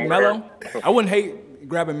wouldn't hate Melo. I wouldn't hate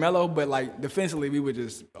grabbing Melo, but like defensively, we would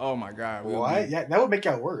just. Oh my god. What? Yeah, that would make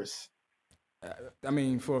y'all worse. I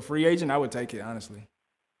mean, for a free agent, I would take it honestly.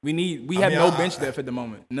 We have no bench depth at the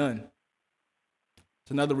moment. None.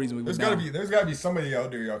 It's another reason we. There's gotta be somebody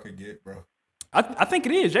out there y'all could get, bro. I think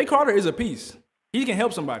it is. Jay Crowder is a piece. He can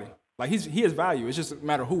help somebody. Like he has value. It's just a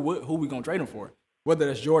matter of who we gonna trade him for. Whether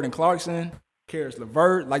that's Jordan Clarkson, Karis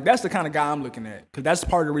LeVert, like that's the kind of guy I'm looking at. Because that's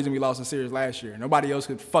part of the reason we lost the series last year. Nobody else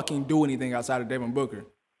could fucking do anything outside of Devin Booker.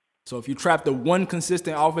 So if you trap the one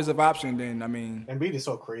consistent offensive option, then I mean, Embiid is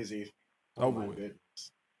so crazy. Over with.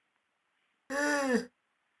 Give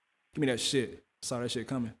me that shit. Saw that shit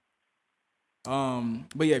coming.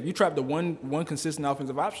 But yeah, if you trap the one consistent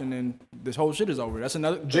offensive option, then this whole shit is over. That's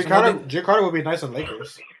another. Jay Carter would be nice on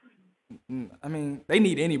Lakers. I mean, they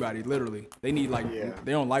need anybody. Literally, they need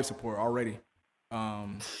they're on life support already.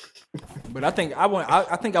 But I think I want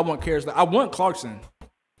Karis. I want Clarkson.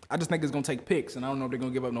 I just think it's gonna take picks, and I don't know if they're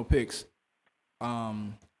gonna give up no picks.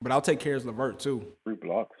 But I'll take Karis LeVert too. 3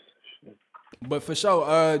 blocks. But for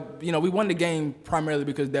sure, we won the game primarily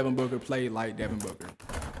because Devin Booker played like Devin Booker.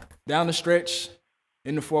 Down the stretch,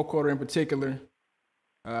 in the fourth quarter in particular,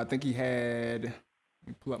 I think he had. Let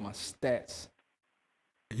me pull up my stats.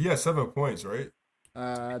 He had 7 points, right?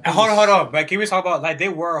 Hold on. But can we talk about they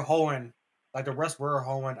were holding, the rest were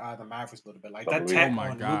holding the Mavericks a little bit. Like that tech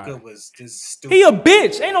on Luka was just stupid. He a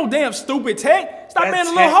bitch. Ain't no damn stupid tech. Stop being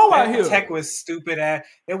a little hoe out here. Tech was stupid.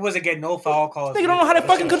 It wasn't getting no foul calls. Nigga don't know how to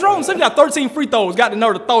fucking control himself. He got 13 free throws. Got the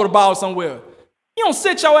nerve to throw the ball somewhere. You don't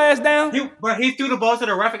sit your ass down. He threw the ball to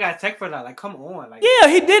the ref and got tech for that. Like, come on. Yeah,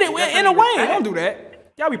 he did it in a way. Don't do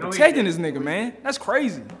that. Y'all be protecting this nigga, man. That's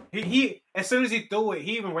crazy. He as soon as he threw it,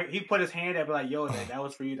 he put his hand up like, yo, that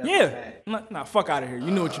was for you. Nah, fuck out of here.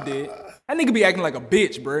 You know what you did. That nigga be acting like a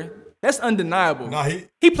bitch, bruh. That's undeniable. Nah,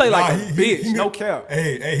 he played like a bitch. No cap.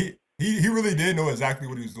 Hey, he really did know exactly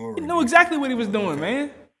what he was doing. He knew exactly what he was doing,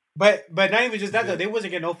 man. But not even just that though. They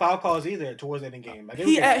wasn't getting no foul calls either towards the end of the game.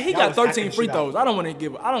 He got 13 free throws. I don't want to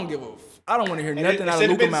hear nothing out of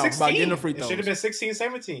Luka mouth about getting the free throws. It should have been 16,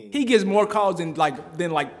 17. He gets more calls than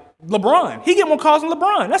LeBron. He get more calls than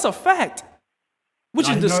LeBron. That's a fact. Which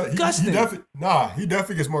is disgusting. He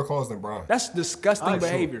definitely gets more calls than Bron. That's disgusting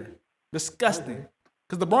behavior. Sure. Disgusting.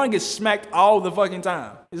 Because LeBron gets smacked all the fucking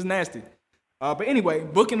time. It's nasty. But anyway,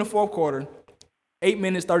 Book in the fourth quarter, 8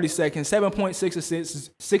 minutes, 30 seconds, 7.6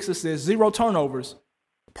 assists, 6 assists, 0 turnovers.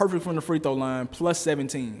 Perfect from the free throw line, plus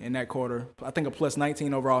 17 in that quarter. I think a plus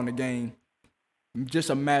 19 overall in the game.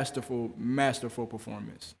 Just a masterful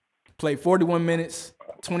performance. Played 41 minutes,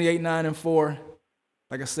 28, 9, and 4.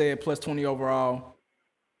 Like I said, plus 20 overall.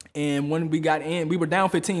 And when we got in, we were down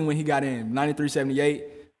 15 when he got in, 93-78.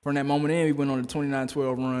 From that moment in, we went on a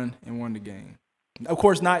 29-12 run and won the game. Of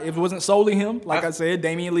course not. If it wasn't solely him, like I said,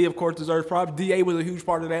 Damian Lee, of course, deserves props. DA was a huge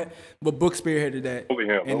part of that, but Book spearheaded that.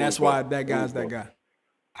 And that's why that guy's that guy.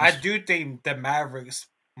 I do think the Mavericks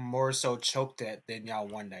more so choked that than y'all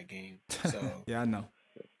won that game. So yeah, I know.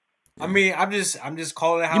 I mean, I'm just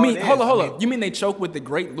calling it how you mean, it is. Hold up. You mean they choked with the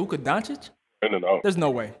great Luka Doncic? No. There's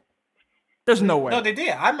no way. There's no way. No, they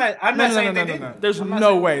did. I'm not saying they didn't. There's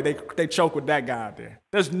no way they choke with that guy out there.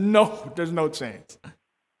 There's no chance.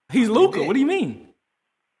 He's Luka. What do you mean?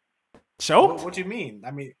 Choked? What do you mean?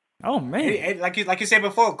 I mean, oh man, like you said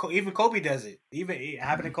before, even Kobe does it. Even it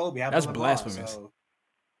happened to Kobe. That's blasphemous.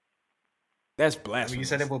 That's blasphemous. I mean, you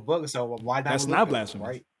said it with Book, so why not? That's not blasphemous,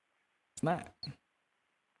 right? It's not.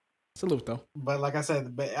 Salute though. But like I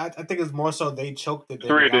said, I think it's more so they choked it.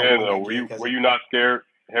 Three at the end though. Were you not scared,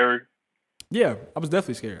 Harry? Yeah, I was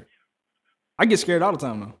definitely scared. I get scared all the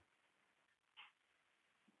time though.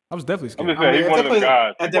 I was definitely scared. I'm just saying, he's one of them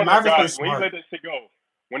guys. At the Mavericks, when you let that shit go,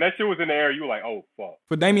 when that shit was in the air, you were like, oh fuck.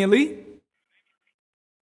 For Damian Lee?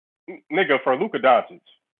 Nigga, for Luka Doncic.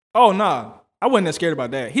 Oh nah. I wasn't that scared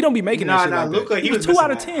about that. He don't be making that shit like Luka, that. He was 2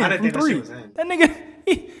 out of 10 from 3. That nigga,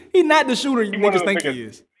 he not the shooter you niggas think he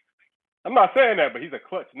is. I'm not saying that, but he's a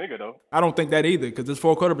clutch nigga though. I don't think that either, because his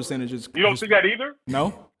 4-quarter percentage is. You don't think that either?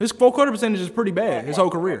 No, his 4-quarter percentage is pretty bad. His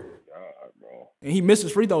whole career. God, bro. And he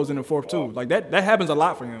misses free throws in the fourth too. Like that happens a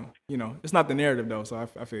lot for him. You know, it's not the narrative though, so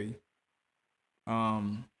I feel you.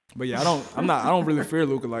 But yeah, I don't really fear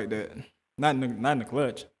Luka like that. Not in the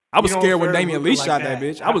clutch. I was scared when Damian Lee shot that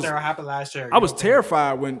bitch. Happened last year. I was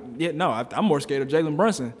terrified when. Yeah, no, I'm more scared of Jalen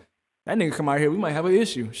Brunson. That nigga come out here, we might have an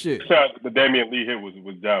issue. Shit. The Damian Lee hit was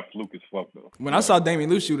John Fluke's fuck though. When I saw Damian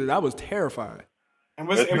Lee shoot it, I was terrified.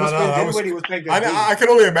 And he was making. I can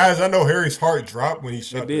only imagine. I know Harry's heart dropped when he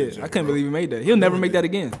shot. It did. That I couldn't believe he made that. He'll never make that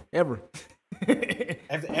again, ever.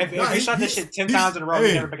 If he shot that shit 10 times in a row,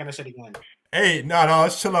 he's never making that shit again. Hey, no,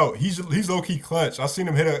 let's chill out. He's low key clutch. I seen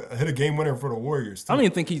him hit a game winner for the Warriors too. I don't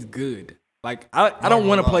even think he's good. Like I don't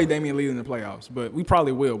want to play Damian Lee in the playoffs, but we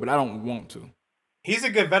probably will. But I don't want to. He's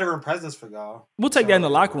a good veteran presence for y'all. We'll take that in the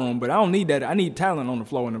locker room, but I don't need that. I need talent on the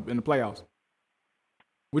floor in the playoffs,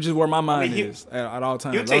 which is where my mind is at all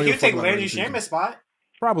times. He'll take Landry Shamet's spot.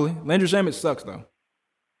 Probably. Landry Shamet sucks though.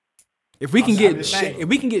 If we can get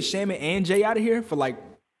Shamet and Jay out of here for like,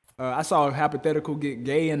 I saw a hypothetical get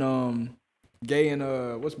Gay and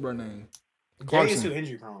what's her name? Gay is too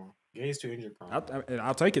injury prone.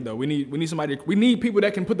 I'll take it though. We need somebody. We need people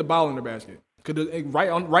that can put the ball in the basket. Cause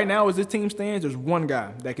right now, as this team stands, there's one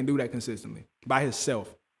guy that can do that consistently by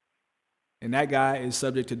himself, and that guy is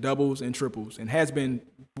subject to doubles and triples, and has been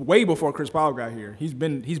way before Chris Paul got here. He's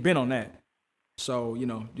been on that. So you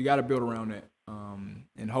got to build around that,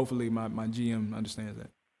 and hopefully my GM understands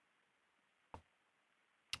that.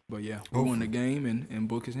 But yeah, we won the game, and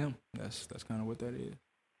Book is him. That's kind of what that is.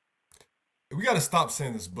 We got to stop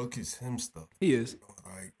saying this Book is him stuff. He is.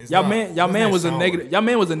 Like, y'all man was a negative. Y'all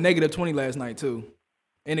man was a negative 20 last night too,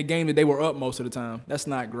 in a game that they were up most of the time. That's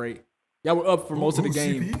not great. Y'all were up for most of the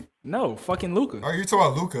game. CP? No, fucking Luka. Oh, you're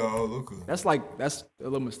talking about Luka. Oh, Luka. That's a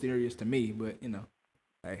little mysterious to me, but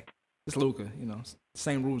hey, it's Luka.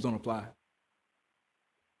 Same rules don't apply.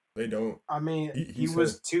 They don't. I mean, he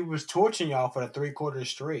was torching y'all for the 3 quarters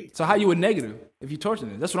straight. So how you a negative if you torching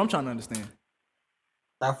it? That's what I'm trying to understand.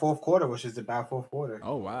 That fourth quarter was just a bad fourth quarter.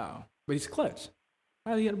 Oh wow, but he's clutch.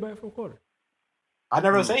 How did he get a bad fourth quarter? I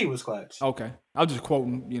never say he was clutch. Okay, I was just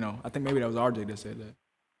quoting. I think maybe that was RJ that said that.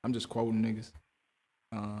 I'm just quoting niggas.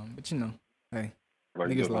 But hey, like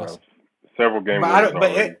niggas lost. Several games.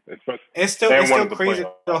 But it's still crazy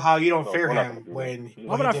though how you don't fear him when.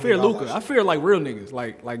 Why would I fear Luka? I fear like real niggas,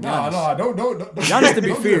 like Giannis. No, don't. Giannis to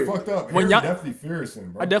be feared. Fucked up. When Harry definitely fears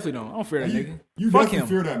him, bro. I definitely don't. I don't fear that nigga. You Fuck definitely him.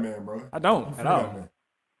 fear that man, bro. I don't at all.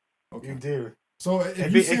 Okay. You do. So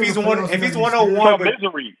if he's 101,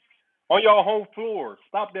 misery on your home floor,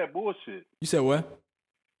 stop that bullshit. You said what?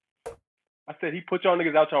 I said he put y'all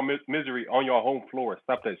niggas out y'all misery on your home floor.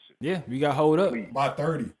 Stop that shit. Yeah, we got hold up by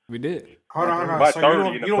 30. We did. Hold on. By So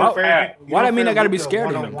 30. you don't fear? Why that mean I got to be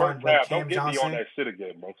scared of him? Don't get me on that shit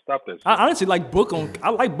again, bro. Stop that shit. I honestly like Book on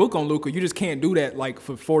Luka. You just can't do that like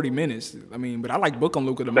for 40 minutes. I mean, but I like Book on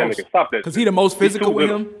Luka the most. Stop that. Because he the most physical with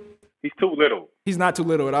him. He's too little. He's not too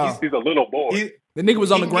little at all. He's a little boy. The nigga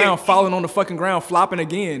was on the ground, falling on the fucking ground, flopping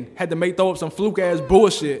again. Had to throw up some fluke ass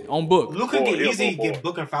bullshit on Book. Luka get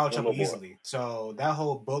Book in foul trouble easily. So that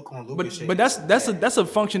whole Book on Luka shit. But that's a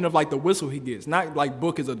function of like the whistle he gets, not like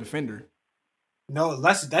Book is a defender. No,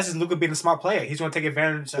 that's just Luka being a smart player. He's gonna take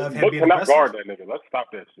advantage of him Book being aggressive. guard that nigga. Let's stop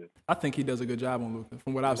that shit. I think he does a good job on Luka,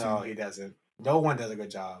 from what I've seen. No, he doesn't. No one does a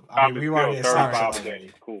good job. I mean, we already established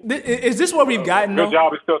that. Cool. Is this what we've gotten? Good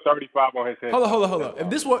job is still 35 on his head. Hold on.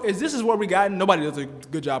 If this is what we gotten, nobody does a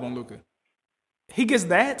good job on Luka. He gets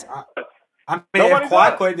that. I mean, if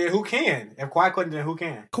Kawhi couldn't, then who can? If Kawhi couldn't, then who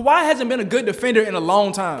can? Kawhi hasn't been a good defender in a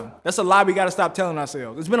long time. That's a lie we got to stop telling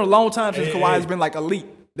ourselves. It's been a long time since Kawhi has been like elite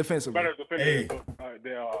defensively. Hey,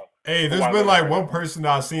 there's been like one person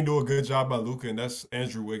that I've seen do a good job by Luka, and that's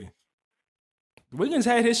Andrew Wiggins. Wiggins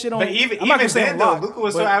had his shit on. But even then, though, Luka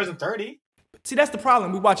was still averaging 30. See, that's the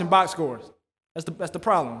problem. We watching box scores. That's the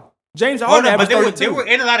problem. James Harden averaged 32. They were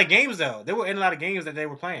in a lot of games, though. They were in a lot of games that they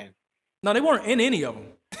were playing. No, they weren't in any of them.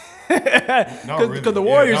 Because the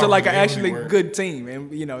Warriors are like an actually good team,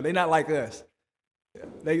 and they're not like us.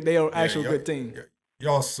 They are actual good team.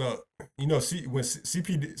 Y'all suck. When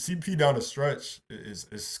CP down the stretch is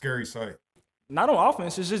a scary sight. Not on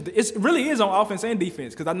offense. It really is on offense and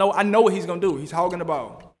defense because I know what he's gonna do. He's hogging the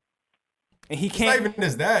ball, and he can't. It's not even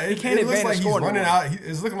as that. It looks like he's running out.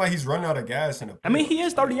 It's looking like he's running out of gas in the. I mean, he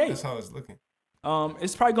is 38. That's how it's looking.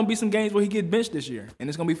 It's probably gonna be some games where he gets benched this year, and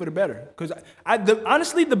it's gonna be for the better. Because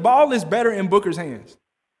honestly, the ball is better in Booker's hands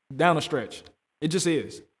down the stretch. It just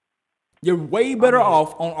is. You're way better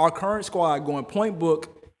off on our current squad going point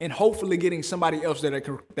Book and hopefully getting somebody else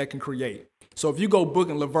that can create. So if you go Book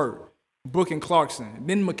and LeVert, Book and Clarkson,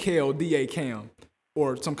 then Mikal, D.A. Cam,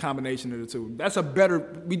 or some combination of the two. That's a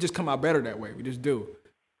better. We just come out better that way. We just do.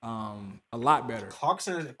 A lot better.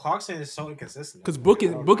 Clarkson is so inconsistent. Because Book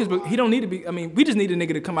is he don't need to be. I mean, we just need a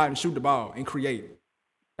nigga to come out and shoot the ball and create.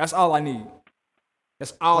 That's all I need.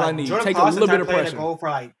 That's all I need. Jordan Take Clarkson a little bit of pressure. Go for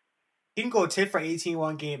like, he can go 10 for 18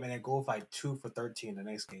 one game and then go for like 2 for 13 the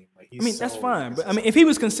next game. Like, I mean, that's fine. But I mean, if he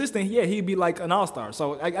was consistent, yeah, he'd be like an all-star.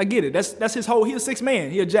 So I get it. That's his whole. He's a 6 man.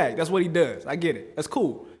 He a jack. That's what he does. I get it. That's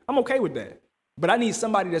cool. I'm okay with that. But I need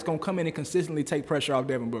somebody that's gonna come in and consistently take pressure off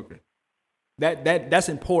Devin Booker. That's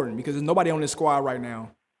important because there's nobody on this squad right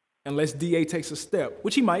now, unless DA takes a step,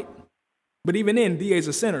 which he might. But even then, DA's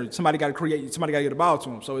a center. Somebody got to create. Somebody got to get the ball to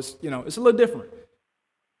him. So it's it's a little different.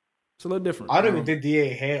 It's a little different. I don't even think DA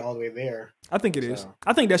had all the way there. I think it is.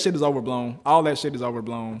 I think that shit is overblown. All that shit is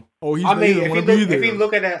overblown. Oh, if you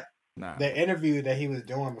look at that. Nah. The interview that he was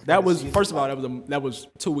doing before that was first of all that was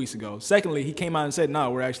 2 weeks ago. Secondly, he came out and said,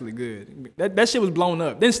 "No, we're actually good." That shit was blown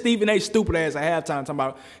up. Then Stephen A. stupid ass at halftime talking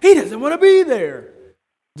about he doesn't want to be there,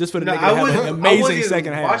 just for the nigga to have an amazing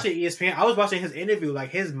second half. Watching ESPN, I was watching his interview, like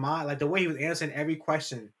his mind, like the way he was answering every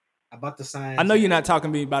question about the science. I know you're not talking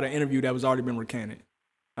to me about an interview that was already been recanted.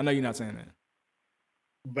 I know you're not saying that.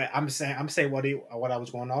 But I'm saying what I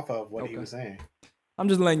was going off of what he was saying. I'm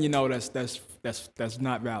just letting you know that's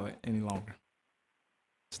not valid any longer.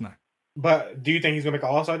 It's not. But do you think he's gonna make an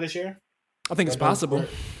All-Star this year? I think it's possible,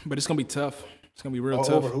 but it's gonna be tough. It's gonna be real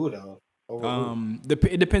tough. Over who though?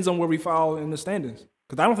 It depends on where we fall in the standings.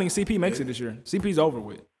 Because I don't think CP makes it this year. CP's over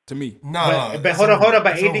with to me. No, but hold on.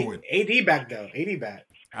 But AD back though. AD back.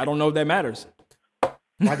 I don't know if that matters.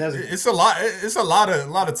 Why doesn't it's a lot? It's a lot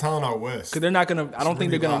of talent out west. Because they're not gonna. I don't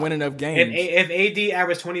think they're gonna win enough games. If AD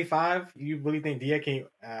averaged 25, you really think DA can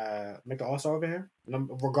make the All-Star over him,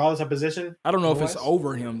 regardless of position? I don't know if it's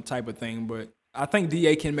over him type of thing, but I think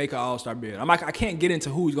DA can make an All-Star bid. I can't get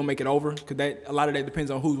into who's gonna make it over because a lot of that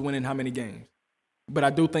depends on who's winning how many games. But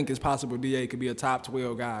I do think it's possible DA could be a top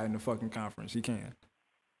 12 guy in the fucking conference. He can.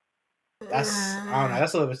 I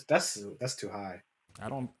don't know. That's too high. I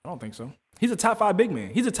don't think so. He's a top 5 big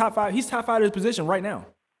man. He's top 5 at his position right now.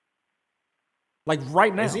 Like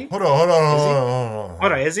right now. Is he? Hold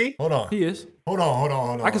on. Is he? Hold on. He is. Hold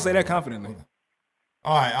on. I can say that confidently.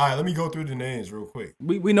 All right. Let me go through the names real quick.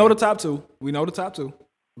 We know the top 2. We know the top 2.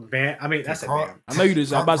 Bam. I mean, that's a bam. I know you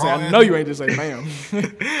just. I'm about to say. I know you ain't just say bam.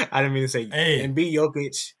 I didn't mean to say. Embiid,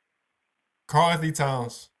 Jokic, Karl-Anthony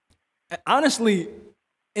Towns. Honestly,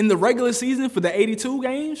 in the regular season for the 82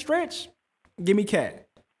 game stretch, give me Cat.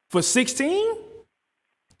 For 16,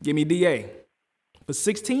 give me DA. For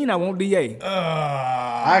 16, I want DA.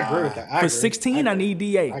 I agree with that. For 16, I need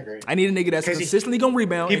DA. I agree. I need a nigga that's consistently gonna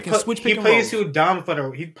rebound and can switch pick and roll. He plays too dumb for the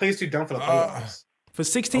playoffs. For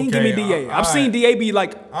 16, give me DA. I've seen DA be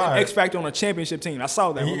like an X factor on a championship team. I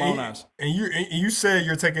saw that with my own eyes. And you said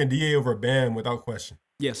you're taking DA over Bam without question.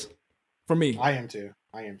 Yes, for me. I am too.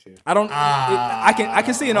 I don't. I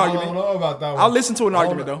can see an argument. I don't know about that one. I'll listen to an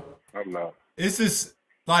argument though. I'm not. It's just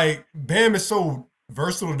like Bam is so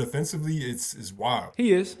versatile defensively. It's wild.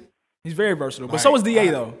 He is. He's very versatile. But so is DA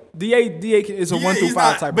though. DA is a 1 through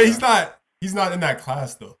 5 type. But he's not in that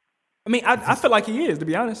class though. I mean, I feel like he is, to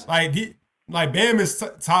be honest. Like Bam is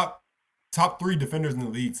top 3 defenders in the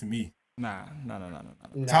league to me. Nah.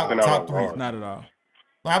 Top 3. Not at all.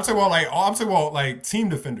 Like I'm talking about like team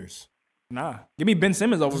defenders. Nah. Give me Ben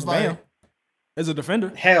Simmons over Bam. As a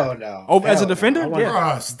defender? Hell no. As a defender? Yeah.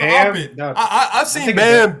 Bruh, stop it. No. I've seen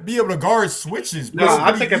Bam be able to guard switches. No,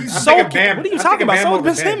 I'm thinking Bam. What are you talking about? So is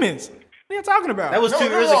Ben Simmons. What are you talking about? That was 2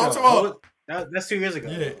 years ago. That's 2 years ago.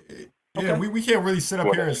 Yeah. We can't really sit up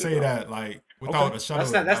here and say that like without a shadow.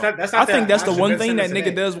 That's not. I think that's the one thing that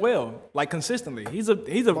nigga does well, like consistently. He's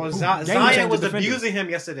a Zion was abusing him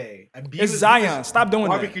yesterday. It's Zion. Stop doing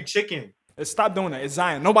that. Barbecue chicken. Stop doing that. It's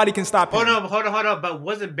Zion. Nobody can stop him. Hold on. But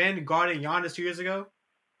wasn't Ben guarding Giannis 2 years ago?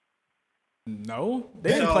 No,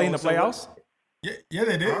 they didn't play in the playoffs. Yeah,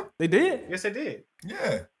 they did. They did. Yes, they did.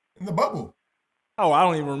 Yeah, in the bubble. Oh, I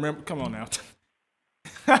don't even remember. Come on now.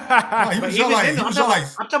 I'm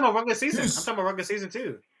talking about regular season. I'm talking about regular season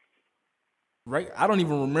too. Right? I don't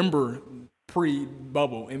even remember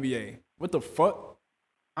pre-bubble NBA. What the fuck?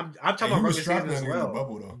 I'm talking about regular season as well.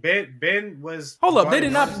 Bubble, though. Ben was. Hold up, they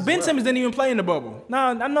did not. Ben Simmons didn't even play in the bubble.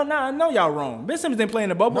 Nah, I know y'all wrong. Ben Simmons didn't play in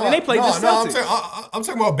the bubble, and they played the Celtics. I'm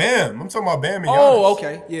talking about Bam. I'm talking about Bam and Giannis. Oh,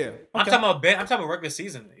 okay, yeah. Okay. I'm talking about Ben. I'm talking about regular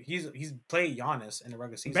season. He's played Giannis in the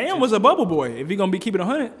regular season. Bam was a bubble boy. If he gonna be keeping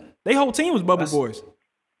 100, they whole team was bubble boys.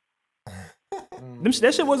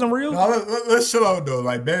 That shit wasn't real. No, let's chill out though.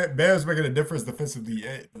 Like Bam's making a difference defensively.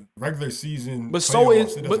 Regular season, but so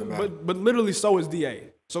is but literally so is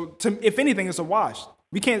DA. So if anything, it's a wash.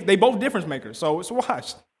 We can't. They both difference makers, so it's a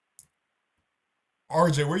wash.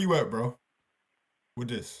 RJ, where you at, bro? With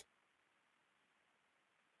this?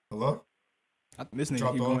 Hello? This nigga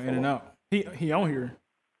Dropped keep off. going in and out. He on here,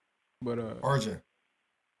 but RJ.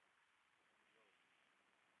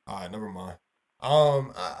 All right, never mind.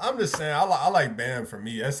 I'm just saying I like Bam for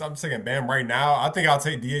me. I'm taking Bam right now. I think I'll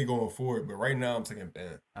take DA going forward, but right now I'm taking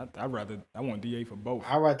Bam. I want DA for both.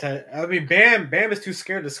 I mean, Bam is too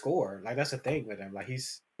scared to score. Like that's the thing with him. Like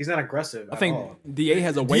he's not aggressive. I think all. DA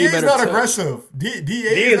has a way DA's better. not aggressive. DA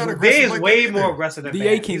is not aggressive. DA is like way that more either. aggressive than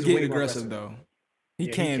DA Bam. can He's get way more aggressive though. He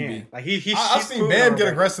Yeah, can he be. Like I've seen Bam get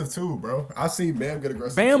aggressive too, bro. I've seen Bam get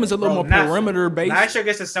aggressive. Bam is a little more perimeter based. Last year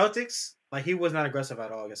against the Celtics, like he was not aggressive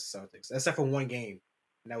at all against the Celtics, except for one game,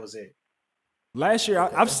 and that was it. Last year,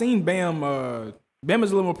 I've seen Bam. Bam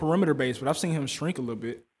is a little more perimeter based, but I've seen him shrink a little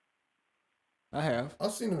bit. I have.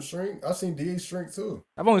 I've seen him shrink. I've seen DA shrink too.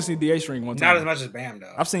 I've only seen DA shrink one time. Not as much as Bam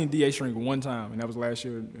though. I've seen DA shrink one time, and that was last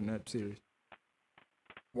year in that series.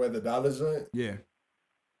 Where the dollar joint? Yeah.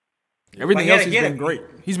 Everything else he's been great.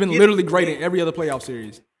 He's been literally great in every other playoff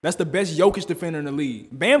series. That's the best Jokic defender in the league.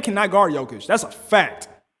 Bam cannot guard Jokic. That's a fact.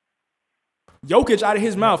 Jokic out of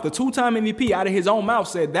his mouth, the 2-time MVP out of his own mouth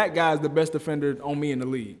said that guy's the best defender on me in the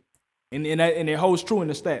league. And it holds true in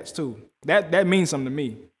the stats too. That means something to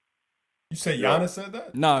me. You say Giannis said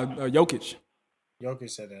that? Nah, Jokic. Jokic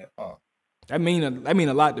said that. Oh. That mean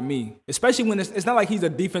a lot to me. Especially when it's not like he's a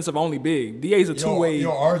defensive only big. DA's a two-way.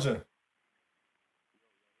 Yo, RJ.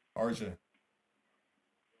 RJ.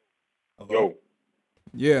 Hello? Yo.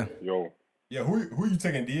 Yeah. Yo. Yeah, who you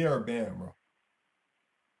taking, DA or Bam, bro?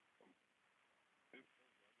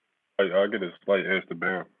 I get a slight edge to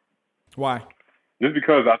Bam. Why? Just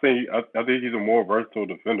because I think he's a more versatile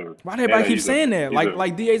defender. Why do everybody keep saying that?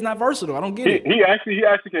 Like DA's not versatile. I don't get it. He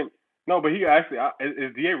actually can. No, but he actually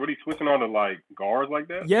is DA really switching on to like guards like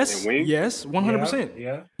that? Yes, and wings? yes, 100%.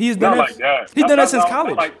 Yeah. He's done Not that. like that. He's done that since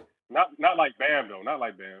college. Not like Bam though. Not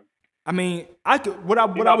like Bam. I mean, I could. What I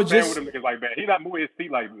was He's just. with him niggas like Bam. He's not moving his feet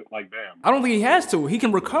like Bam. I don't think he has to. He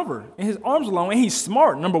can recover, and his arms are long, and he's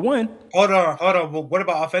smart. Number one. Hold on. Well, what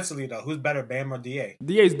about offensively though? Who's better, Bam or DA?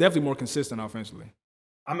 DA is definitely more consistent offensively.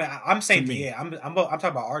 I mean, I'm saying DA. I'm talking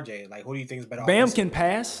about RJ. Like, who do you think is better? Bam can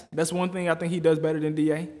pass. That's one thing I think he does better than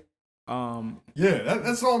DA. Yeah,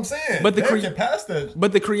 that's what I'm saying. But Bam can pass that.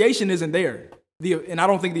 But the creation isn't there. And I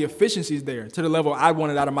don't think the efficiency is there to the level I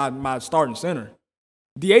wanted out of my starting center.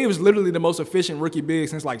 DA was literally the most efficient rookie big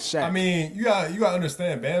since like Shaq. I mean, you got to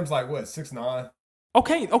understand. Bam's like what 6'9".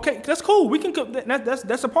 Okay, that's cool. We can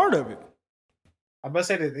that's a part of it. I'm about to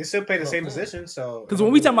say that they still play the same position, so because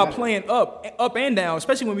when we talk about playing up and down,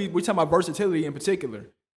 especially when we talk about versatility in particular,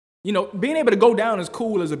 you know, being able to go down is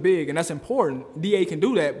cool as a big, and that's important. DA can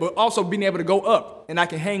do that, but also being able to go up, and I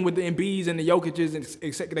can hang with the Embiids and the Jokic's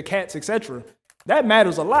and the Cats, etc. That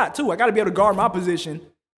matters a lot too. I got to be able to guard my position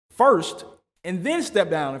first, and then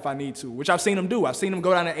step down if I need to, which I've seen him do. I've seen him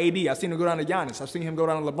go down to AD. I've seen him go down to Giannis. I've seen him go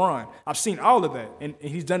down to LeBron. I've seen all of that, and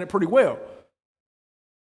he's done it pretty well.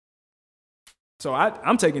 So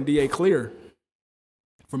I'm taking DA clear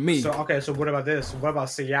for me. So what about this? What about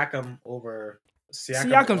Siakam over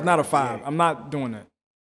Siakam? Siakam's not a 5. I'm not doing that.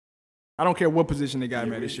 I don't care what position they got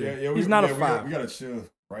him at this year. He's not a 5. We got to chill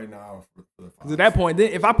right now. For the 5. At that point,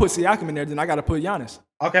 then if I put Siakam in there, then I got to put Giannis.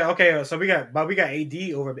 Okay. So we got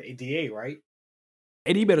AD over DA, right?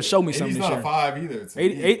 AD better show me something He's this not year. a 5 either.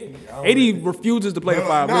 AD refuses to play the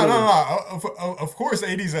 5. No. Of course,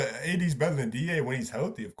 AD's better than DA when he's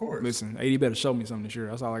healthy. Of course. Listen, AD better show me something this year.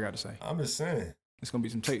 That's all I got to say. I'm just saying. It's gonna be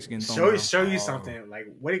some takes getting thrown. Show you something. Like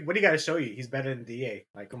what do you got to show you? He's better than DA.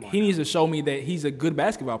 Like come on. He needs to show me that he's a good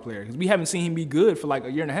basketball player because we haven't seen him be good for like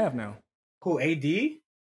a year and a half now. Who AD?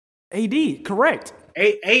 AD, correct.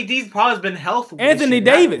 AD's probably been health. Anthony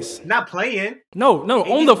Davis not playing. No,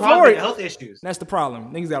 on the floor. Health issues. That's the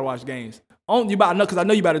problem. Niggas gotta watch games. You about to know because I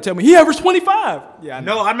know you about to tell me he averaged 25. Yeah,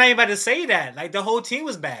 no, I'm not even about to say that. Like the whole team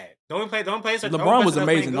was bad. Don't play. LeBron was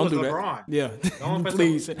amazing. Don't do that. LeBron. Yeah,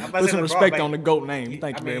 please put some respect on the GOAT name.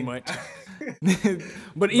 Thank you very much.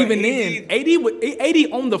 But even then,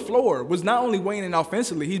 AD on the floor was not only weighing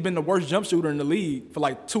offensively. He's been the worst jump shooter in the league for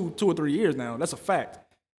like two or 3 years now. That's a fact.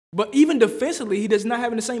 But even defensively, he does not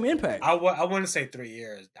have the same impact. I wouldn't say 3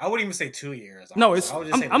 years. I wouldn't even say 2 years. No, it's.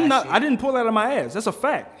 I'm not. I didn't pull that out of my ass. That's a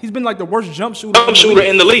fact. He's been like the worst jump shooter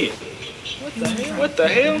in the league. What the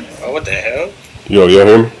hell? Oh, what the hell? Yo, you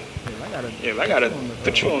hear me? I gotta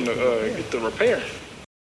put you on the get the repair.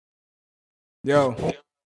 Yo,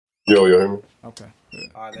 you hear me? Okay.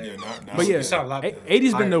 Yeah, but yeah,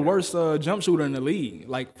 AD's been the worst jump shooter in the league,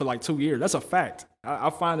 like for like 2 years. That's a fact.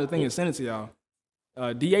 I'll find the thing and send it to y'all.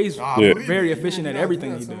 DA's very efficient at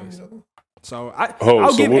everything he does. So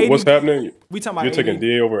I'll give AD. What's happening? We talking about You're taking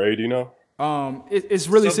DA over AD now? It's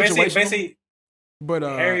really so situational. Basically, but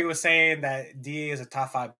Harry was saying that DA is a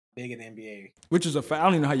top 5 big in the NBA, which is a fact. I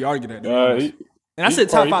don't even know how you argue that. And I said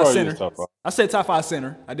top 5 center. I said top 5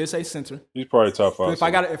 center. I did say center. He's probably top 5.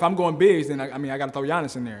 If I'm going bigs, then I got to throw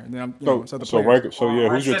Giannis in there. And then who's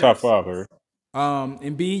your top 5, Harry?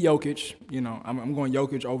 Embiid, Jokic. I'm going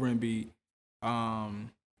Jokic over Embiid.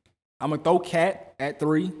 I'm gonna throw Cat at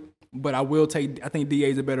 3, but I think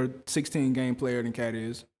DA is a better 16 game player than Cat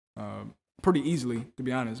is. Pretty easily, to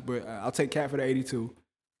be honest. But I'll take Cat for the 82.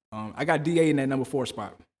 I got DA in that number 4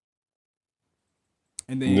 spot.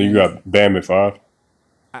 And then you got Bam at 5.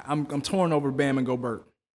 I'm torn over Bam and Gobert.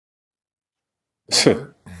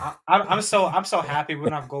 I'm so happy we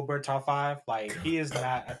don't have Gobert top 5. Like, he is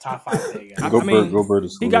not a top 5 big. Gobert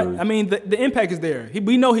is. The impact is there.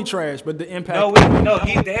 We know he trash, but the impact.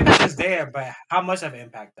 The impact is there. But how much of an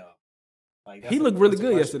impact though? Like, he looked really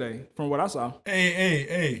good yesterday, from what I saw.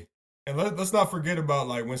 Hey. And let's not forget about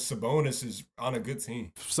like when Sabonis is on a good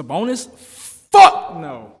team. Sabonis? Fuck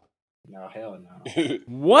no. No, hell no.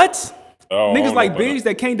 What? Niggas like bigs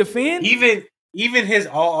that can't defend? Even his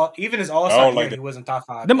all-star year, he wasn't top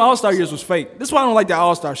 5. Them all-star years was fake. That's why I don't like that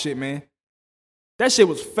all-star shit, man. That shit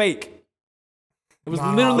was fake. It was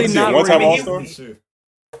literally not one time real. all-star?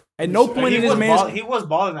 At no point in this man's... He was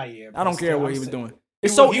balling that year. I don't care what he was doing.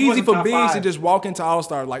 It's so easy for bigs to just walk into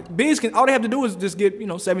all-star. Like, bigs can... All they have to do is just get,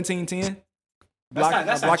 17-10.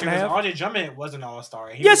 That's not true. RJ Drummond was an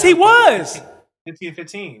all-star. Yes, he was.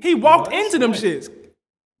 15-15. He walked into them shits.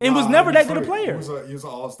 And was never that good a player. He was an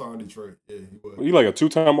all-star in Detroit. Yeah, he was. You like a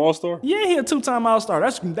 2-time all-star? Yeah, he a 2-time all-star.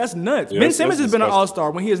 That's nuts. Yeah, Ben Simmons has been an all-star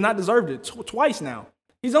when he has not deserved it twice now.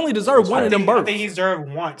 He's only deserved one of them berths. I think he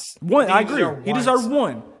deserved once. I agree. He deserved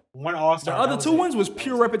one. One all-star. The other 2 ones was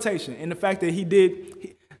pure reputation. And the fact that he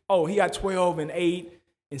got 12 and 8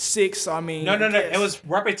 and 6. So, I mean, no. It was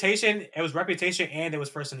reputation. It was reputation, and it was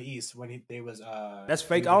first in the East when they was. That's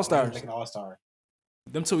fake all-stars. Like an all-star.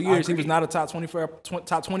 Them 2 years, he was not a top 24 player.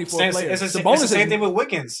 It's the same thing with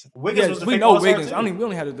Wiggins. Wiggins was the we fake know all-star Wiggins. too. We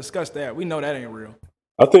don't have to discuss that. We know that ain't real.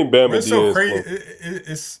 I think Bam It's so crazy.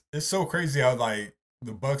 It's so crazy how like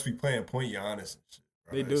the Bucks be playing point Giannis and shit.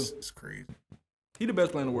 Bro. They do. It's crazy. He the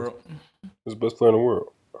best player in the world. He's the best player in the world.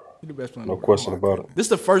 He the best player in the world. No question about it. This is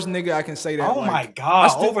the first nigga I can say that. Oh my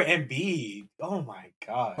god! Over Embiid. Oh my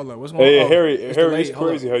god. Hold on. What's going on? Hey, Harry, it's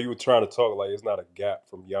crazy how you were trying to talk like it's not a gap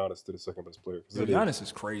from Giannis to the second best player. Giannis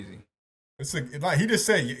is crazy. It's like he just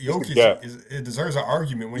said Jokic it deserves an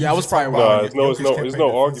argument. When I was probably wrong. It's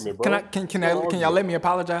no argument, bro. Can y'all let me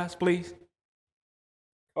apologize, please?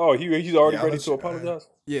 Oh, he's already ready to apologize?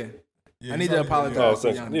 Yeah, I need to apologize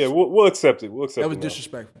to Giannis. Yeah, we'll accept it. That was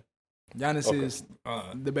disrespectful. Giannis is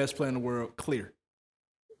the best player in the world. Clear.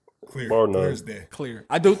 Clear.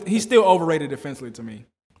 He's still overrated defensively to me,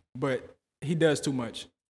 but he does too much.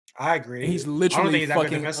 I agree. And he's literally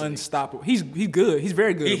fucking unstoppable. He's good. He's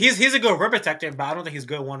very good. He's a good rim protector, but I don't think he's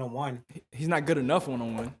good 1-on-1. He's not good enough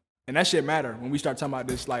 1-on-1, and that shit matter when we start talking about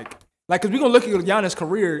this. Like, because we're gonna look at Giannis'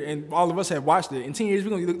 career, and all of us have watched it. In 10 years, we're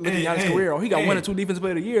gonna look at Giannis' career. He got 1 or 2 defensive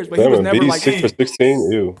player of the years, but he was never like 6 for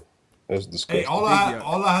 16. Ew, that's disgusting. Hey, all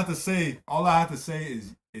I have to say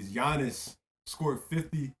is Giannis scored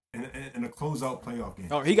 50 in a closeout playoff game.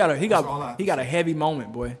 Oh, he got a heavy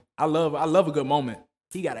moment, boy. I love a good moment.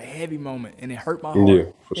 He got a heavy moment, and it hurt my heart. Yeah,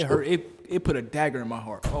 it hurt. It put a dagger in my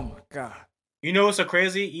heart. Oh my god. You know what's so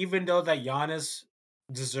crazy? Even though that Giannis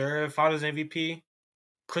deserved Finals MVP,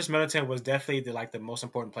 Chris Middleton was definitely the most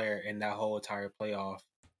important player in that whole entire playoff.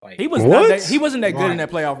 Like, he wasn't that good in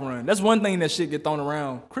that playoff run. That's one thing that shit get thrown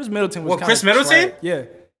around. Chris Middleton was. Chris Middleton? Trash. Yeah,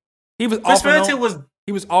 he was.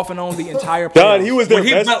 He was off and on the entire playoff. God, he was their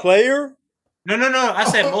best player. No. I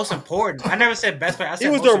said most important. I never said best player. I said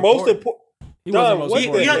he was their most important. He wasn't most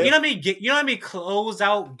important. You know how many close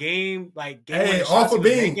out game off a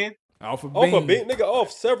beam. Off a beam, nigga,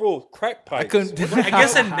 off several crack pipes. Against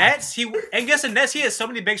the Nets, he had so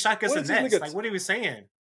many big shots against the Nets. Like, what are we saying?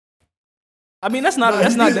 I mean, that's not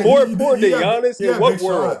more important than Giannis in what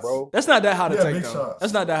world, bro? That's not that hot to take, though.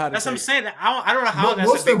 That's not that hot to take. That's what I'm saying. I don't know how that's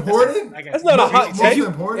most important. That's not a hot take.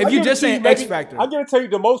 If you're just saying X factor, I'm gonna tell you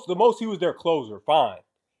the most he was their closer, fine.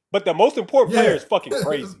 But the most important player is fucking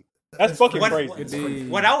crazy. That's fucking crazy.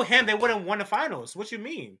 Without him, they wouldn't have won the finals. What you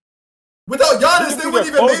mean? Without Giannis, they wouldn't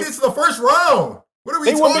even made it to the first round. What are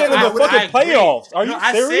we talking about? The fucking playoffs. Are you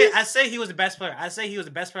serious? I say he was the best player. I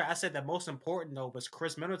said the most important though was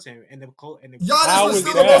Chris Middleton and the Giannis was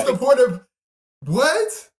still the most important.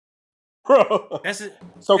 What? bro. That's it.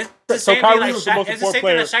 So It's the so same Kyrie thing like was the Shaq. most It's the important same thing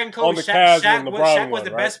player like Shaq and on Kobe. the Cavs when Shaq LeBron was the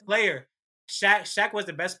won, right? best player. Shaq was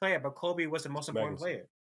the best player, but Kobe was the most important player,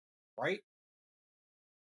 right?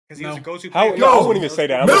 Because he was the go-to How, player. no, I wouldn't even say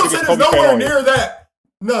that. I'm the Middleton biggest is Kobe fan nowhere on here. near that.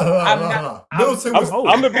 No. Middleton was.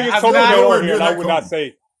 I'm the biggest I'm Kobe not fan nowhere on here, near and I that would not Kobe.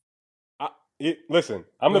 say. Listen,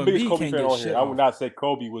 I'm the Well, biggest Embiid Kobe can't fan get on shit here. I would off. not say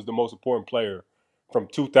Kobe was the most important player from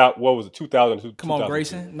 2000. What was it? 2000 to Come on, 2002.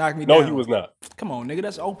 Grayson, knock me No, down. he was not. Come on, nigga,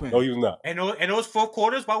 that's open. No, he was not. And those 4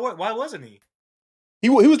 quarters, why wasn't he? He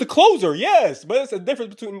was the closer, yes, but it's a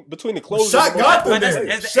difference between the closer. Shaq and got them But there.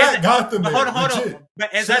 that's- Shaq got them But there. hold on. Legit.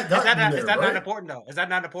 But is Shaq got them that there, not right? important though? Is that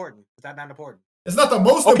not important? Is that not important? It's not the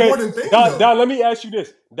most Okay, important thing, though. Don, let me ask you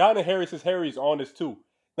this. Don and Harry's on this too.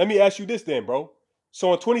 Let me ask you this then, bro.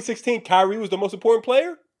 So in 2016, Kyrie was the most important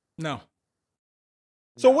player? No,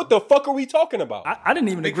 So what the fuck are we talking about? I didn't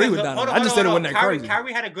even agree with Because- Donovan. hold on, I just hold said it on. wasn't that crazy.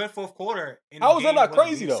 Kyrie had a good 4th quarter. In How is that game, not what,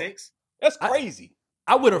 crazy, game though? 6? That's crazy.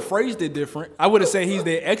 I would have phrased it different. I would have said he's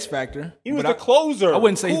the X factor. He was but the closer. I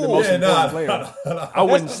wouldn't say he's the Cool. most Yeah, important nah. player. I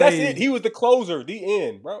wouldn't That's say it. He was the closer. The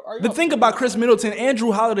end, bro. The thing about Chris Middleton and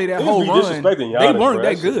Drew Holiday that Niggas whole be run, disrespecting they Giannis, weren't bro. that That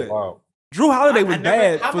shit's good. wild. Drew Holiday was I never-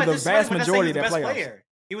 bad how for am I the disrespecting vast when I say majority he's of the that best playoffs. player?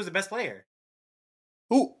 He was the best player.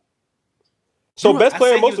 Who? So Drew- best I player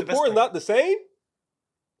said and he most was the best important player. not the same?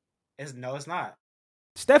 It's not.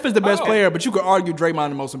 Steph is the best Oh. player, but you could argue Draymond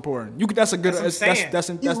the most important. You could. That's a good. That's what I'm saying. That's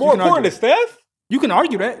He's you more can important argue than Steph? You can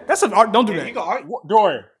argue that. That's an art. Don't do Yeah, that. you can argue.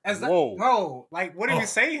 Dorian. Bro, like, what are you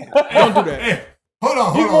saying? Don't do that. Hey, hold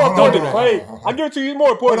on. He's Hold more on. important than do Clay. I give it to you. He's more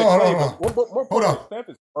important Hold than on, Clay. hold on. But more Hold important on. than Steph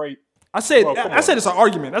is great. I said. Bro, come I said on. it's an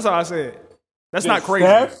argument. That's all I said. That's not crazy.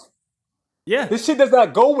 Steph? Yeah. This shit does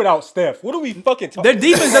not go without Steph. What are we fucking talking Their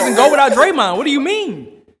defense doesn't go without Draymond. What do you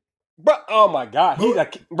mean? Bro, oh my God. He's a,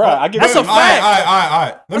 bro, I give That's it a to All you. fact. right.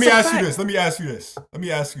 Let That's me a ask fact. you this. Let me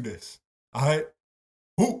ask you this. All right.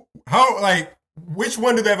 Which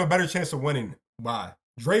one do they have a better chance of winning by?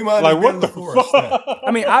 Draymond Like, or what the LaFleur or Steph? fuck?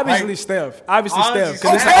 I mean, obviously Steph. Obviously Honestly,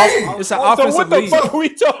 Steph. 'Cause okay. it's an So offensive what the league. fuck are we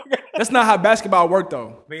talking? That's not how basketball work,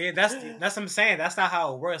 though. But yeah, that's what I'm saying. That's not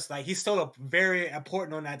how it works. Like, he's still very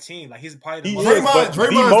important on that team. Like, he's probably the He most. is, but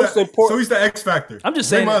the most important- So he's the X factor. I'm just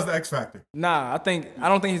saying Draymond's that- the X factor. Nah, I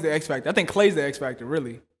don't think he's the X factor. I think Clay's the X factor.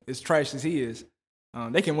 Really, as trash as he is,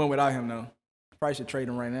 they can win without him though. Probably should trade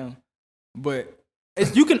him right now. But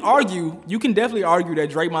you can definitely argue that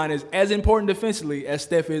Draymond is as important defensively as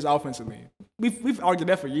Steph is offensively. We've argued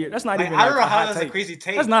that for years. That's not Like, even. I don't know like, a how hot that's a take. crazy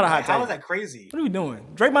take. That's not a hot Like, how take. is that crazy? What are we doing?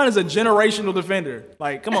 Draymond is a generational defender.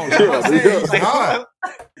 Like, come on. He's not.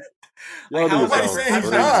 Like, Y'all how is Nobody's that saying he's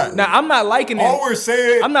crazy? not. Now I'm not likening. All we're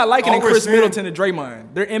saying. I'm not likening all we're Chris saying- Middleton to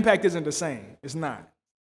Draymond. Their impact isn't the same. It's not.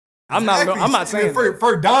 I'm not saying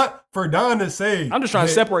that. for Don to say. I'm just trying to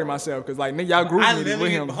that- separate myself because like nigga, y'all grew I with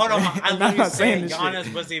literally, him. hold on. I I'm literally not saying saying this Giannis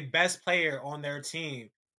shit. was the best player on their team.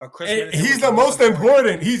 But Chris And Middleton he's was the most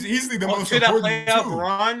important. He's easily the most to that important playoff too.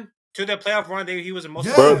 run. To the playoff run, he was the most.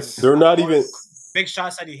 Yes. Bro, important. they're not even. Big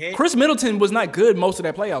shots that he hit. Chris Middleton was not good most of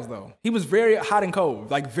that playoffs though. He was very hot and cold,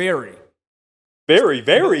 like very. Very,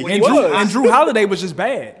 very. When He And Drew, was. and Drew Holiday was just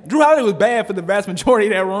bad. Drew Holiday was bad for the vast majority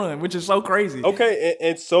of that run, which is so crazy. Okay,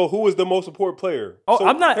 and so who was the most important player? Oh, So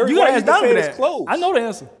I'm not. Harry You gotta White, ask you were Donovan saying that. it's close. I know the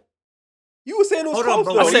answer. You were saying it was Hold close. on,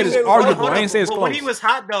 bro. though. I When said he it's was- arguable. hold on, I ain't say it's but when close. he was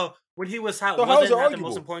hot, though, when he was hot, So how is wasn't it that the arguable?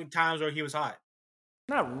 most important times where he was hot?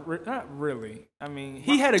 Not really. I mean,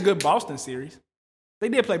 he had a good Boston series. They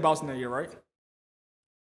did play Boston that year, right?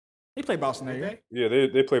 They played Boston that year. Yeah,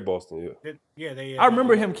 they play Boston. Yeah. I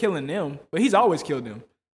remember him killing them, but he's always killed them.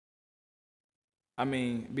 I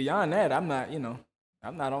mean, beyond that, I'm not.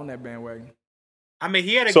 I'm not on that bandwagon. I mean,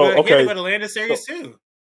 he had a So, good, he had okay. a good Atlanta series too.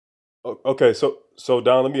 Okay, so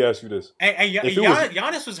Don, let me ask you this. And If it was-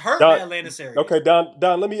 Giannis was hurt Don- in that Atlanta series. Okay, Don,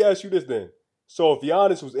 let me ask you this then. So if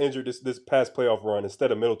Giannis was injured this past playoff run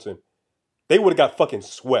instead of Middleton, they would have got fucking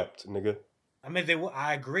swept, nigga. I mean,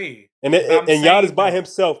 I agree. And But I'm saying, Giannis by though,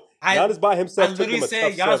 himself, I Giannis by himself I took him literally a said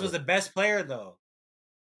tough Giannis 7. was the best player though.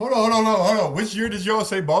 Hold on. Which year did y'all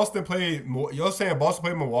say Boston played? Y'all saying Boston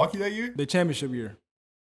played Milwaukee that year? The championship year.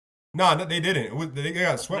 No, they didn't. They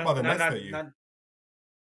got swept by the Nets that year.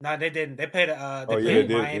 No, they didn't. They played. They yeah, played they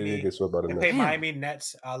did Miami. get swept by the They Nets. played Miami,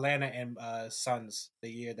 Nets, Atlanta, and Suns the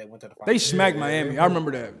year they went to the finals. They smacked Miami. I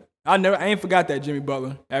remember that. I ain't forgot that Jimmy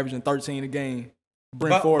Butler averaging 13 a game.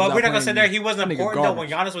 Brent But Forbes we're not gonna outplaying say him. that he wasn't That nigga important though when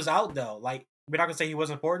garbage. Giannis was out though. Like we're not gonna say he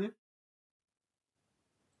wasn't important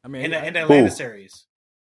I mean, in the Atlanta Who? series.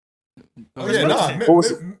 Oh yeah,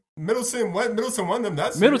 Middleton. Middleton won them.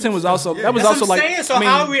 That Middleton series. was also Yeah. that was That's also what I'm like. saying. So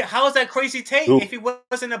I mean, how is that crazy take Who? if he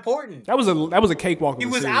wasn't important? that was a cakewalk. Of He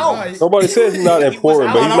a was series. out. Nobody says he's not He was important,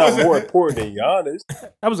 out. but he's That not was a- more important than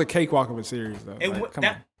Giannis. That was a cakewalk of a series, though. It Like, w- come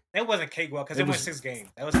that- on. It wasn't cakewalk because it went 6 games.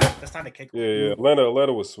 That's not a cakewalk. Yeah.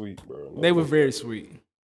 Atlanta was sweet, bro. They were very sweet.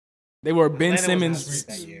 They were Ben Simmons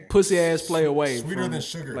pussy ass play away. Sweeter than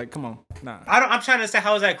sugar. Like, come on, nah. I'm trying to say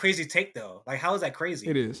how is that crazy take though? Like, how is that crazy?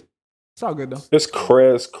 It is. It's all good though. It's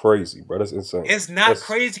crazy, bro. That's insane. It's not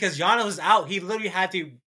crazy because Giannis was out. He literally had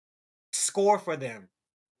to score for them.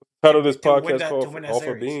 Title this podcast win off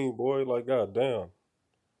of Bean, boy. Like, goddamn.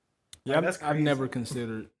 Yeah, I've never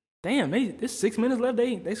considered. Damn, there's 6 minutes left.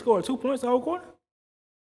 They scored 2 points the whole quarter.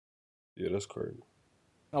 Yeah, that's crazy.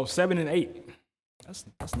 Oh, 7 and 8.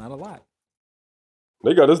 That's not a lot.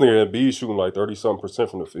 They got this nigga Embiid shooting like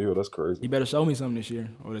 30-something% from the field. That's crazy. You better show me something this year,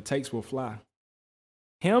 or the takes will fly.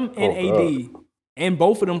 Him and AD and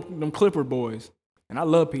both of them Clipper boys. And I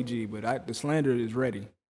love PG, but the slander is ready.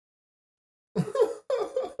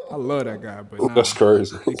 I love that guy, but nah, that's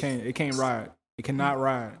crazy. It can't ride. It cannot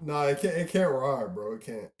ride. Nah, it can't ride, bro. It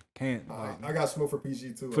can't. Can't. I got smoke for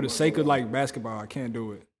PG too. For the sake of like basketball, I can't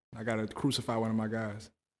do it. I gotta crucify one of my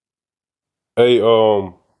guys. Hey,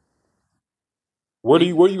 where do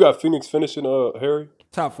you got Phoenix finishing, Harry?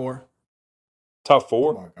 Top 4. Top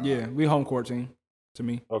 4? Oh yeah, we home court team. To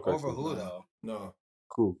me. Okay. Over who though? No.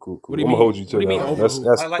 Cool. What do you I'm mean? gonna hold you to what do you that. mean That's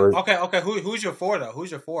crazy. Okay. Who's your 4 though?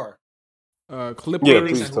 Who's your 4? Clippers. Yeah,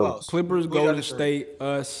 please tell us. Clippers, Golden State,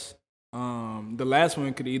 us. The last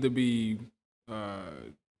one could either be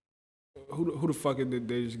who the fuck did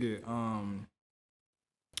they just get?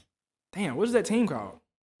 Damn, what is that team called?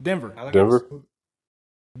 Denver.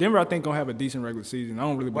 Denver, I think gonna have a decent regular season. I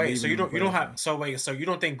don't really believe. Wait, so you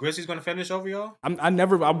don't think Grizzlies gonna finish over y'all? I'm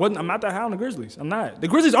not that high on the Grizzlies. I'm not. The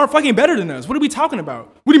Grizzlies aren't fucking better than us. What are we talking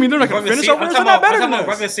about? What do you mean they're not gonna finish over us? They're not better than us.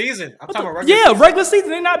 Regular season. I'm talking about regular season. Yeah, regular season.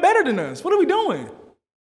 They're not better than us. What are we doing?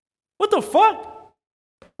 What the fuck?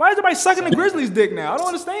 Why is everybody sucking the Grizzlies' dick now? I don't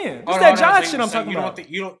understand. It's that Josh shit I'm talking about.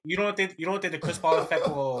 You don't think the Chris Paul effect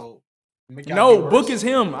will? No, Book is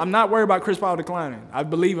him. I'm not worried about Chris Paul declining. I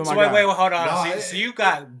believe in my guy. Wait, hold on. Nah, so you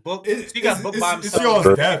got Book. You got Book by himself.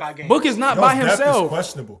 Book is not by himself.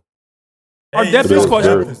 Questionable. Our depth is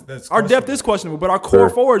questionable. Our depth is questionable, but our core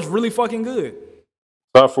 4 is really fucking good.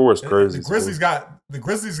 Top 4 is crazy. The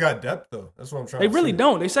Grizzlies got depth though. That's what I'm trying. They really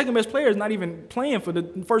don't. Their second best player is not even playing for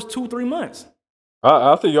the first 2-3 months.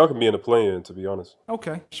 I think y'all can be in the play-in, to be honest.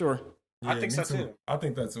 Okay, sure. Yeah, I think so too. I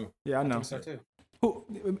think that too. Yeah, I know. I think so too.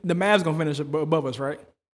 The Mavs gonna finish above us, right?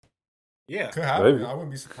 Yeah, could happen. Maybe. I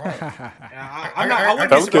wouldn't be surprised. I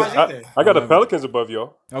wouldn't be surprised either. I got the Pelicans above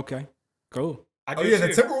y'all. Okay, cool. The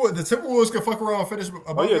Timberwolves can fuck around and finish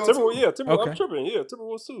above y'all. Timberwolves. Okay. I'm tripping. Yeah,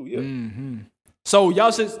 Timberwolves too. Yeah. Mm-hmm. So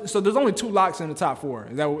y'all so there's only 2 locks in the top 4.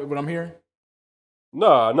 Is that what I'm hearing?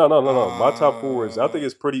 No. My top 4 is I think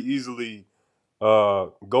it's pretty easily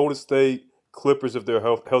Golden State, Clippers if they're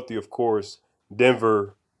healthy, of course.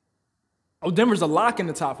 Denver. Oh, Denver's a lock in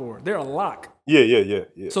the top 4. They're a lock. Yeah.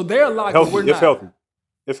 So they're a lock. Healthy, but we're not.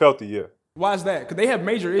 If healthy, yeah. Why is that? Because they have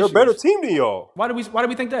major issues. They're a better team than y'all. Why do we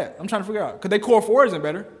think that? I'm trying to figure out. Because their core 4 isn't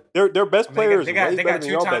better. Their best players. They got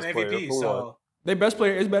 2-time MVP. So their best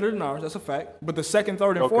player is better than ours. That's a fact. But the second,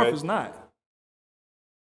 third, and fourth is not.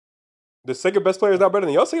 The second best player is not better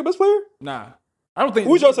than y'all second best player? Nah, I don't think.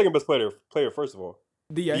 Who's y'all second best player? First of all,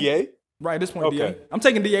 DA. Right at this point, DA. I'm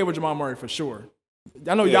taking DA with Jamal Murray for sure.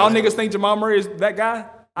 I know y'all niggas think Jamal Murray is that guy.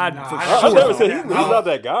 I never said he's not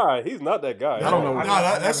that guy. He's not that guy. I don't know.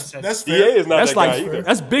 That's DA is not that guy either.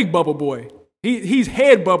 That's big bubble boy. He's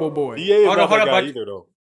head bubble boy. DA is not that guy either though.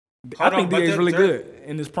 I think DA is really good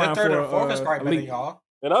in this prime for elite.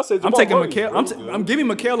 And I said I'm taking Mikal. I'm giving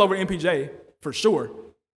Mikal over MPJ for sure.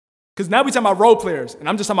 Because now we talking about role players, and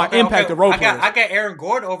I'm just talking about impact of role players. I got Aaron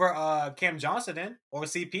Gordon over Cam Johnson then, or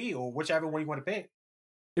CP, or whichever one you want to pick.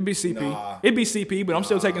 It'd be CP. It'd be CP, but I'm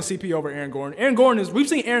still taking CP over Aaron Gordon. Aaron Gordon we've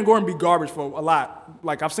seen Aaron Gordon be garbage for a lot.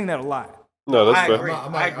 Like, I've seen that a lot. No, that's fair.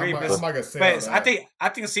 I agree. But I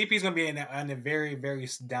think CP is going to be in a very, very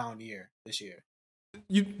down year this year.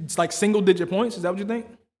 It's like single-digit points? Is that what you think?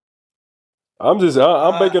 I'm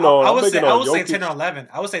banking on. I would say Jokic. 10 or 11.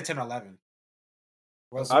 I would say 10 or 11.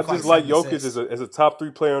 I just like Jokic as a top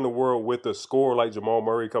 3 player in the world with a score like Jamal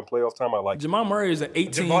Murray come playoff time. I like Jamal Murray is an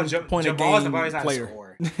 18-point-a-game player.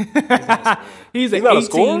 He's an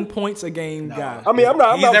 18 points a game guy. I mean, I'm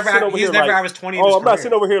not sitting over here like, averaged 20 in oh, his I'm not career.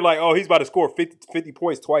 sitting over here like, oh, he's about to score 50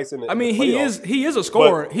 points twice in the I mean, he is a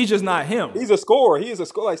scorer. He's just not him. He's a scorer. He is a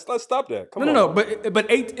scorer. Like, let's stop that. Come on. No. But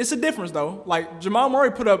it's a difference though. Like Jamal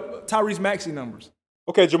Murray put up Tyrese Maxey numbers.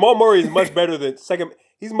 Okay, Jamal Murray is much better than second.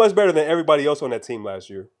 He's much better than everybody else on that team last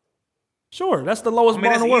year. Sure, that's the lowest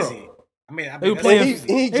bar in the world. Easy. I mean, they were playing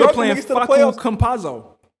Facu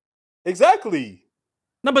Campazzo. Exactly.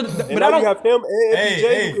 No, but I don't. You have him and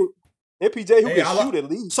MPJ. MPJ who can shoot at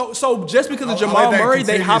least. So just because of I Jamal like that Murray,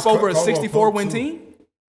 they hop continuous over a Caldwell 64 Pope, win too. team?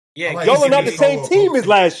 Yeah, like Y'all are not the Caldwell same team Pope, as too.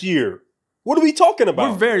 last year. What are we talking We're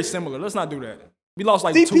about? very similar. Let's not do that. We lost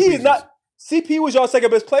like 2 CP pieces. is not. CP was y'all second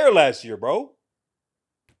best player last year, bro.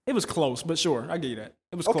 It was close, but sure, I give you that.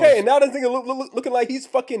 It was Okay, close. and now this nigga looking like he's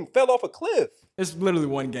fucking fell off a cliff. It's literally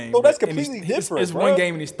one game. So that's and he's- completely different, It's bruh. one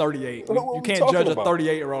game and he's 38. What You we can't talking judge a about?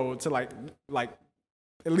 38-year-old to like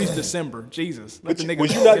at least December. Jesus. Let But the nigga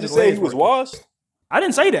was you get not his just saying he legs was working. washed? I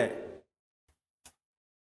didn't say that.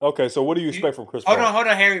 Okay, so what do you expect from Chris Paul? Hold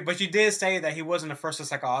on, Harry. But you did say that he wasn't the first or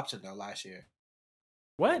second option though last year.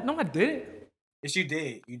 What? No, I didn't. Yes, you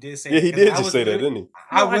did. You did say. Yeah, that, he 'cause did I just was say that, literally- didn't he?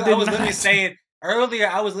 I No, I was did literally not. saying earlier.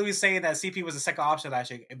 I was literally saying that CP was the second option last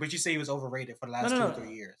year, but you say he was overrated for the last No. 2 or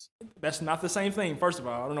 3 years. That's not the same thing, first of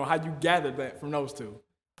all. I don't know how you gathered that from those two.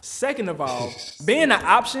 Second of all, being an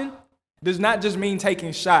option does not just mean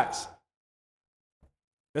taking shots.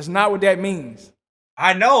 That's not what that means.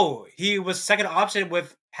 I know he was second option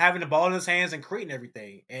with having the ball in his hands and creating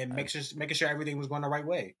everything and making sure everything was going the right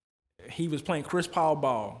way. He was playing Chris Paul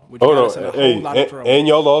ball, which Hold got us in a on, whole hey, lot of trouble. and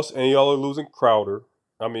y'all lost, and y'all are losing Crowder.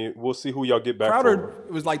 I mean, we'll see who y'all get back. Crowder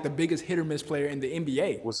was like the biggest hit or miss player in the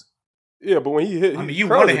NBA. Yeah, but when he hit, I mean, you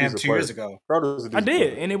Crowder's wanted a him decent 2 years player. ago. Crowder's a I decent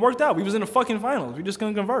did, player. and it worked out. We was in the fucking finals. We just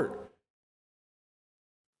couldn't convert.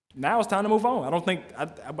 Now it's time to move on. I don't think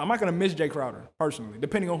I'm not gonna miss Jay Crowder personally,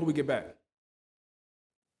 depending on who we get back.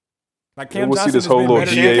 Like Cam we'll see Johnson this has whole been little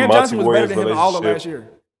better. GA Cam Johnson was better Monty than him all of Williams last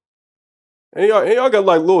year. And y'all got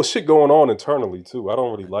like little shit going on internally too. I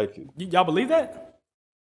don't really like it. Y'all believe that?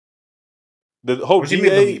 The whole What do you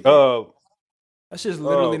mean GA believe That shit's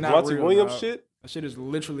literally not Monty real. Williams dog. shit. That shit is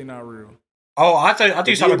literally not real. Oh, I thought you were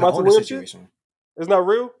The talking about Monty the owner Williams shit? situation. It's not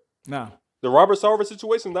real. Nah. The Robert Sarver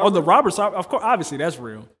situation. Not Oh, the real? Roberts, of course, obviously that's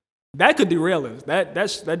real. That could derail us. That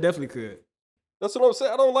definitely could. That's what I'm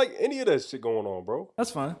saying. I don't like any of that shit going on, bro.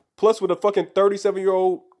 That's fine. Plus, with a fucking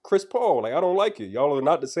 37-year-old Chris Paul, like I don't like it. Y'all are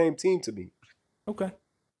not the same team to me. Okay.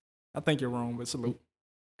 I think you're wrong, but salute.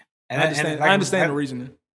 And I understand. like, I understand the reasoning.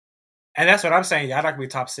 And that's what I'm saying. Y'all not gonna be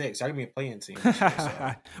top 6. Y'all gonna be a playing team.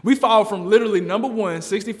 We fall from literally number 1,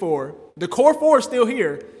 64. The core 4 is still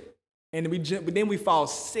here, and then we fall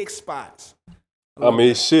 6 spots. I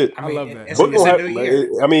mean, shit. I love that. It's Book a gonna new have-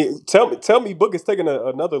 year. I mean, tell me, Book is taking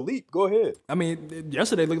another leap. Go ahead. I mean,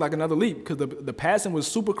 yesterday looked like another leap because the passing was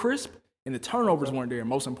super crisp and the turnovers weren't there.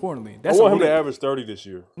 Most importantly, I that's want a him to leap. average 30 this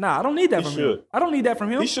year. Nah, I don't need that He from him. should. I don't need that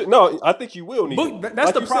from him. He should. No, I think you will need. Book, it. that's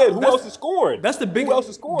like the you problem. said. Who else is scoring? That's the big. Who else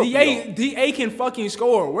is scoring? for y'all? Da can fucking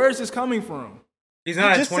score. Where is this coming from? He's You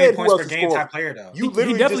not a just 20 said who points else per is game scoring. type player though. You He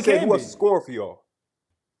literally definitely just said can who else be. is scoring for y'all.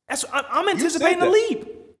 I'm said anticipating the that.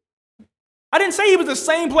 leap. I didn't say he was the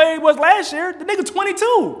same player he was last year. The nigga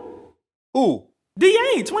 22. Who?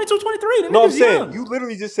 Da 22, 23. The No, I'm nigga's saying young. you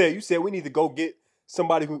literally just said we need to go get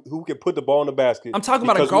somebody who can put the ball in the basket. I'm talking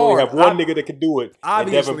about a because we only guard. have one nigga that can do it.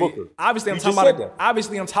 And Devin Booker. Obviously, I'm You talking just about said that.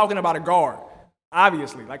 obviously I'm talking about a guard.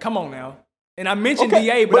 Obviously, like come on now. And I mentioned Okay,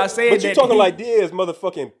 Da, but I said but that you talking he- like Da is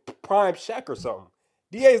motherfucking prime Shaq or something.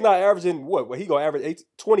 Da is not averaging what? Well, he gonna average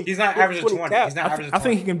 20. He's not averaging 20. cap. He's not averaging I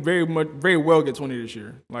think 20. he can very well get 20 this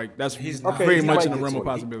year. Like that's He's very not. Okay, he much might in the get realm of 20.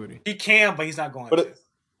 possibility. He can, but he's not going But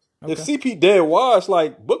to. if CP dead wash,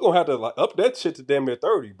 like Book gonna have to like up that shit to damn near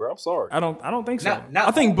 30, bro. I'm sorry. I don't think so. Not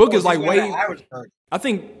I think Book is he's like gonna way. average 30. I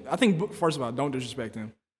think Book, first of all, don't disrespect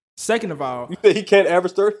him. Second of all, You said he can't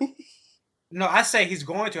average 30? No, I say he's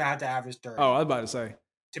going to have to average 30. oh, I was about to say.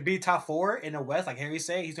 To be top 4 in the West, like Harry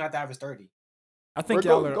said, he's gonna have to average 30. I think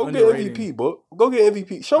Bro, y'all are go get underrating. MVP, Book. Go get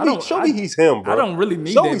MVP. Show I- me he's him, bro. I don't really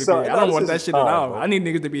need Show that me MVP. something. I don't This want is that his shit time, at all. bro. I need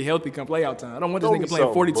niggas to be healthy, come playing time. I don't want this Show nigga me playing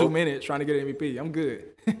something, 42 bro. minutes trying to get an MVP. I'm good.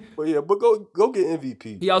 But yeah, but go get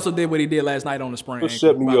MVP. He also did what he did last night on the sprain Just ankle,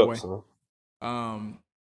 shut by me the up, way. son.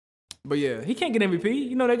 But yeah, he can't get MVP.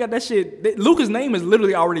 You know they got that shit. Luka's name is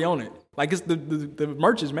literally already on it. Like it's the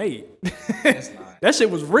merch is made. It's not. That shit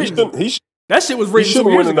was He written. shouldn't That shit was written 2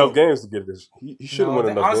 win years enough ago. games to get this. He shouldn't win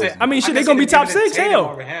enough honestly, games. I mean, shit, can they see gonna be them top giving it 6. to Tatum Hell,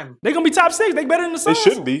 over him. they gonna be top 6. They better than the They Suns.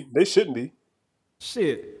 shouldn't be. They shouldn't be.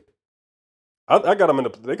 Shit, I got them in the.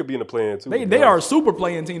 They could be in the play-in too. they are a super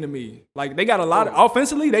playing team to me. Like they got a lot of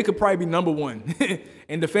offensively, they could probably be number 1,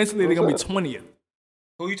 and defensively they're gonna be 20th.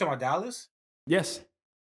 Who you talking about, Dallas? Yes,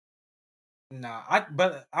 Nah,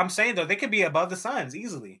 but I'm saying though they could be above the Suns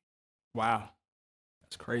easily. wow,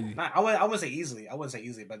 that's crazy. Not, I wouldn't say easily. I wouldn't say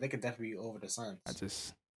easily, but they could definitely be over the Suns. I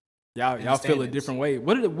just y'all the feel a standings. different way.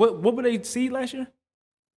 What were they seed last year?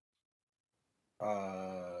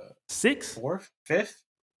 6th. 4th, 5th.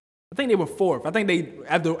 I think they were 4th. I think they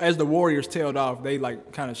as the Warriors tailed off, they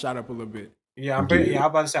like kind of shot up a little bit Yeah, I'm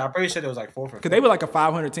about to say. I'm pretty sure it was like 4th. because they were like a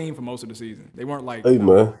 500 team for most of the season. They weren't like Hey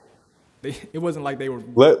man, It wasn't like they were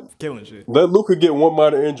killing shit. Let Luka get one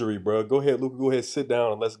minor injury, bro. Go ahead, Luka. Go ahead, sit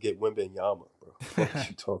down and let's get Wembanyama, bro. What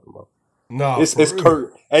you talking about? No, it's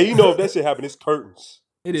curtain. Hey, you know if that shit happen, it's curtains.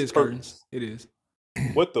 It is curtains. It is.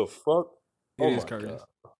 What the fuck? It is curtains.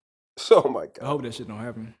 Oh my god. I hope that shit don't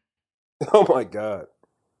happen. Oh my god.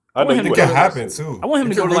 I know it can happen too. I want him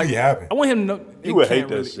to go to really happen. I want him to know. You would hate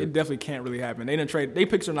that shit. It definitely can't really happen. They didn't trade. They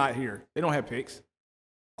picks are not here. They don't have picks.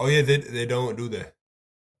 Oh yeah, they don't do that.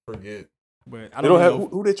 Forget. But I don't have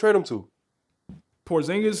who they trade him to.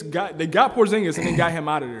 Porzingis they got Porzingis and then got him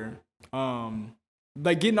out of there.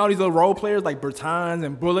 Like getting all these little role players like Bertans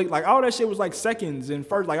and Bullock, like all that shit was like seconds and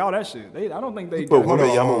first, like all that shit. I don't think they. But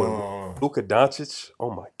Wembanyama with Luka Doncic. Oh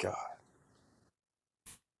my god.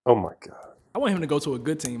 Oh my god. I want him to go to a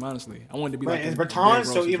good team. Honestly, I want him to be like. Is Bertans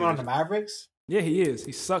still even on the Mavericks? Yeah, he is.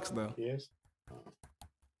 He sucks though. He is.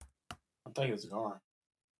 I thought he was gone.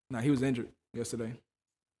 Nah, he was injured yesterday.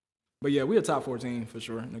 But yeah, we a top 14 for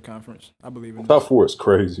sure in the conference. I believe in top 4 is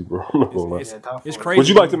crazy, bro. I'm not gonna lie. It's crazy. Would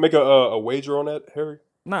you like to make a wager on that, Harry?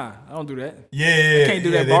 Nah, I don't do that. Yeah, I can't do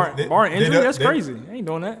that. Barring injury, that's crazy. I ain't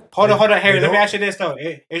doing that. Hold on, Harry. Let me ask you this though: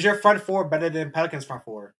 is your front four better than Pelicans' front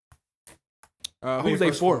four? Who's they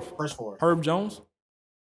fourth? First four. Herb Jones.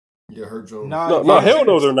 Yeah, Herb Jones. No, hell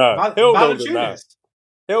no, they're not. Hell no, they're not.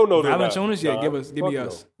 Hell no, they're not. Valanciunas, yeah, give me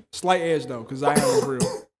us slight edge though, because Zion is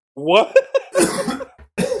real. What?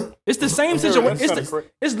 It's the same situation.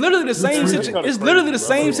 It's literally the same situation. It's literally the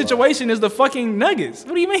same situation as the fucking Nuggets.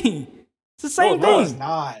 What do you mean? It's the same thing. No, it's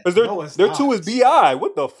not. Because their two is BI.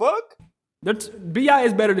 What the fuck? BI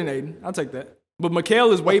is better than Aiden. I'll take that. But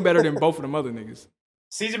Mikal is way better than both of them other niggas.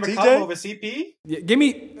 CJ McCollum over CP? Yeah, give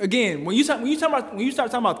me again. When you start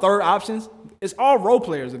talking about third options, it's all role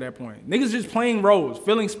players at that point. Niggas just playing roles,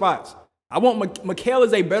 filling spots. I want Mikal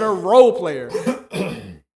is a better role player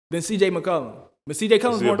than CJ McCollum. But CJ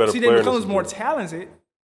McCollum's more talented,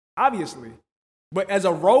 obviously. But as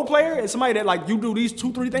a role player, as somebody that like you do these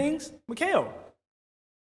 2-3 things, Mikal.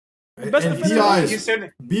 Best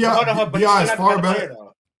defender. BI is far better.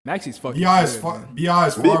 Maxi's fucking. BI is far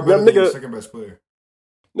better than the second best player.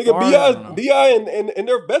 Nigga, BI and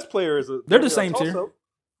their best player is they're the same tier.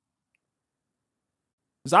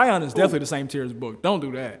 Zion is definitely the same tier as Book. Don't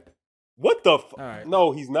do that. What the fuck? Right.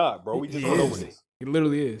 No, he's not, bro. We just went over this. He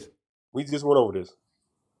literally is. We just went over this.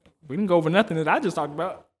 We didn't go over nothing that I just talked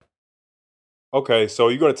about. Okay, so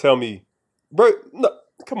you're gonna tell me, bro? No,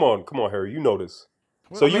 come on, Harry. You know this.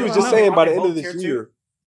 So you was just saying by the end of this year,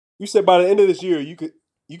 you said by the end of this year, you could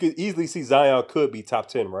easily see Zion could be top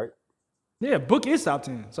 10, right? Yeah, Book is top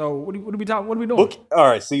 10. So what are we doing? Book. All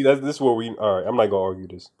right, see, this is where we. All right, I'm not gonna argue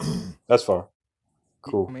this. That's fine.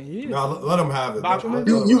 Cool. I mean, no, let him have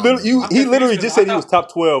it. He literally just said he was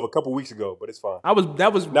top 12 a couple weeks ago, but it's fine.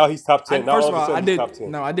 Now he's top 10. First of all, I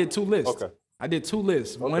did 2 lists. Okay. I did 2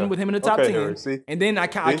 lists. Okay. One with him in the top 10, Harry, and then I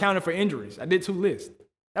counted for injuries. I did 2 lists.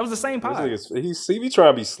 That was the same pod. He's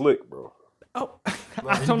trying to be slick, bro. Oh,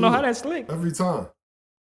 I don't know how that's slick. Every time.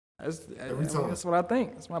 Every time. That's what I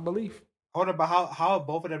think. That's my belief. Hold on, but how are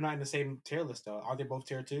both of them not in the same tier list though? Aren't they both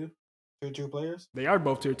tier 2? Tier 2 players? They are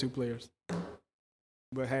both tier 2 players.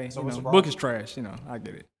 But hey, Book is trash. I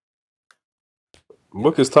get it.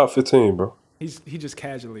 Book is top 15, bro. He just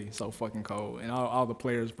casually so fucking cold, and all the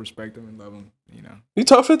players respect him and love him. He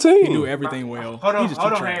top 15. He do everything well. Hold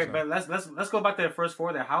on, Harry. But let's go back to the first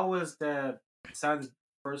 4 there. How was the Suns'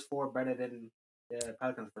 first 4 better than the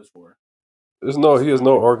Pelicans' first 4? He has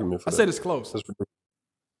no argument for that. I said it's close.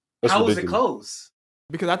 How is it close?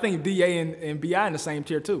 Because I think DA and BI in the same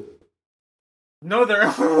tier too. No,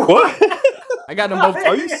 they're what? I got them both.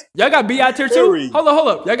 Y'all got BI tier 2? Hold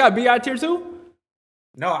up. Y'all got BI tier 2?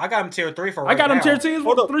 No, I got him tier 3 for right I got him now. tier 3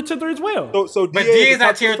 as well. So but DA is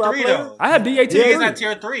not tier 3 though. I have DA tier 3. DA is not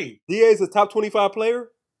tier 3. DA is a top 25 player?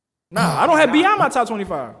 Nah, I don't have BI in my top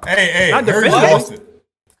 25. Hey, not definitively.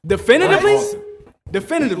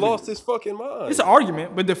 Definitively. He lost his fucking mind. It's an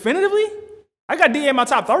argument, but definitively, I got DA in my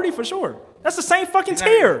top 30 for sure. That's the same fucking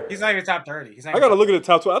tier. He's not even top 30. I gotta look at the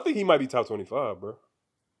top 20. I think he might be top 25, bro.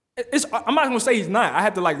 I'm not gonna say he's not. I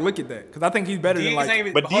have to look at that because I think he's better than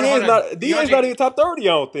But DA's not even top 30. I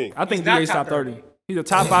don't think. I think DA's top 30. He's a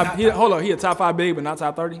top 5. He a top 5 big, but not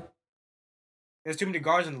top 30. There's too many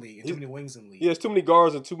guards in the league. Too many wings in the league. Yeah, there's too many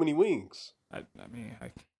guards and too many wings. I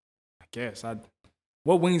guess.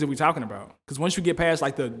 What wings are we talking about? Because once you get past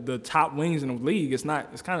like the top wings in the league, it's kind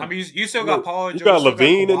of. I mean, you still got Paul. You got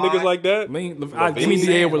Levine and niggas like that. Give me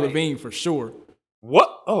DA over Levine for sure.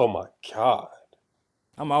 What? Oh my god.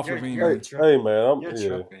 I'm off Levine. Hey man,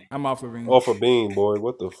 I'm off Levine. Off of Bean, boy.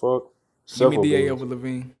 What the fuck? Give me DA over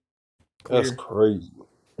Levine. Clear. That's crazy.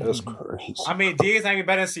 That's crazy. I mean, Diaz ain't even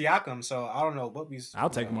better than Siakam, so I don't know what we. I'll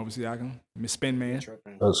take him over Siakam. Spin man.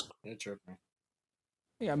 That's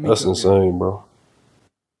Yeah, that's insane, bro.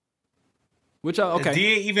 Which okay. Is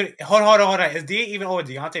D even hold on? Is D even over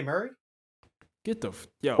Dejounte Murray? Get the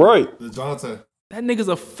yo right. DeJounte. That nigga's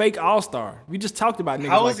a fake all-star. We just talked about niggas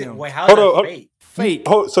How like is it? him. Wait, how is that fake? Fake.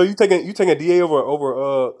 So you taking DA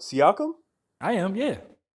over Siakam? I am, yeah.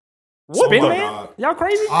 What? Spin Oh, man? God. Y'all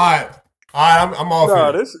crazy? All right, I'm off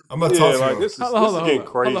Nah, here. I'm gonna talk to you. This is Hold on. getting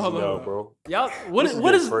crazy Hold now, on. bro. Y'all, This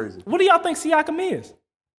is crazy. what do y'all think Siakam is?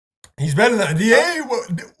 He's better than DA.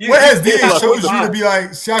 What has DA showed you to be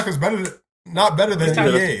like Siakam's not better than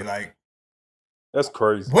DA? Like that's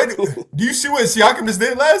crazy. What do you see what Siakam just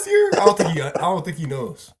did last year? I don't think he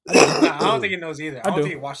knows. I don't think he knows either. I don't think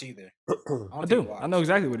he watched either. I do. I know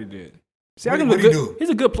exactly what he did. What Siakam's did he do? He's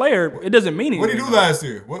a good player. It doesn't mean anything. What did he do last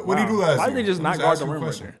year? What did he do last year? Why did they just not guard the rim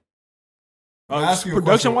right there?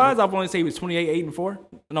 Production wise, I've only say he was 28, 8 and 4.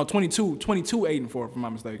 No, 22, 8 and 4, if I'm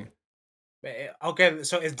not mistaken. Okay,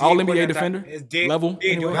 so is all NBA defender level?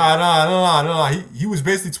 No. He was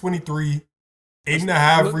basically 23,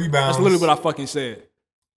 8.5 rebounds. That's literally what I fucking said.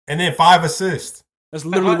 And then 5 assists. That's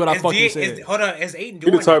literally what I fucking said. Hold on, is Ayton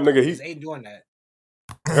doing the type that? nigga, Is Ayton doing that?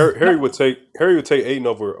 Harry would take Ayton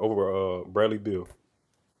over Bradley Beal.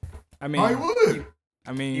 I mean, he would.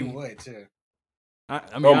 I mean, he would too.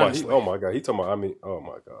 I mean, oh my god, he talking about. I mean, oh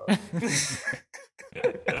my god.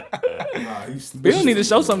 Bill need to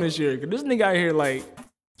show something this year because this nigga out here like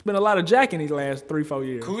it's been a lot of jacking these last 3-4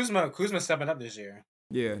 years. Kuzma stepping up this year.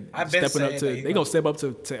 Yeah, I've been stepping up to. They gonna step up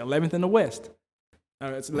to 11th in the West.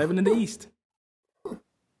 It's 11 in the East. Them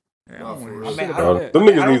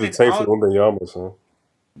niggas need to tank for Wembanyama, son.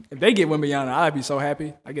 If they get Wembanyama, I'd be so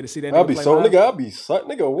happy. I get to see that. I'd be so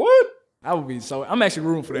nigga. What? I would be so. I'm actually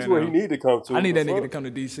rooting for that. That's where he need to come to. I need that nigga to come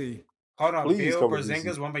to DC. Hold on, please Bill,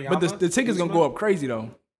 Porzingis, Wembanyama. But the tickets gonna go up crazy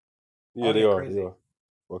though. Yeah, they are. Yeah.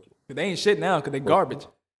 Okay. They ain't shit now because they garbage.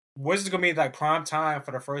 What's gonna be like prime time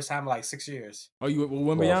for the first time in like 6 years? Oh, you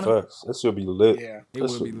will Wembanyama? That should be lit. Yeah, it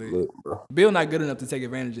would be lit, bro. Bill not good enough to take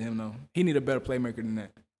advantage of him though. He need a better playmaker than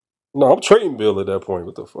that. No, I'm trading Bill at that point.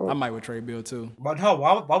 What the fuck? I might would trade Bill too. But no,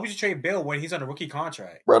 why would you trade Bill when he's on a rookie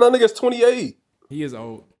contract? Bro, that nigga's 28. He is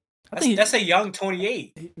old. That's a young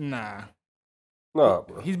 28. Nah,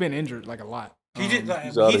 bro. He's been injured like a lot. He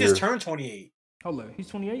just turned 28. Hold on, he's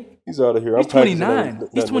 28. He's out of here. He's 29.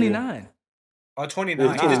 He's 29. Oh, 29.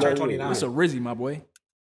 He just turned 29. It's a Rizzy, my boy.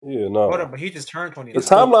 Yeah, no. Hold up, but he just turned 29. The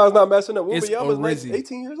timeline's not matching up. It's Wembanyama's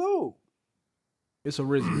 18 years old. It's a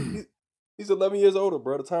Rizzy. He's 11 years older,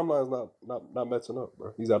 bro. The timeline's not matching up,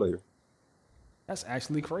 bro. He's out of here. That's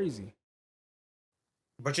actually crazy.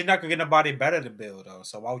 But you're not gonna get nobody better than Bill though.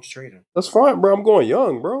 So why would you trade him? That's fine, bro. I'm going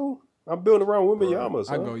young, bro. I'm building around Wembanyama.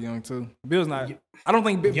 I go young too. Bill's not. I don't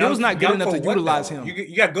think Bill's not good enough to utilize him.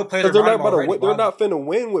 You got good players. They're not finna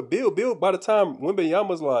win with Bill. Bill, by the time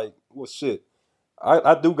Wembanyama's like, well, shit.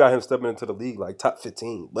 I do got him stepping into the league like top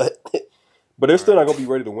 15, but they're still not gonna be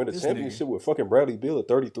ready to win the championship with fucking Bradley Beal at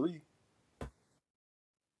 33.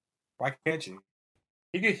 Why can't you?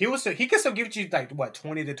 He could still give you like what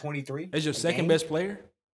 20 to 23. As your second best player.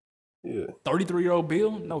 Yeah. 33-year-old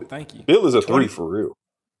Bill? No, thank you. Bill is a 3 for real.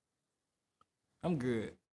 I'm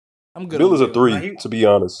good. Bill is a 3, to be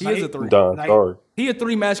honest. He is a 3. Don, sorry. He a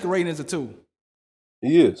 3 masquerading as a 2.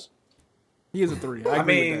 He is. He is a 3. I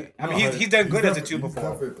mean, he's done good as a 2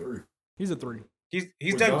 before. He's a 3.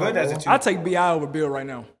 He's done good as a 2. I take BI over Bill right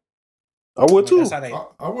now. I would too.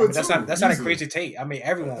 I would too. That's not a crazy take. I mean,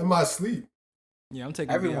 everyone. In my sleep. Yeah, I'm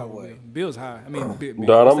taking everyone BI would. Bill's high. I mean,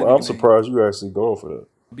 Don, I'm surprised you actually going for that.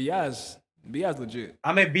 BI's legit.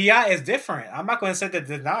 I mean, BI is different. I'm not going to say to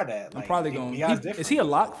deny that. I'm probably going. Is he a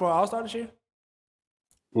lock for All-Star this year?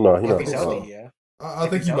 No, he's not. Healthy, yeah. I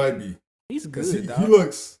think he might be. He's good.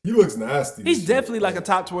 He looks nasty. He's definitely like a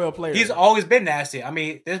top 12 player. He's always been nasty. I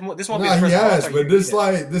mean, this won't be his first. He has, but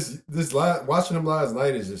this watching him last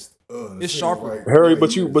night is just. It's sharper. Harry,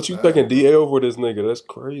 but you taking DA over this nigga? That's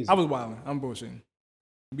crazy. I was wilding. I'm bullshitting.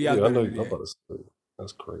 I know you're about to say.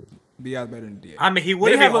 That's crazy. BI's better than DA. I mean, he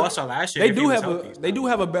would have been All-Star last year. They do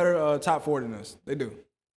have a better top 4 than us. They do.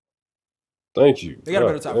 Thank you. They got a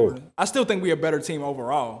better top 4. I still think we're a better team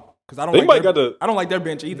overall because I don't like their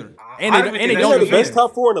bench either. And they don't have the best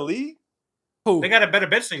top 4 in the league. Who? They got a better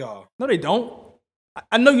bench than y'all. No, they don't.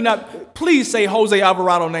 I know you're not. Please say Jose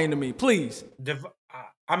Alvarado name to me, please.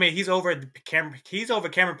 I mean, he's over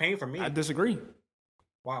Cameron Payne for me. I disagree.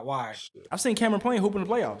 Why? I've seen Cameron Payne hoop in the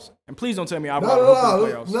playoffs, and please don't tell me Alvarado hoop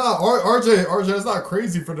in the playoffs. No, RJ, it's not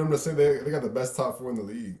crazy for them to say they got the best top 4 in the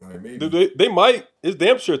league. Like maybe they might. It's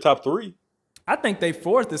damn sure top 3. I think they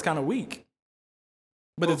 4th is kind of weak.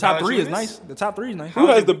 But the top three is nice. The top three is nice. Who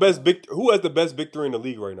has the best big three in the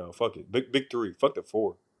league right now? Fuck it. Big three. Fuck the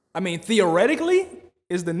four. I mean, theoretically,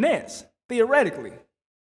 is the Nets. Theoretically.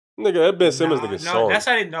 Nigga, that Ben Simmons nigga sorry. No, that's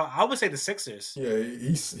how I would say the Sixers. Yeah,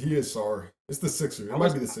 he is sorry. It's the Sixers. It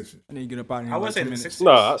might be the Sixers. I need to get up out of here. I would say the Sixers.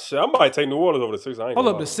 Nah, shit, I might take New Orleans over the Sixers. Hold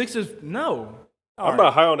up, the Sixers? No. I'm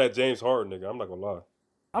not high on that James Harden nigga. I'm not gonna lie.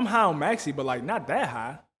 I'm high on Maxey, but like not that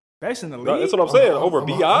high. Best in the league. No, that's what I'm saying. Over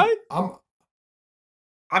BI?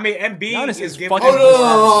 I mean, Embiid is giving.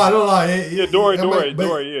 I don't lie. Yeah, Dory.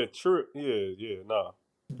 Yeah, true. Yeah, nah.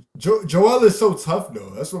 Joel is so tough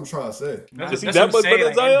though. That's what I'm trying to say. Is he that much better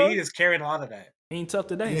than Zion? Embiid is carrying a lot of that. He ain't tough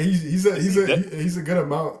today. Yeah, he's a good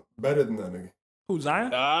amount better than that nigga. Who,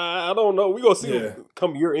 Zion? I don't know. We gonna see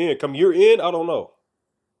come year in. I don't know.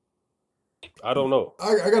 I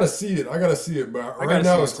gotta see it. But right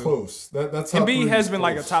now it's close. That's how Embiid has been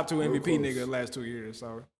like a top 2 MVP nigga the last 2 years.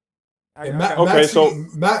 So Maxey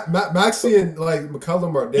and like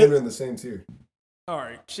McCollum are damn near in the same tier. All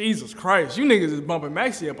right, Jesus Christ, you niggas is bumping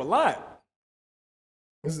Maxey up a lot.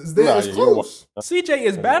 It's close. CJ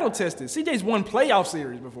is battle tested. CJ's won playoff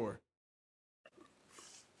series before.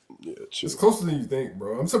 Yeah, it's closer than you think,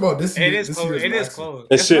 bro. I'm talking about this year. It is close.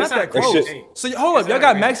 It's not that close. So hold up, y'all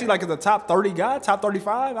got Maxey like as a top 30 guy, top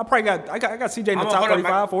 35. I got CJ in the top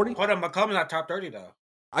 35, 40. Hold on, McCollum's not top 30 though.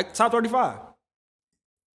 Top 35.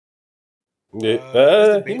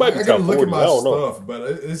 Yeah, he might be top 40. I don't know. Stuff, but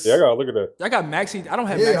it's, I gotta look at that. I got Maxey. I don't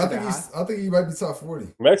have Maxey. I think he might be top 40.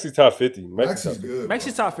 Maxey's top 50. Maxey's good.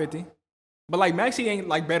 Maxey's top 50. But like Maxey ain't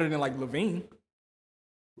like better than like Levine.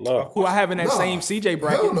 No. Who I have in that same CJ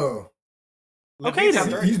bracket. Hell no. Okay,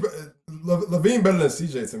 Levine better than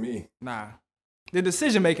CJ to me. Nah. The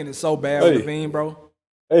decision making is so bad with Levine, bro.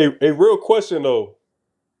 Hey, a real question though.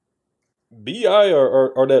 BI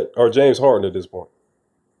or James Harden at this point?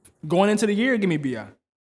 Going into the year, give me BI.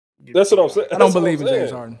 That's what I'm saying. I don't believe in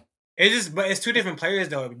James Harden. But it's two different players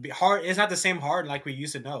though. It's not the same Harden like we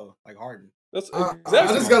used to know, like Harden. That's I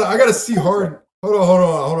gotta see Harden.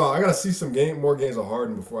 Hold on. I gotta see some more games of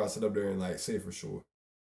Harden before I sit up there and like say for sure.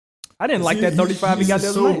 I didn't like that 35 he got the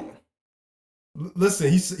other night.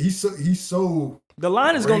 Listen, he's so. The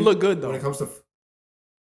line is gonna look good though.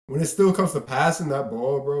 When it still comes to passing that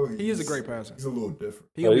ball, bro, he is a great passer. He's a little different.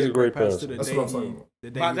 He's a great passer. That's what I'm talking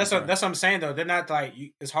about. That's what I'm saying though. They're not like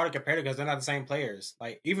it's hard to compare because they're not the same players.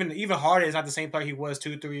 Like even Harden is not the same player he was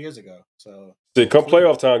 2-3 years ago. So come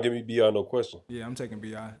playoff time, give me BI, no question. Yeah, I'm taking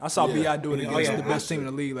BI. I saw BI do it against the best team in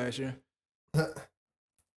the league last year.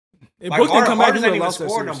 If Book didn't come back, he would have lost that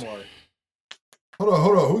series. Hold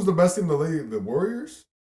on. Who's the best team in the league? The Warriors?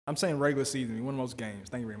 I'm saying regular season. He won most games.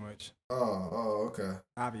 Thank you very much. Oh, okay.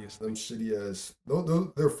 Obviously. Them shitty ass.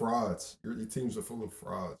 They're frauds. Your teams are full of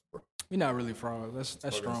frauds, bro. We're not really frauds.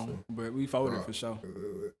 That's strong. But we folded for sure.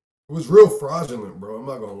 It was real fraudulent, bro. I'm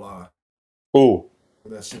not going to lie. Ooh.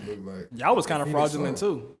 That shit looked like. Y'all was kind of fraudulent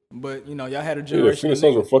too. But, y'all had a generation. Yeah, the Phoenix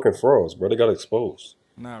Suns were fucking frauds, bro. They got exposed.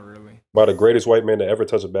 Not really. By the greatest white man to ever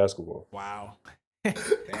touch a basketball. Wow.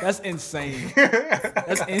 That's insane.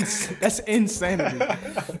 That's insanity.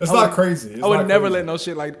 It's not crazy. I would never let no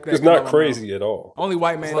shit like that. It's not crazy at all. Only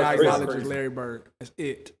white man I acknowledge is Larry Bird. That's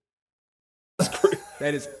it.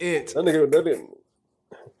 That is it. That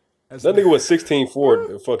nigga was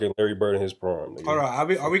 16'4", fucking Larry Bird in his prime. Nigga. Hold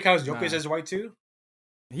on, are we counting Jokic as white too?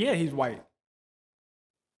 Yeah, he's white.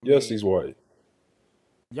 Yes, he's white.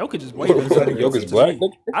 Jokic is way better. Jokic black.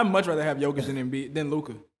 I'd much rather have Jokic than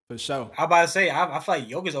Luka. For sure. I'm about to say, I feel like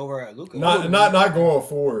Jokic over Luka. Not going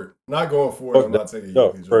forward. Not going forward. I'm not taking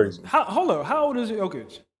Jokic. Crazy. Hold up. How old is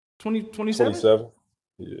Jokic? 27? 27.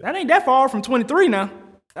 Yeah. That ain't that far from 23 now.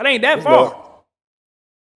 That ain't that far.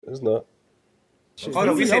 It's not. Shit, hold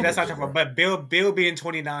on, we say that's not far. But Bill being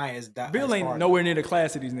 29 is that. Bill ain't nowhere near the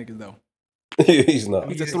class of these niggas though. He's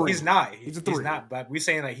not. He's a 3. He's not. He's a 3. He's not. But we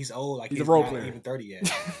saying like he's old. Like he's a role player. Even 30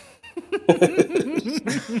 yet.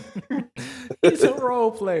 He's a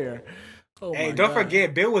role player. Oh hey, don't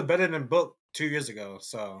forget, Bill was better than Book 2 years ago.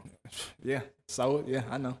 So yeah,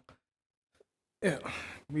 I know. Yeah,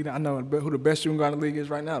 I know who the best shooting guard in the league is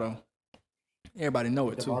right now, though. Everybody know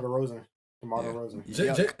it DeMar DeRozan.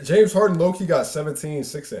 James Harden low-key got 17,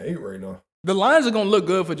 6, and 8 right now. The lines are gonna look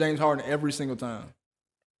good for James Harden every single time.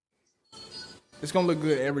 It's gonna look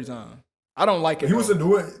good every time. I don't like it. He wasn't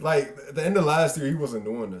doing like at the end of last year. He wasn't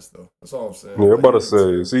doing this though. That's all I'm saying. Yeah, I'm about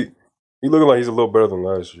to say, he looking like he's a little better than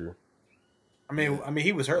last year. I mean,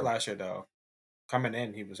 he was hurt last year though. Coming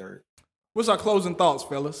in, he was hurt. What's our closing thoughts,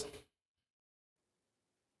 fellas?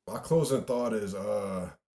 My closing thought is,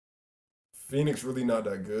 Phoenix really not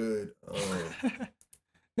that good.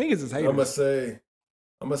 Niggas is haters. I'm gonna say,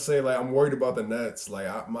 I'm gonna say like I'm worried about the Nets.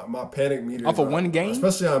 Like my panic meter Off of one game,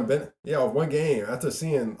 especially on Ben. Yeah, off one game. After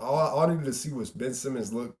seeing all I needed to see was Ben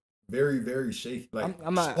Simmons look very very shaky. Like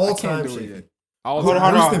I'm not all I can't time do it shaky. yet. All Hold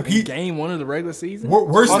on. in game one of the regular season.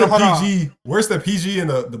 Worse than PG. Worse than PG in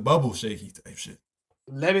the bubble shaky type shit.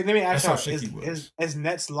 Let me ask you: is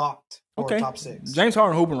Nets locked for top 6? James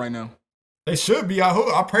Harden hooping right now. They should be.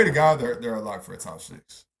 I pray to God they're locked for a top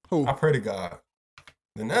 6. Who? I pray to God.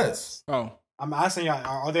 The Nets. Oh. I'm asking y'all,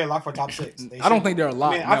 are they locked for top 6? I don't think they're a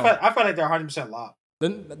lock. I mean, I feel like they're 100% locked.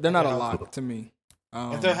 They're not a lock to me.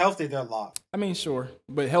 If they're healthy, they're locked. I mean, sure,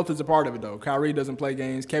 but health is a part of it though. Kyrie doesn't play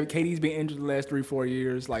games. KD's been injured the last 3-4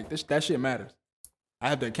 years. Like that shit matters. I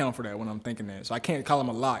have to account for that when I'm thinking that. So I can't call them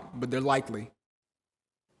a lock, but they're likely.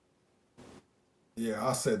 Yeah,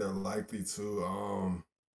 I say they're likely to.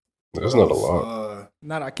 That's not a lock.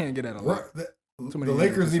 I can't get at a lock. The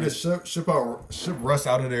Lakers need to ship Russ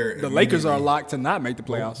out of there. The Lakers are locked to not make the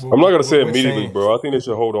playoffs. I'm not gonna say immediately, bro. I think they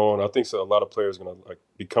should hold on. I think a lot of players are gonna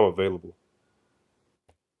become available.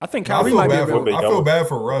 I think Kyrie might be available. I feel bad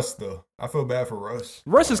for Russ though. I feel bad for Russ.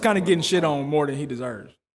 Russ is kind of getting shit on more than he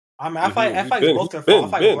deserves. I mean, I fight it's both their fault. I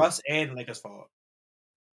fight Russ and Lakers' fault.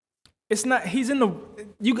 It's not. He's in the.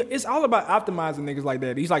 It's all about optimizing niggas like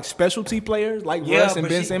that. These like specialty players like Russ and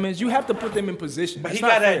Ben Simmons. You have to put them in position. But he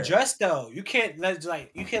gotta adjust though. You can't let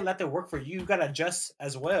that work for you. You gotta adjust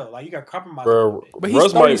as well. Like you gotta compromise. Bro, but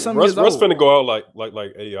he's 30-something years old. Russ finna go out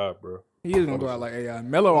like AI, bro. He is gonna go out like AI.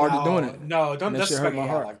 Melo already doing it. No, don't disrespect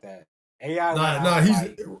AI like that.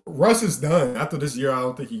 AI. Russ is done after this year. I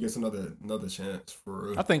don't think he gets another chance for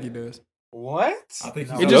real. I think he does. What? I think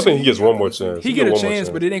he gets one more chance. He get a chance,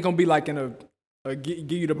 but it ain't gonna be like in a give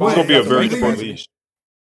you the ball. It's gonna be a very different leash.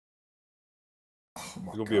 It's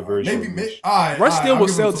gonna be a very short leash. Russ still will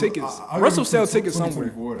sell tickets. Russ will sell tickets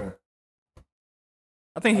somewhere.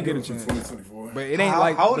 I think he get a chance. But it ain't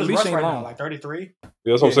like how old the is leash Russ ain't right long. now? Like 33? Yeah,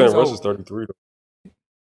 that's what I'm saying. Russ is 33 though.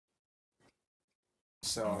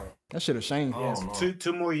 So that shit a shame. Yeah,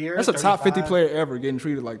 two more years. That's a top 50 player ever getting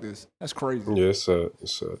treated like this. That's crazy. Yeah, it's sad.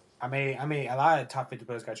 It's sad. I mean, a lot of top 50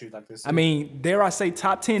 players got treated like this. I mean, dare I say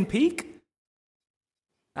top 10 peak?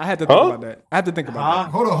 I had to think about that. I had to think about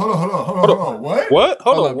that. Hold on. What?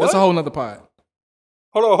 Hold on. That's a whole nother pod.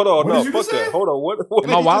 Hold on. What No, did you fuck say? that. Hold on. What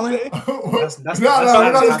Am I wilding? That's not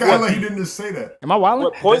this guy like he didn't just say that. Am I wilding?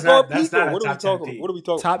 What point guard peak? That's not What are we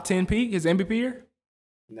talking? Top 10 peak? His MVP year?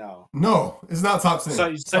 No, it's not top 10. So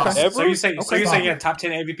you saying you had top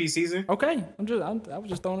 10 MVP season? Okay, I was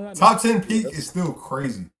just throwing it out. Top 10 peak is still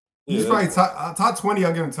crazy. He's probably top 20.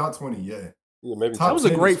 I'll give him top 20. Yeah. Yeah, maybe. That was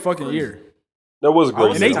a great fucking year. That was a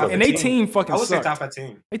great year. And they team fucking I would say sucked. top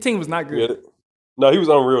 15. Their team was not good. Yeah, no, he was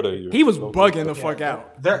unreal that year. He was bugging the fuck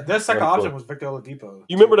out. Their second option was Victor Oladipo.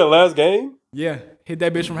 You remember that last game? Yeah, hit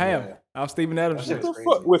that bitch from half. I was Steven Adams. What the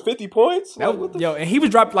fuck? With 50 points? And he was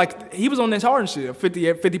dropped he was on this Harden shit. A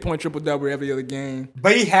 50-point triple-double every other game.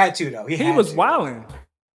 But he had to, though. He was wilding.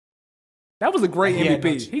 That was a great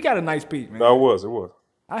MVP. He got a nice peak, man. No, it was.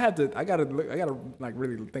 I gotta like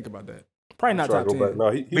really think about that. Probably not top 10. No,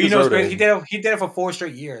 he but you know, he did it for 4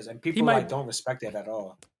 straight years, and people don't respect it at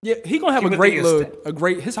all. Yeah, he gonna have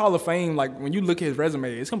his Hall of Fame. Like when you look at his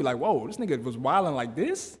resume, it's gonna be like, whoa, this nigga was wilding like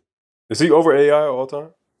this. Is he over AI all time?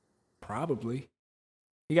 Probably.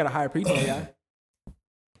 He got a higher peak than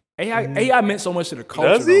AI. AI meant so much to the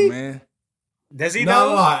culture, though, man. Does he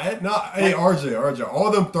No. Hey, RJ, all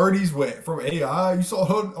them 30s from AI. You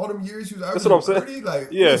saw all them years he was averaging. That's what I'm saying. 30? Like,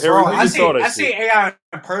 yeah, Harry, I see AI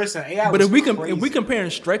in person. AI, but if we comparing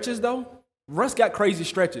stretches though, Russ got crazy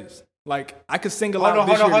stretches. Like I could single out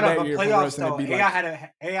this year that year for Russ, and it'd be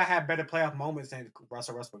AI had better playoff moments than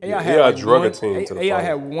Russell Westbrook. AI drug a team to the AI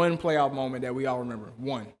had one playoff moment that we all remember.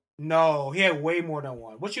 One. No, he had way more than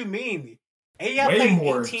one. What you mean? AI way played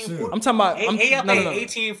more. 18. I'm talking about. AI played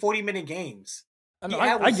 18 40-minute games.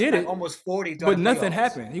 I get it. Almost 40. But nothing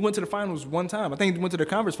happened. He went to the finals one time. I think he went to the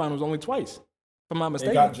conference finals only twice, if I'm not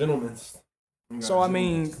mistaken. They got gentlemen. So I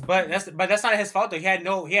mean, but that's not his fault though. He had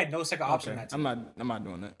no second option on that team. I'm not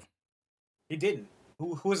doing that. He didn't.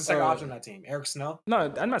 Who was the second option on that team? Eric Snow?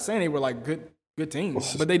 No, I'm not saying they were like good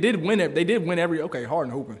teams, but they did win it. They did win every. Okay,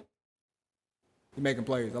 Harden hooping. He making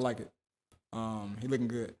plays. I like it. He looking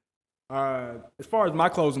good. As far as my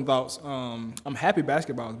closing thoughts, I'm happy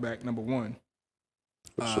basketball is back. Number one.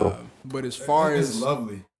 Sure. But as far as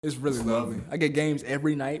lovely, it's really lovely. I get games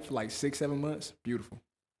every night for like 6-7 months. Beautiful.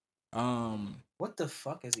 What the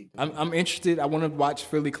fuck is he doing? I'm interested. I want to watch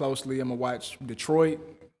Philly closely. I'm gonna watch Detroit.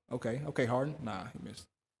 Okay, Harden. Nah, he missed.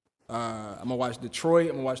 I'm gonna watch Detroit.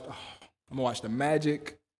 I'm gonna watch the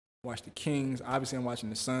Magic. Watch the Kings. Obviously, I'm watching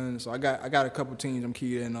the Suns. So I got a couple teams I'm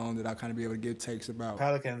keyed in on that I kind of be able to give takes about.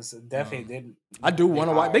 Pelicans definitely did. I do want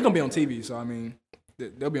to watch. They're gonna be on TV. So I mean,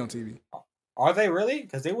 they'll be on TV. Are they really?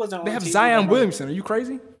 Because they wasn't. They on have TV Zion Williamson. Are you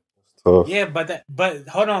crazy? Tough. Yeah, but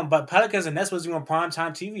hold on. But Pelicans and Nets was doing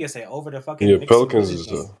primetime TV yesterday over the fucking. Yeah, Knicks Pelicans and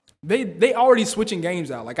is. Wizards. They already switching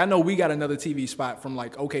games out. Like I know we got another TV spot from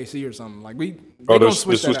like OKC or something. Like they They're gonna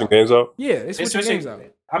switch that switching out. games out. Yeah, they switching games out.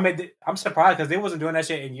 I mean, I'm surprised because they wasn't doing that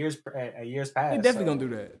shit in years past. They definitely gonna do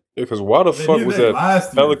that. Yeah, because why the fuck was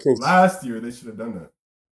that Pelicans? Last year they should have done that.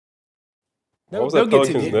 Why was that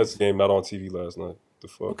Pelicans Nets game not on TV last night? The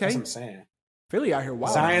fuck? Okay, That's what I'm saying. Philly out here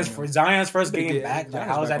wild. Zion's first They game get back. Zion's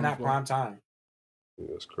How is back that on the not floor. prime time? Yeah,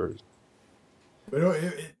 that's crazy. But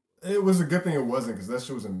it was a good thing it wasn't because that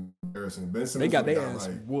shit was embarrassing. Ben Simmons They got their ass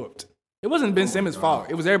whooped. It wasn't Ben Simmons' fault.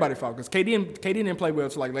 It was everybody's fault because KD didn't play well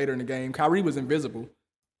until like later in the game. Kyrie was invisible.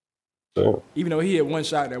 Damn. Even though he had one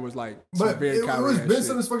shot that was like some But very it Kyrie was ass Ben shit.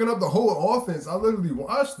 Simmons fucking up the whole offense. I literally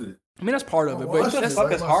watched it. I mean, that's part of it, Well, but that's that's,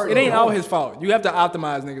 just like it ain't all his fault. You have to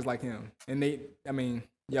optimize niggas like him. And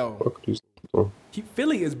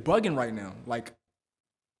Philly is bugging right now, like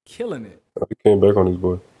killing it. He came back on his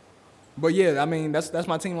boy. But yeah, I mean, that's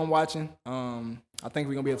my team I'm watching. I think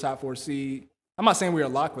we're gonna be a top 4 seed. I'm not saying we're a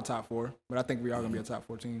lock for top 4, but I think we are gonna be a top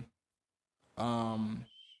 4 team.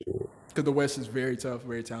 Because the West is very tough,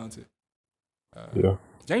 very talented. Yeah.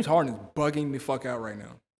 James Harden is bugging the fuck out right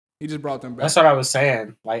now. He just brought them back. That's what I was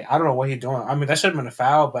saying. Like, I don't know what he's doing. I mean, that should have been a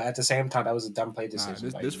foul, but at the same time, that was a dumb play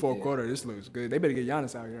decision. This fourth quarter, this looks good. They better get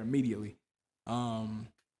Giannis out here immediately.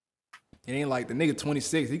 It ain't like the nigga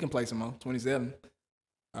 26. He can play some more. 27.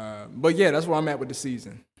 But yeah, that's where I'm at with the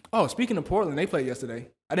season. Oh, speaking of Portland, they played yesterday.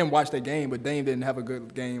 I didn't watch that game, but Dame didn't have a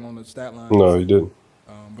good game on the stat line. No, he didn't.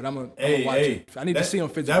 But I'm gonna watch it. I need to see him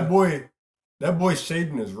physically. That boy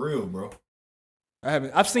Shaden is real, bro.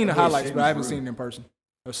 I've seen the highlights, but I haven't seen it in person.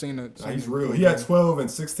 I've seen it. He's real. He had 12 in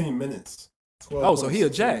 16 minutes. So he a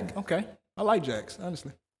Jack. Okay. I like Jacks,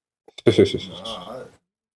 honestly. It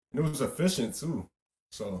was efficient too.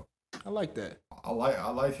 So I like that. I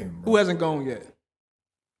like him, bro. Who hasn't gone yet?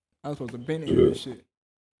 I'm supposed to bend in this shit.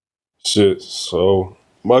 Shit. So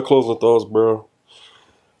my closing thoughts, bro.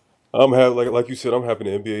 I'm happy, like you said, I'm happy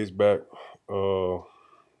the NBA's back.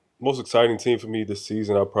 Most exciting team for me this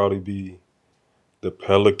season, I'll probably be the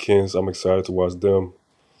Pelicans. I'm excited to watch them.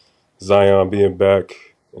 Zion being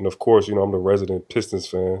back. And of course, I'm the resident Pistons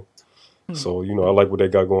fan. So, I like what they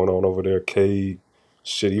got going on over there. Cade,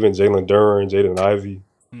 shit, even Jalen Duren, Jaden Ivey.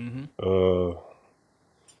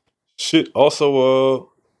 Shit,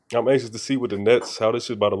 also, I'm anxious to see with the Nets, how this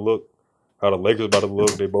shit about to look, how the Lakers about to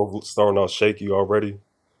look. They both starting out shaky already.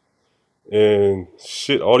 And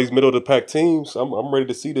shit, all these middle of the pack teams, I'm ready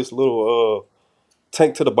to see this little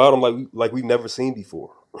tank to the bottom like we've never seen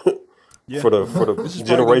before. For the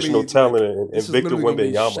generational talent and Victor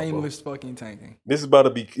Wembanyama. Shameless fucking tanking. This is about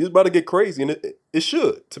to get crazy, and it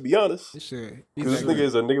should, to be honest. It should. Because this nigga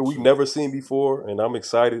is a nigga we've never seen before, and I'm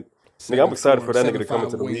excited. Nigga, I'm excited for that nigga to come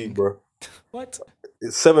into the league, bro. What?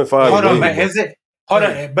 It's 7-5. Hold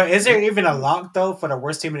on, but is there even a lock though for the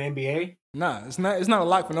worst team in the NBA? Nah, it's not a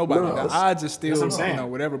lock for nobody. No, the odds are still, that's what I'm saying.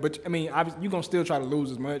 whatever. But I mean, you're gonna still try to lose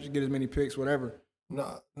as much, get as many picks, whatever.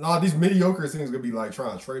 Nah, these mediocre things gonna be like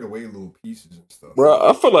trying to trade away little pieces and stuff. Bro,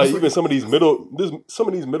 I feel like even some of these middle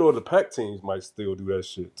of the pack teams might still do that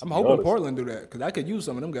shit. I'm hoping Portland do that because I could use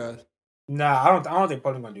some of them guys. Nah, I don't think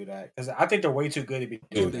Portland gonna do that because I think they're way too good to be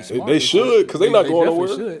doing that. They should because they're not going nowhere.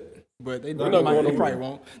 Should, but they probably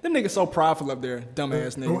won't. Them niggas so prideful up there,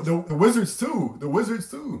 dumbass niggas. The Wizards too.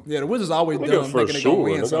 Yeah, the Wizards always dumb, for thinking sure.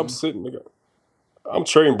 they gonna win I'm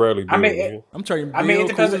trading Bradley Beal. I'm trading.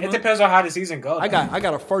 It depends on how the season goes. I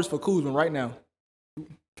got a first for Kuzma right now.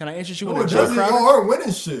 Can I interest you in a trade? Y'all aren't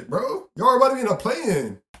winning shit, bro. Y'all are about to be in a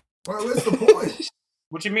play-in. What's the point?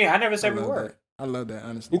 What you mean? I never said we were. I love that,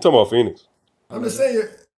 honestly. You talking about Phoenix? I'm just saying.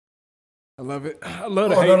 I love it. I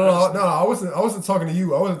love it. No. I wasn't talking to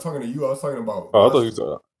you. I wasn't talking to you. I was talking about. Oh, I thought you were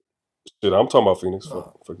talking. Shit, I'm talking about Phoenix.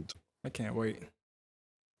 I can't wait.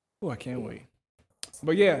 Oh, I can't wait.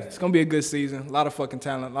 But yeah, it's gonna be a good season. A lot of fucking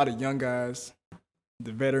talent. A lot of young guys.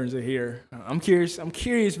 The veterans are here. I'm curious.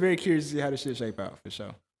 Very curious to see how this shit shape out for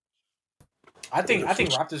sure. I think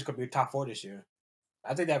Raptors could be top 4 this year.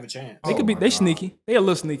 I think they have a chance. They could be. They sneaky. They a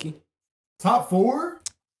little sneaky. Top 4?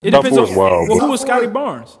 It depends on who was Scotty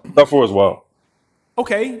Barnes. Top 4 is wild.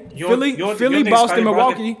 Okay, Philly, Boston,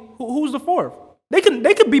 Milwaukee. Who's the 4th? They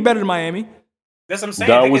could be better than Miami. That's what I'm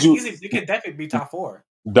saying. They could definitely be top 4.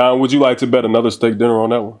 Don, would you like to bet another steak dinner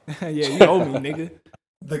on that one? Yeah, you owe me, nigga.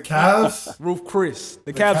 The Cavs, Roof Chris.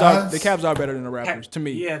 The Cavs are better than the Raptors to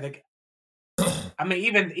me. Yeah, I mean,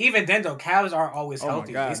 even then though, Cavs aren't always Oh my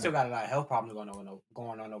healthy. God. They still got a lot of health problems going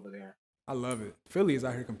on over there. I love it. Philly is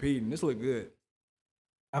out here competing. This look good.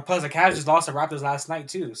 And plus, the Cavs just lost the Raptors last night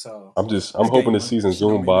too. So I'm hoping the season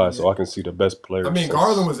zoom by so I can see the best players. I mean,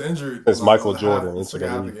 Garland was injured. Since Michael Jordan into the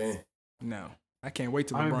the league. game. No, I can't wait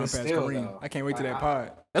till I mean, LeBron but pass still, Kareem. though. I can't wait till that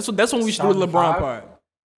pod. That's when we should do the LeBron Starting pod.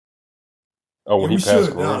 Oh, when Yeah, he we passed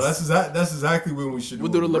should. No, Kareem. that's exactly when we should do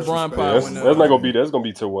We'll do the LeBron retrospect. pod That's when, not gonna be. That's gonna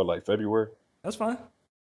be till what, like February? That's fine.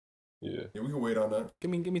 Yeah. Yeah, we can wait on that. Give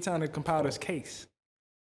me time to compile this case.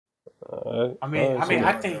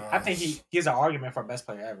 I think he has an argument for best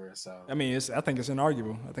player ever. So I mean, I think it's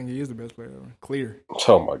inarguable. I think he is the best player ever. Clear.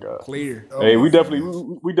 Oh my God. Clear. Hey, we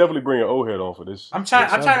definitely bring an old head on for this. I'm trying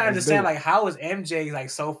to Let's understand do it. like how is MJ like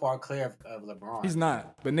so far clear of LeBron? He's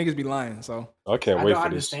not, but niggas be lying. So I can't I wait don't for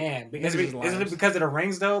understand. Niggas Is is it liars. because of the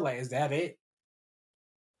rings though? Like, is that it?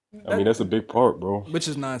 this. I mean, that's a big part, bro. which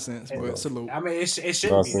is nonsense. But salute. I mean, it shouldn't be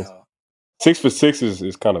Nonsense. though. 6 for 6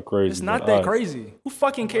 is kind of crazy. It's not but that crazy. Who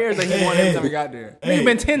fucking cares that he won every time he got there? Hey. He's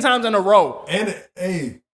been 10 times in a row. And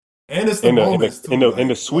it's the In moments too.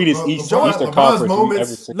 the sweetest LeBron's Eastern Conference we've moments.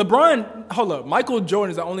 ever seen. LeBron, hold up. Michael Jordan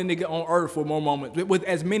is the only nigga on earth with more moments, with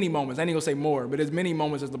as many moments. I ain't gonna say more, but as many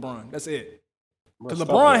moments as LeBron. That's it. Because Stop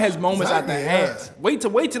LeBron it. has moments out the Exactly, yeah. ass.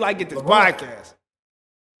 Wait till I get this LeBron- podcast.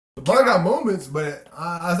 LeBron got moments, but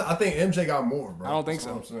I think MJ got more, bro. I don't think That's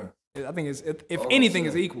so. what I'm saying. I think if Oh, anything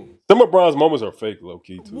shit. is equal. Some of Bron's moments are fake, low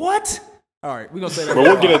key too. What? All right, we're gonna say that. But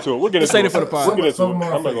we'll get into it. We'll get Let's into say it. that for the pod. We'll get into Some it.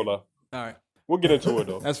 more I'm not fake. gonna lie. All right, We'll get into it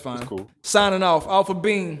though. that's fine. It's cool. Signing off. Alpha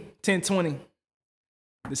Bean 1020.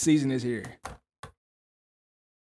 The season is here.